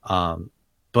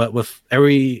 But with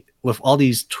all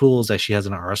these tools that she has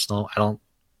in her arsenal, I don't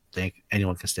think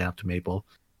anyone can stand up to Maple.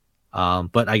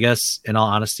 But I guess, in all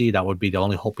honesty, that would be the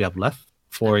only hope we have left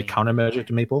for a countermeasure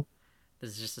to Maple.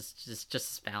 This is just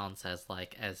as balanced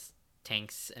as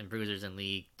tanks and bruisers in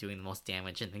League doing the most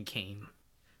damage in the game.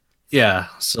 Yeah,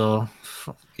 so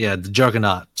the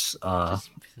Juggernaut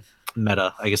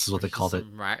meta, I guess is what they called it.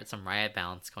 Some riot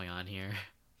balance going on here.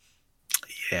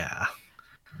 Yeah.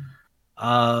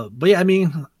 But yeah, I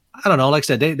mean, I don't know. Like I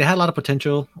said, they had a lot of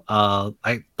potential.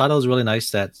 I thought it was really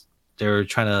nice that they were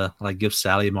trying to give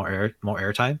Sally more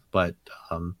airtime, but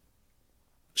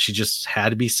she just had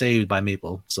to be saved by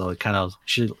Maple. So it kind of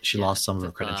she lost some of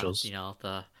her credentials.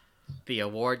 The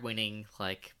award-winning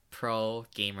pro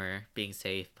gamer being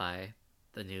saved by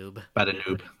the noob. By the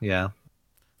noob, yeah.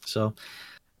 So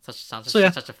such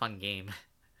a fun game.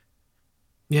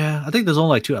 Yeah, I think there's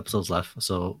only 2 episodes left,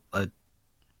 so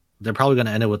they're probably going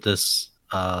to end it with this.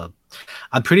 I'm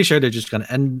pretty sure they're just going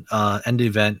to end the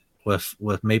event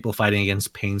with Maple fighting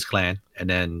against Payne's clan, and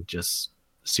then just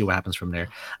see what happens from there.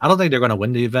 I don't think they're going to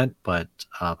win the event, but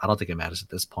I don't think it matters at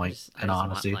this point. I just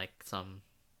honestly, want some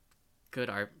good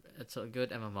art. It's a good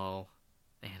MMO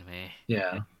anime.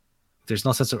 Yeah, there's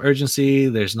no sense of urgency.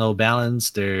 There's no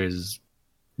balance. There's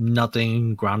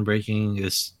nothing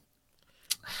groundbreaking.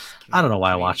 I don't know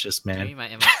why I watch this, man.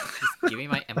 Give me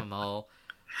my MMO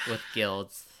with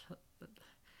guilds.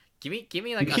 Give me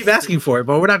You keep asking for it,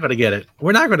 but we're not going to get it.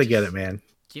 We're not going to get it, man.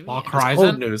 Give me Horizon?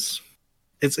 It's old news.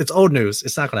 It's old news.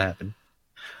 It's not going to happen.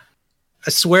 I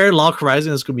swear, Log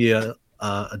Horizon is going to be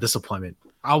a disappointment.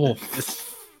 I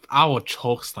will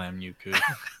choke slam you, dude.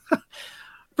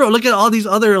 Bro, look at all these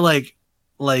other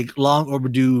long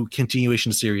overdue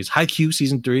continuation series. Haikyuu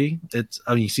season 3.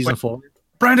 Season 4.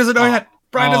 Brian doesn't know yet.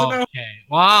 Brian doesn't know. Okay.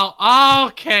 Wow.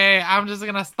 Okay. I'm just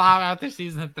gonna stop after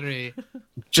season 3.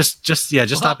 Just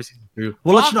stop at season 3.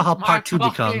 We'll let you know how part 2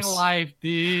 becomes. Life,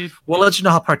 dude. We'll let you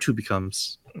know how part 2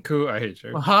 becomes. Cool. I hate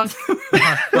you. Fuck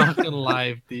my fucking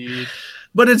life, dude.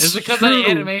 But it's because true. of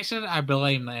the animation. I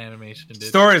blame the animation, dude.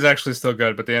 Story is actually still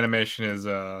good, but the animation is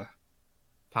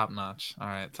top notch. All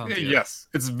right. Sounds good. Yes,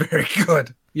 it's very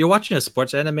good. You're watching a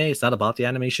sports anime. It's not about the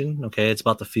animation. Okay, it's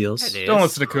about the feels. Don't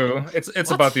listen to Ku.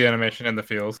 It's about the animation and the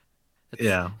feels.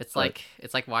 It's like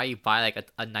why you buy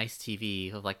a nice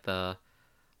TV with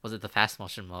the fast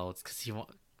motion modes, because you want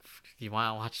to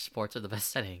watch sports with the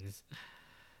best settings.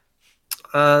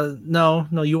 No,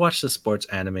 you watch the sports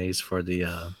animes for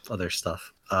the other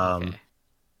stuff. Okay.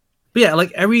 But yeah,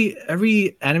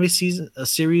 every anime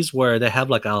series where they have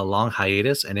a long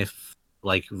hiatus, and if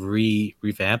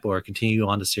revamp or continue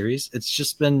on the series, it's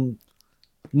just been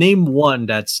name one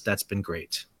that's been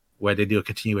great. where they do a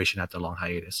continuation after a long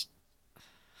hiatus.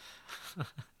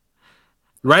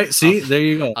 Right? See, there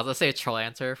you go. I was gonna say a troll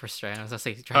answer for Strand. I was gonna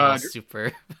say Dragon Ball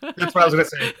Super. That's what I was gonna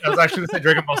say. I was actually gonna say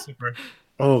Dragon Ball Super.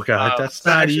 Oh god, that's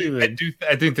not actually, even.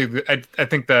 I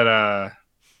think that I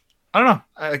don't know.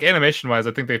 Like animation wise,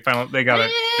 I think they got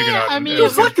it figured out. I mean, it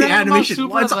was fuck good. the animation.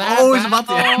 Super It's bad, always about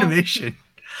the animation.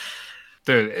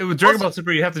 Dude, it was Dragon Ball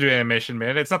Super. You have to do animation,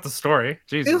 man. It's not the story. It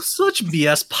Jesus. was such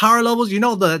BS. Power levels, you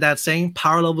know that saying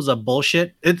power levels are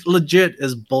bullshit. It legit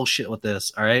is bullshit with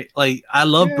this. All right, like I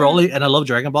love Broly and I love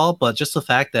Dragon Ball, but just the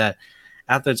fact that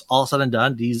after it's all said and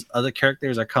done, these other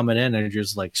characters are coming in and are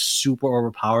just like super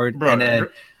overpowered. Bro, and then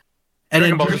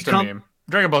Dragon Ball's just a meme.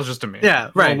 Dragon Ball's just a meme.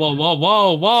 Yeah, right.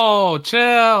 Whoa,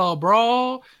 chill,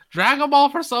 bro. Dragon Ball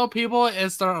for some people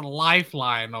is their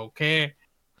lifeline. Okay,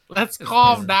 let's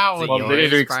calm down. Well, they need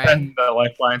to extend the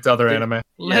lifeline to other anime.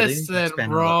 Listen,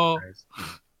 bro.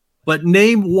 But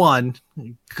name one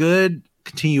good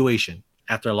continuation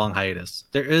after a long hiatus.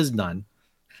 There is none.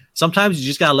 Sometimes you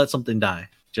just gotta let something die.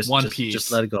 One Piece.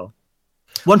 Just let it go.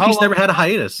 One Piece never had a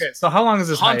hiatus. Okay, so how long is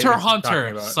this? Hunter,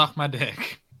 suck my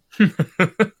dick.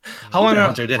 How long?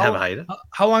 Hunter did have a hiatus.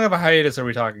 How long of a hiatus are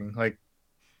we talking? Like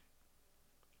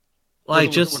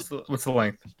what's the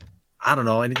length? I don't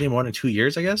know. Anything more than 2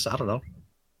 years? I guess. I don't know.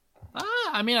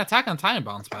 I mean, Attack on Titan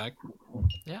bounced back.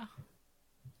 Yeah.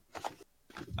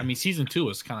 I mean, season 2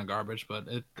 was kind of garbage, but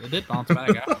it did bounce back.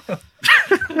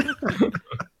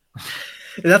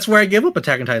 That's where I gave up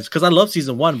Attack on Titans because I love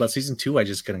season 1, but season 2 I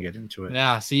just couldn't get into it.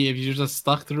 Yeah. See, if you just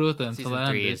stuck through it, then season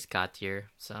 3 is god tier.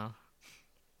 So.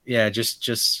 Yeah,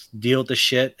 just deal with the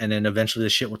shit, and then eventually the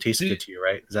shit will taste good to you,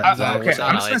 right? Is that okay?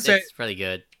 I'm just gonna say it's really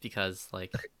good because,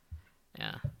 like,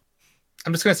 yeah.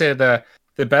 I'm just gonna say the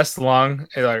best long,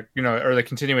 like or the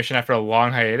continuation after a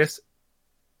long hiatus.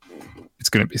 It's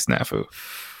gonna be Snafu.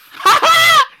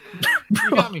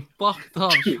 You got me fucked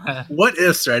up, man. What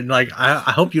ifs, right? Like, I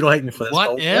hope you don't hate me for this.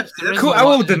 What if? Cool. I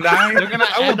will deny. They're gonna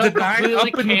I will deny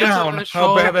up and down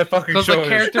how bad that fucking show is. Because the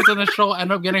characters in the show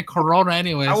end up getting corona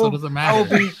anyway, so it doesn't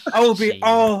matter. I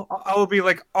will be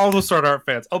like all those Sword Art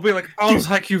fans. I'll be like all those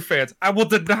Haikyuu fans. I will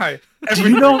deny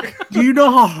everything. Do you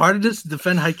know how hard it is to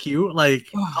defend Haikyuu? Like,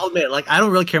 I'll admit, like I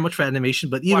don't really care much for animation,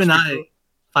 but even I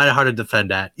find it hard to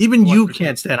defend that. Even you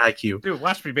can't stand Haikyuu. Dude,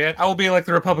 watch me, man. I will be like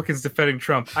the Republicans defending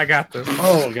Trump. I got this.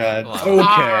 Oh god. Wow.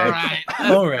 Okay.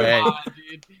 All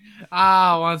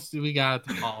right. Once we got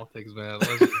to politics, man.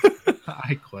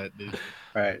 I quit, dude.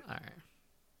 All right. All right.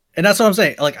 And that's what I'm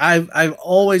saying. Like I've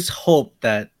always hoped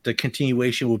that the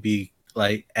continuation would be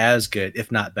like as good,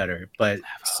 if not better. But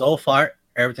so far,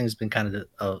 everything's been kind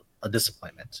of a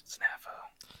disappointment.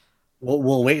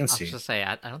 We'll wait and see. I was just say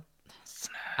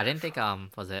I didn't think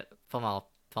was it Fullmetal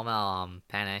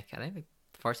Panic? I didn't think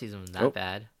the first season was that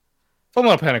bad.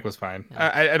 Fullmetal Panic was fine.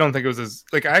 Yeah. I don't think it was as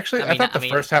like I thought the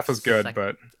first half was good,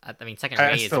 but I mean second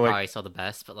raid is probably still the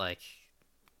best, but like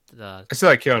I still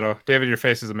like Kyoto. David, your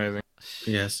face is amazing.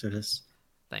 Yes, it is.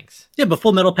 Thanks. Yeah, but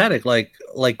Full Metal Panic, like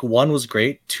 1 was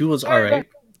great, 2 was alright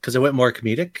because it went more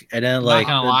comedic, and then like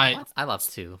not gonna lie, I love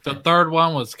 2. The third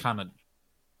one was kind of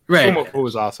right. Full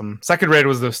was awesome. Second raid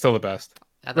was still the best.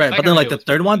 Right, but then like the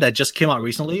third one that just came out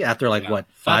recently after like what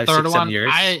 5, 6, 7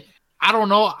 years. I don't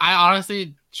know. I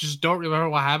honestly just don't remember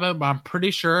what happened, but I'm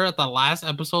pretty sure at the last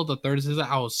episode, the third season,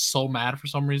 I was so mad for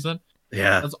some reason.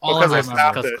 Yeah, that's all I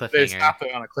remember. They stopped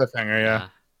it on a cliffhanger. Yeah,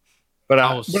 but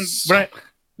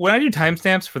when I do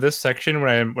timestamps for this section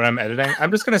when I'm editing,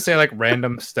 I'm just gonna say like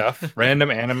random stuff,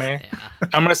 random anime. Yeah.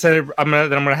 I'm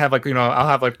gonna have like I'll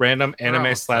have like random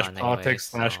anime / politics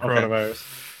 / coronavirus.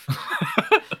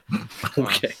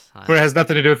 Okay. Where it has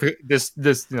nothing to do with this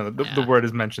the word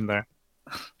is mentioned there.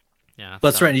 Yeah.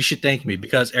 But Trent, you should thank me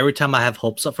because every time I have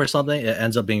hopes up for something, it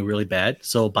ends up being really bad.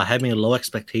 So by having low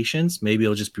expectations, maybe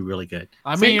it'll just be really good.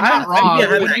 I mean, you're not wrong.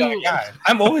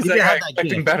 I'm always that guy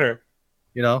expecting better.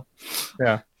 You know?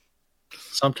 Yeah.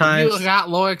 Sometimes if you got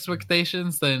low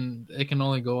expectations, then it can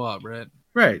only go up, right?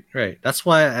 Right. That's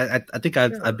why I think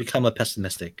I've become a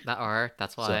pessimistic.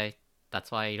 That's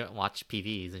why you don't watch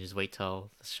PVs and just wait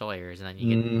till the show airs and then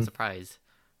you get surprised.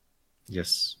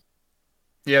 Yes.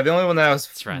 Yeah, the only one that I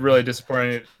was really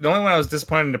disappointed. The only one I was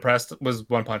disappointed and depressed was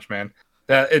One Punch Man.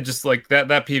 That it just like that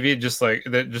PV just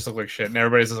looked like shit, and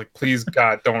everybody's just like, please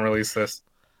God, don't release this.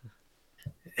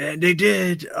 And they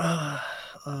did.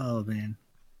 Oh man.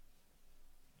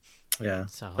 Yeah.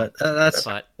 So, but that's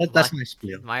my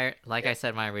spiel. Like I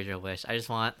said, my original wish. I just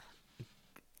want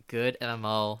good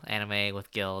MMO anime with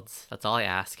guilds. That's all I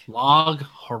ask. Log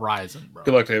Horizon, bro.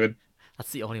 Good luck, David. That's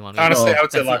the only one. Honestly, I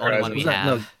would say Log Horizon. We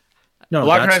have. No,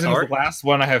 Log Horizon is the last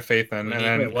one I have faith in. And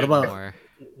then what about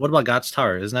What about God's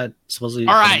Tower? Isn't that supposedly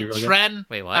All gonna right, be really good? Tren.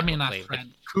 Wait, what? I mean, not Wait, Tren.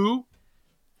 Ku,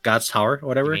 God's Tower, you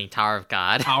whatever. mean Tower of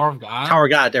God? Tower of God. Tower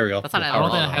of God. There we go. That's not Yeah, an I Tower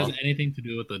don't of think it God. has anything to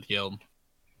do with the guild.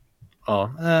 Oh,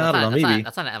 That's I don't know. not, Maybe.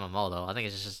 that's not an MMO though. I think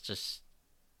it's just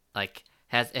like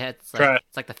it's Try like it.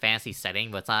 it's like the fantasy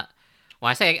setting, but it's not. When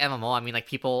I say MMO, I mean like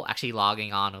people actually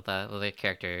logging on with the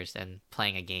characters and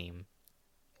playing a game.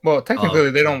 Well, technically,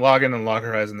 they okay. don't log in and log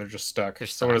Horizon. They're just stuck. They're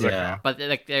So what does stuck. that Yeah. count? But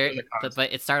like they're What does that count?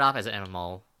 but it started off as an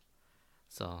MMO,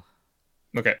 so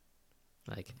Okay.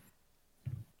 like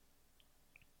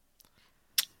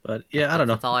But yeah, I don't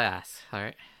know. That's all I ask. All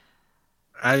right.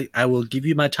 I will give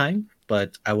you my time,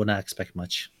 but I will not expect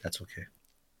much. That's okay.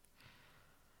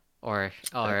 Or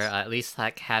That's- at least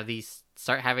like have these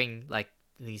start having like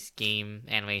these game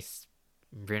animes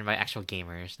written by actual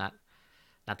gamers, not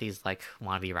these like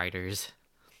wannabe writers.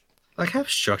 Like have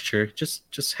structure.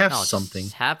 Just have No, something.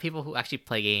 just have people who actually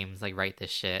play games like write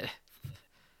this shit.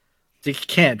 They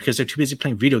can't because they're too busy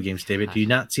playing video games, David. Do you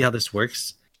not see how this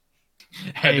works?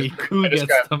 Hey, Ku I just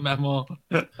gets got- the memo.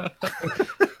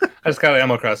 I just got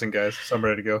Animal Crossing, guys, so I'm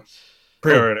ready to go.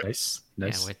 Pre-order it. Nice. Yeah,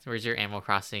 Nice. where's your Animal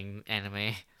Crossing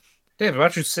anime? David, why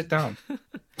don't you sit down?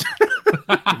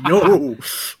 Yo.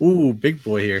 Ooh, big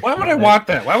boy here. Why would I want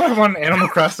that? Why would I want Animal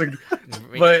Crossing?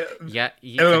 But Yeah,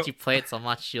 Oh. since you play it so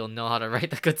much, you'll know how to write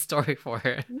the good story for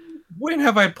it. when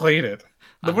have I played it?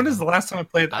 I When don't is the know. last time I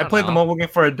played? I I don't played the know. mobile game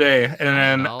for a day, and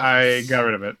then know. I got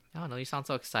rid of it. I don't know. You sound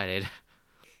so excited.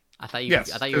 I thought you.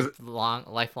 Yes, I thought you were a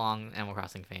lifelong Animal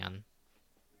Crossing fan.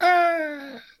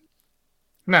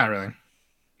 Not really.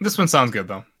 This one sounds good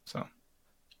though. So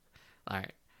All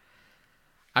right.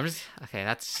 I'm just okay.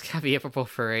 That's gonna be it for Pro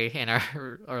Furry and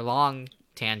our long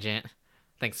tangent.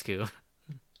 Thanks, Ku.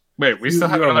 wait, we You- still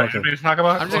have you are another welcome. anime to talk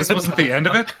about. I'm This just- wasn't the end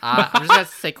of it. I'm just gonna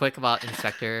say quick about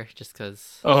Inspector, just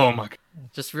cause, Oh my god.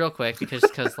 just real quick because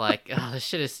like this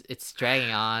shit it's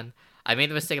dragging on. I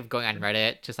made the mistake of going on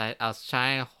Reddit. Just I was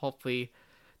trying to hopefully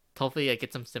like,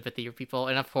 get some sympathy for people,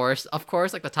 and of course,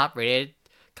 like the top rated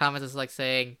comments is like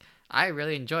saying, "I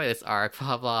really enjoy this arc,"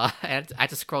 blah blah. And I had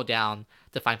to scroll down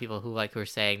to find people who are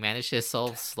saying, "Man, this shit is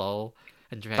so slow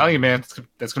and dragging." Tell you, man,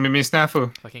 that's gonna be me,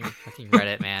 Snafu. Fucking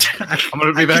Reddit, man. I'm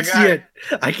gonna be I that can guy. see it.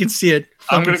 I can see it.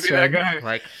 I'm gonna Fucking be that swag. guy.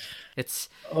 Like, it's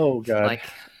Oh god. like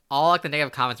all like the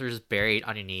negative comments were just buried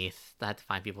underneath. That I had to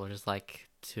find people just like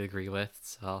to agree with.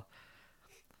 So,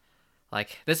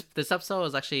 like this episode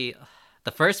was actually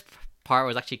the first part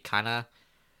was actually kind of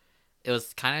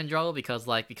enjoyable because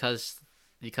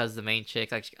the main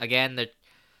chick like again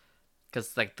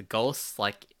because like the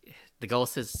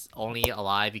ghost is only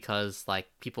alive because like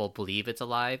people believe it's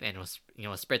alive and it was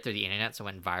spread through the internet, so it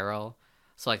went viral.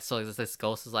 So this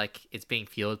ghost is like it's being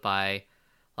fueled by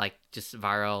like just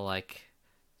viral like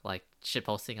shit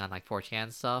posting on like 4chan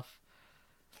and stuff.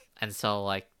 And so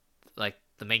like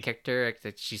the main character,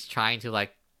 like, she's trying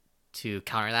to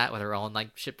counter that with her own like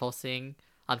shit posting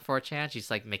on 4chan.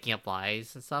 She's like making up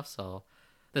lies and stuff. So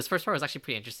this first part was actually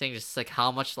pretty interesting, just like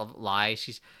how much lies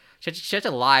she had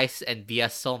to lie and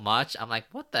BS so much. I'm like,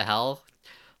 what the hell?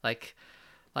 Like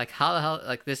how the hell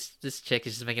like this chick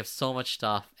is just making up so much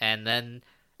stuff and then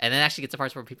actually gets to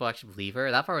parts where people actually believe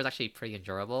her. That part was actually pretty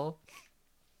enjoyable.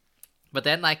 But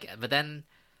then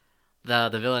the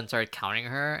villain started countering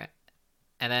her,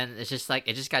 and then it's just like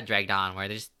it just got dragged on where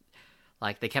they just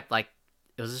like they kept like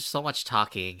it was just so much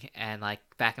talking and like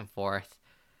back and forth,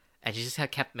 and she just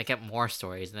kept making up more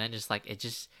stories, and then just like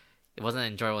it wasn't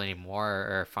enjoyable anymore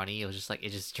or funny. It was just like it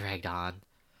just dragged on.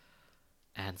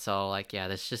 And so like yeah,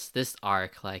 this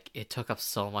arc like it took up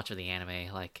so much of the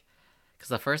anime like because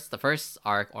the first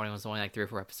arc only was like 3 or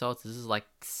 4 episodes. This is like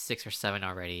 6 or 7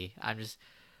 already. I'm just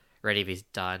ready to be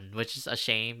done, which is a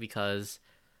shame because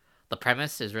the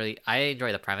premise is really I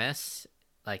enjoy the premise.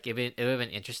 Like it would have been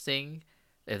interesting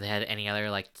if they had any other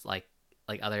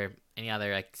any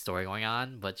other like story going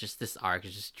on, but just this arc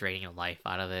is just draining the life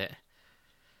out of it.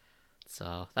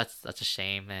 So that's a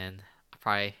shame, and I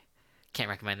probably can't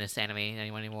recommend this anime to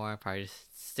anyone anymore. Probably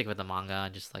just stick with the manga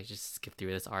and just skip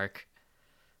through this arc.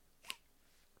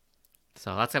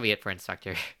 So that's gonna be it for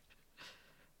Inspector.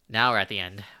 Now we're at the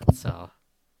end. So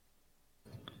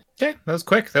Okay, that was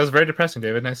quick. That was very depressing,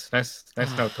 David. Nice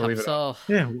note to leave it. so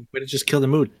Yeah, way to just kill the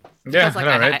mood. Yeah, because, like,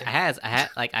 I know, right?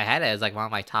 I had it as like one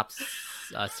of my top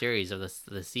series of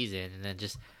the season, and then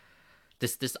just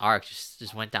this arc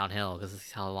just went downhill because of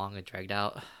how long it dragged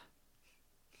out.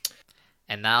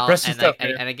 And now Depressing stuff,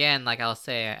 and, man. and again, like I'll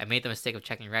say, I made the mistake of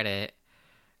checking Reddit,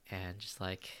 and just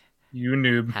like You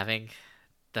noob. having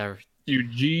the You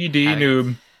GD having-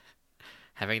 noob.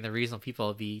 having the reasonable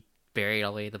people be buried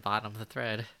all the way at the bottom of the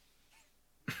thread.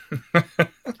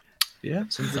 Yeah.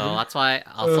 seems So legit. that's why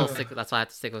I'll still Ugh. stick. That's why I have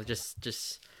to stick with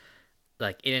just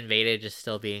like It Invaded just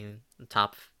still being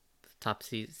top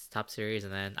series,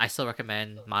 and then I still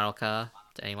recommend Madoka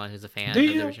to anyone who's a fan Do of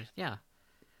the you? original. Yeah,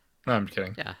 No, I'm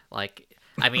kidding. yeah. Like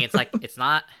I mean, it's like it's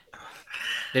not.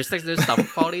 There's some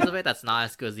qualities of it that's not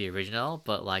as good as the original,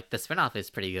 but like the spinoff is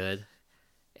pretty good,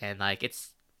 and like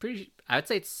it's pretty. I would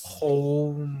say it's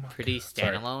Oh my pretty God.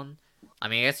 Sorry. standalone. I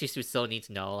mean, I guess you still need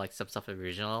to know like some stuff of the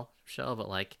original show, but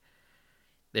like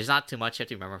there's not too much you have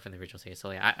to remember from the original series.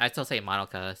 So yeah, I still say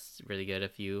Madoka is really good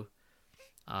if you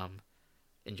um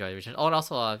enjoy the original. Oh, and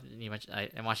also you mentioned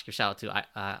I want to give a shout out to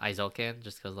Izoken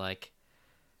just because like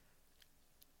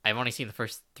I've only seen the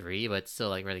first three, but it's still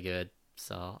like really good.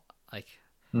 So like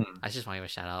I just want to give a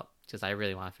shout out because I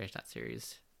really want to finish that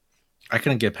series. I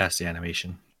couldn't get past the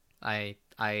animation. I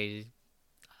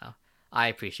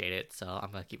appreciate it, so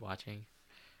I'm gonna keep watching.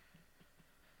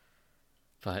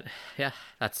 But yeah,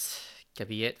 that's gonna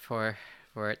be it for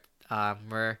it.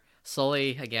 We're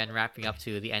slowly again wrapping up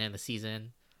to the end of the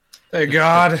season. Hey The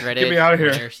God, dreaded get me out of here.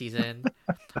 winter season.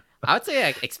 I would say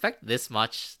I expect this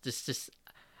much. Just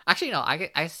actually no.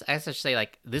 I should say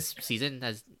like this season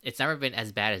it's never been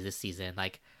as bad as this season.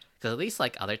 Like because at least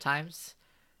like other times,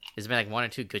 there's been like one or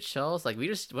two good shows. Like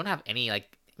we don't have any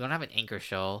like we don't have an anchor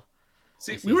show.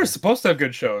 See, this we were season. supposed to have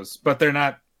good shows, but they're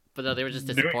not. But no, they were just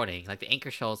Doing- disappointing. Like the anchor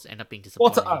shows end up being Well,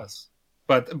 disappointing. to us,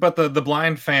 but the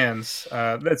blind fans,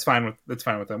 that's fine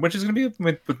with them. Which is going to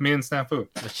be with me and Snafu.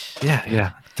 Which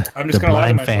Yeah. I'm just gonna lie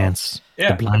to myself. fans.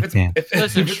 Yeah, blind fans.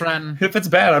 Listen, Tren, if it's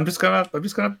bad, I'm just gonna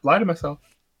lie to myself.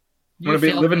 you gonna be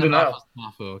failed living me denial. enough with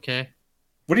Snafu, okay?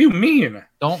 What do you mean?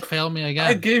 Don't fail me I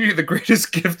again. gave you the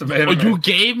greatest gift of Oh, anime. you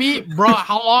gave me, bro.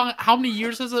 How many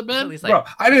years has it at been? least like Bro,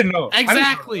 I didn't know.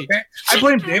 Exactly. I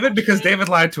blame David because David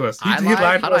lied to us. He I lied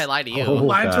lied. to How do us. I lie to you? He Oh.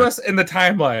 lied to God. us in the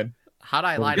timeline. How do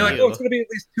I lie You're to like, you? oh, it's gonna be at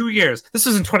least 2 years. This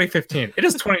is in 2015. It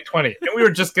is 2020, and we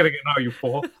were just getting it. Oh, you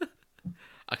fool!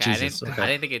 Okay, Jesus, I okay.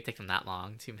 didn't think it'd take them that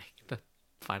long to make the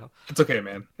final. It's okay,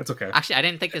 man. It's okay. Actually, I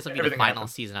didn't think this would be the Everything final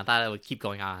happens. season. I thought it would keep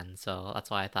going on, so that's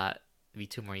why I thought it'd be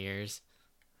 2 more years.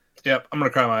 Yep, I'm gonna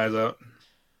cry my eyes out.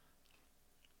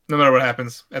 No matter what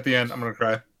happens at the end, I'm gonna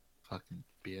cry. Fucking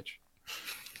bitch.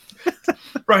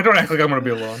 Bro, don't act like I'm gonna be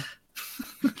alone.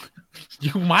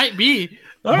 You might be,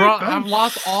 All bro. right, fine. I've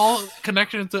lost all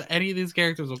connection to any of these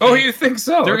characters. Okay? Oh, you think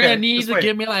so? They're Okay, gonna need just to wait.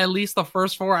 give me like, at least the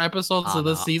first 4 episodes Oh, of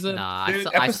this no, season. No, Dude,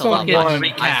 I still love episode one-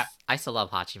 Hachiman. I still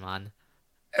love Hachiman.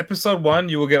 Episode 1,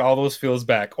 you will get all those feels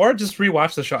back, or just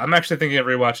rewatch the show. I'm actually thinking of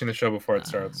rewatching the show before it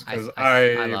starts because I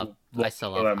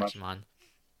still love that much. Hachiman.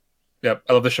 Yep,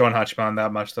 I love the show on Hachiman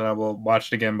that much that I will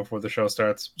watch it again before the show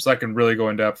starts, so I can really go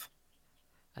in depth.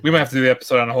 We might have to do the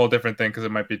episode on a whole different thing because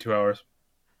it might be 2 hours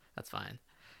That's fine.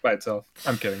 by itself.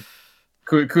 I'm kidding.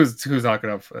 Who's not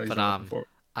gonna? But,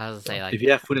 I was gonna say like If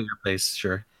you have food in your place,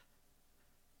 sure.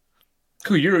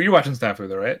 Cool, you're watching Snafu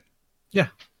though, right? Yeah.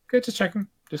 Okay, just checking.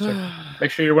 Just checking.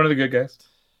 Make sure you're one of the good guys.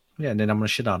 Yeah, and then I'm gonna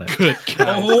shit on it. Good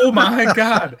God. Oh my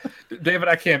God, David,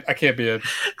 I can't be in.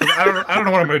 'Cause I don't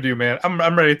know what I'm gonna do, man.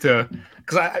 I'm ready to,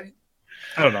 because I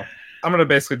don't know. I'm gonna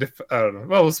basically I don't know.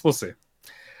 Well, we'll see.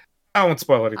 I won't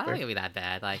spoil I don't think anything. it'd be that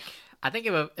bad. Like I think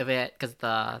if it because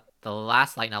the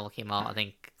last light novel came out I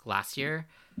think last year.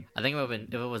 I think if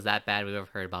it was that bad we would have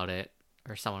heard about it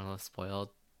or someone was spoiled.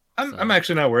 I'm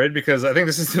actually not worried because I think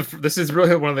this is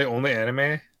really one of the only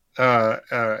animes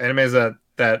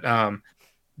that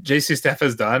JC Staff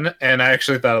has done, and I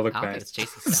actually thought it I looked don't nice. think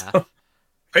it's JC staff. So-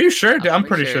 are you sure? I'm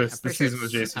pretty sure this season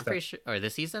was JC I'm Staff. pretty sure, or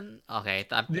this season. Okay,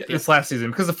 This last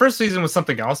season, because the first season was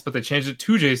something else, but they changed it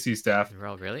to JC Staff,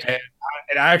 Bro, really? and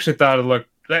I actually thought it looked.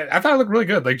 I thought it looked really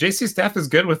good. Like JC Staff is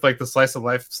good with like the slice of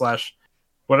life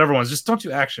 / whatever ones. Just don't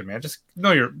do action, man. Just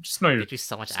know your. They do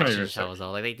so much just know action your shows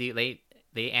though. Like they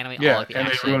animate all Yeah, like the and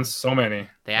action. they ruin so many.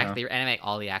 They yeah. they animate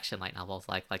all the action light novels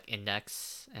like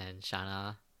Index and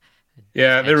Shana.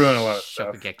 Yeah, they and ruin a lot of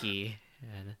stuff. Shokugeki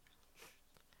and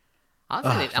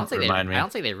I don't say remind me. I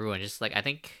don't say they ruin. Just like I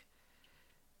think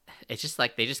it's just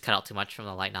like they just cut out too much from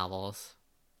the light novels.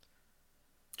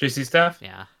 JC Staff.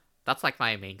 Yeah, that's like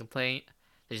my main complaint.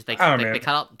 They just Oh, they man.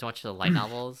 cut out too much of the light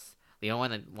novels. The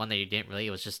only one that you didn't really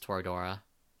was just Toradora.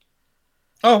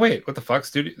 Oh wait, what the fuck?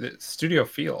 Studio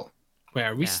Feel. Wait,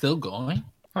 are we Yeah. still going?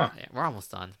 Yeah, we're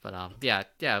almost done, but yeah,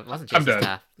 it wasn't I'm Jason done.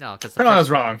 Staff. No, because No, I was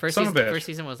wrong. First Son season, of a bitch. first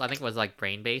season was I think it was like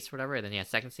brain based or whatever. And then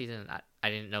second season I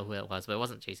didn't know who it was, but it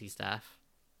wasn't JC Staff.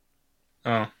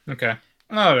 Oh, okay.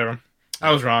 Oh, whatever.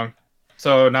 I was wrong.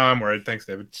 So now I'm worried. Thanks,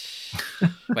 David.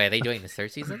 Wait, are they doing the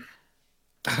third season?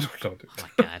 I don't know, dude. Oh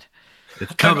my god.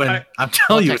 It's coming. I'm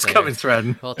telling you, it's check coming, later.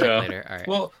 Thread. We'll talk Yeah. later. All right.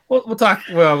 Well, we'll talk.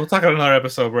 Well, we'll talk on another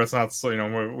episode where it's not so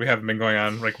where we haven't been going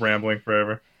on like rambling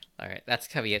forever. All right. That's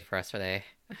gonna be it for us today.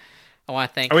 I want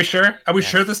to thank. Are we sure? Are we Yes,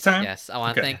 sure this time? Yes. I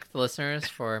want to Okay. thank the listeners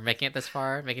for making it this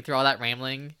far, making through all that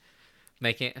rambling,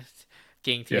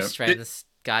 getting through Yeah. Strand's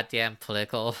goddamn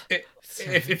political.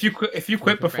 If you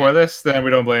quit before this, then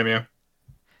we don't blame you.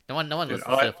 No one listens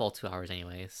all to I- the full 2 hours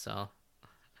anyways. So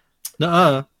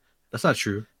No, that's not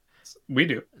true. We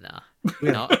do. no,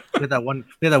 We no, had that one.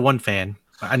 We had that one fan.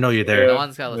 I know you're there. no Yeah.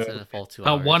 one's gotta listen to the full 2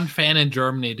 hours. One fan in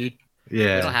Germany, dude.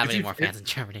 Yeah. We don't have If any you- more fans in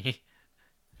Germany.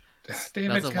 Damn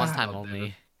That's it, a one time God.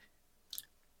 only.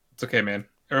 It's okay, man.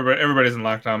 Everybody's in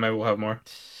lockdown. Maybe we'll have more.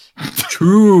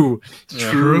 True.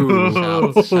 Yeah. True.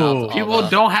 Shout out to all People the-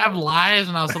 don't have lives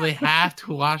now, so they have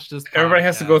to watch this. Everybody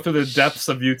has to go podcast. through the depths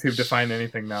of YouTube to find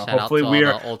anything now. Shout out Hopefully to all we the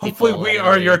are. old Hopefully people we in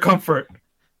are Italy. your comfort,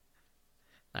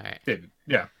 All right. David.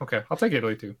 Yeah. Okay. I'll take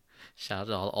Italy too. Shout out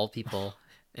to all the old people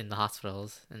in the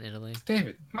hospitals in Italy.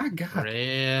 David, my God.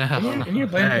 Yeah. And you're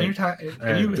blaming, Hey. and you're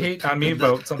Hey. you hate on me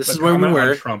about something. This is where we comment on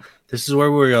were. Trump. This is where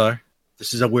we are.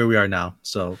 This is where we are now.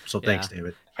 So thanks, Yeah.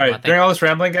 David. All right. Well, During all this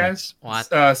rambling, guys,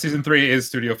 What? season 3 is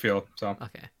Studio Field, so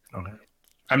Okay. Okay.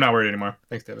 I'm not worried anymore.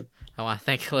 Thanks, David. I want to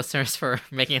thank listeners for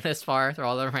making it this far through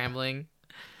all the rambling.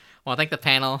 I want to thank the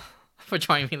panel for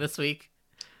joining me this week,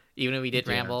 even if we did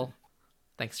Yeah. ramble.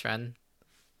 Thanks, Tren.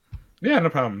 Yeah, no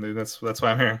problem, dude. That's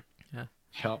why I'm here.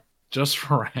 Yep. Just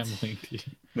for rambling, dude.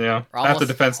 Yeah, We're I have to almost-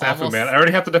 defend Snafu, almost- man. I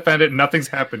already have to defend it. Nothing's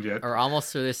happened yet. We're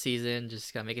almost through this season.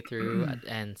 Just gotta make it through.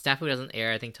 And Snafu doesn't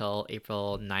air, I think, till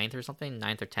April 9th or something,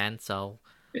 9th or 10th. So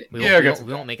we Yeah, I won't, guess.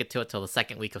 we won't make it to it till the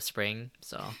second week of spring.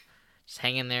 So just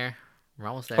hang in there. We're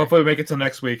almost there. Hopefully, we make it till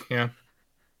next week. Yeah.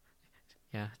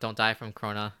 Yeah, don't die from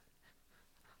Corona.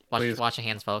 Please. Wash your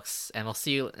hands, folks. And we'll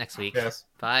see you next week. Yes.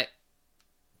 Bye.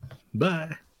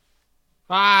 Bye.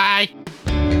 Bye.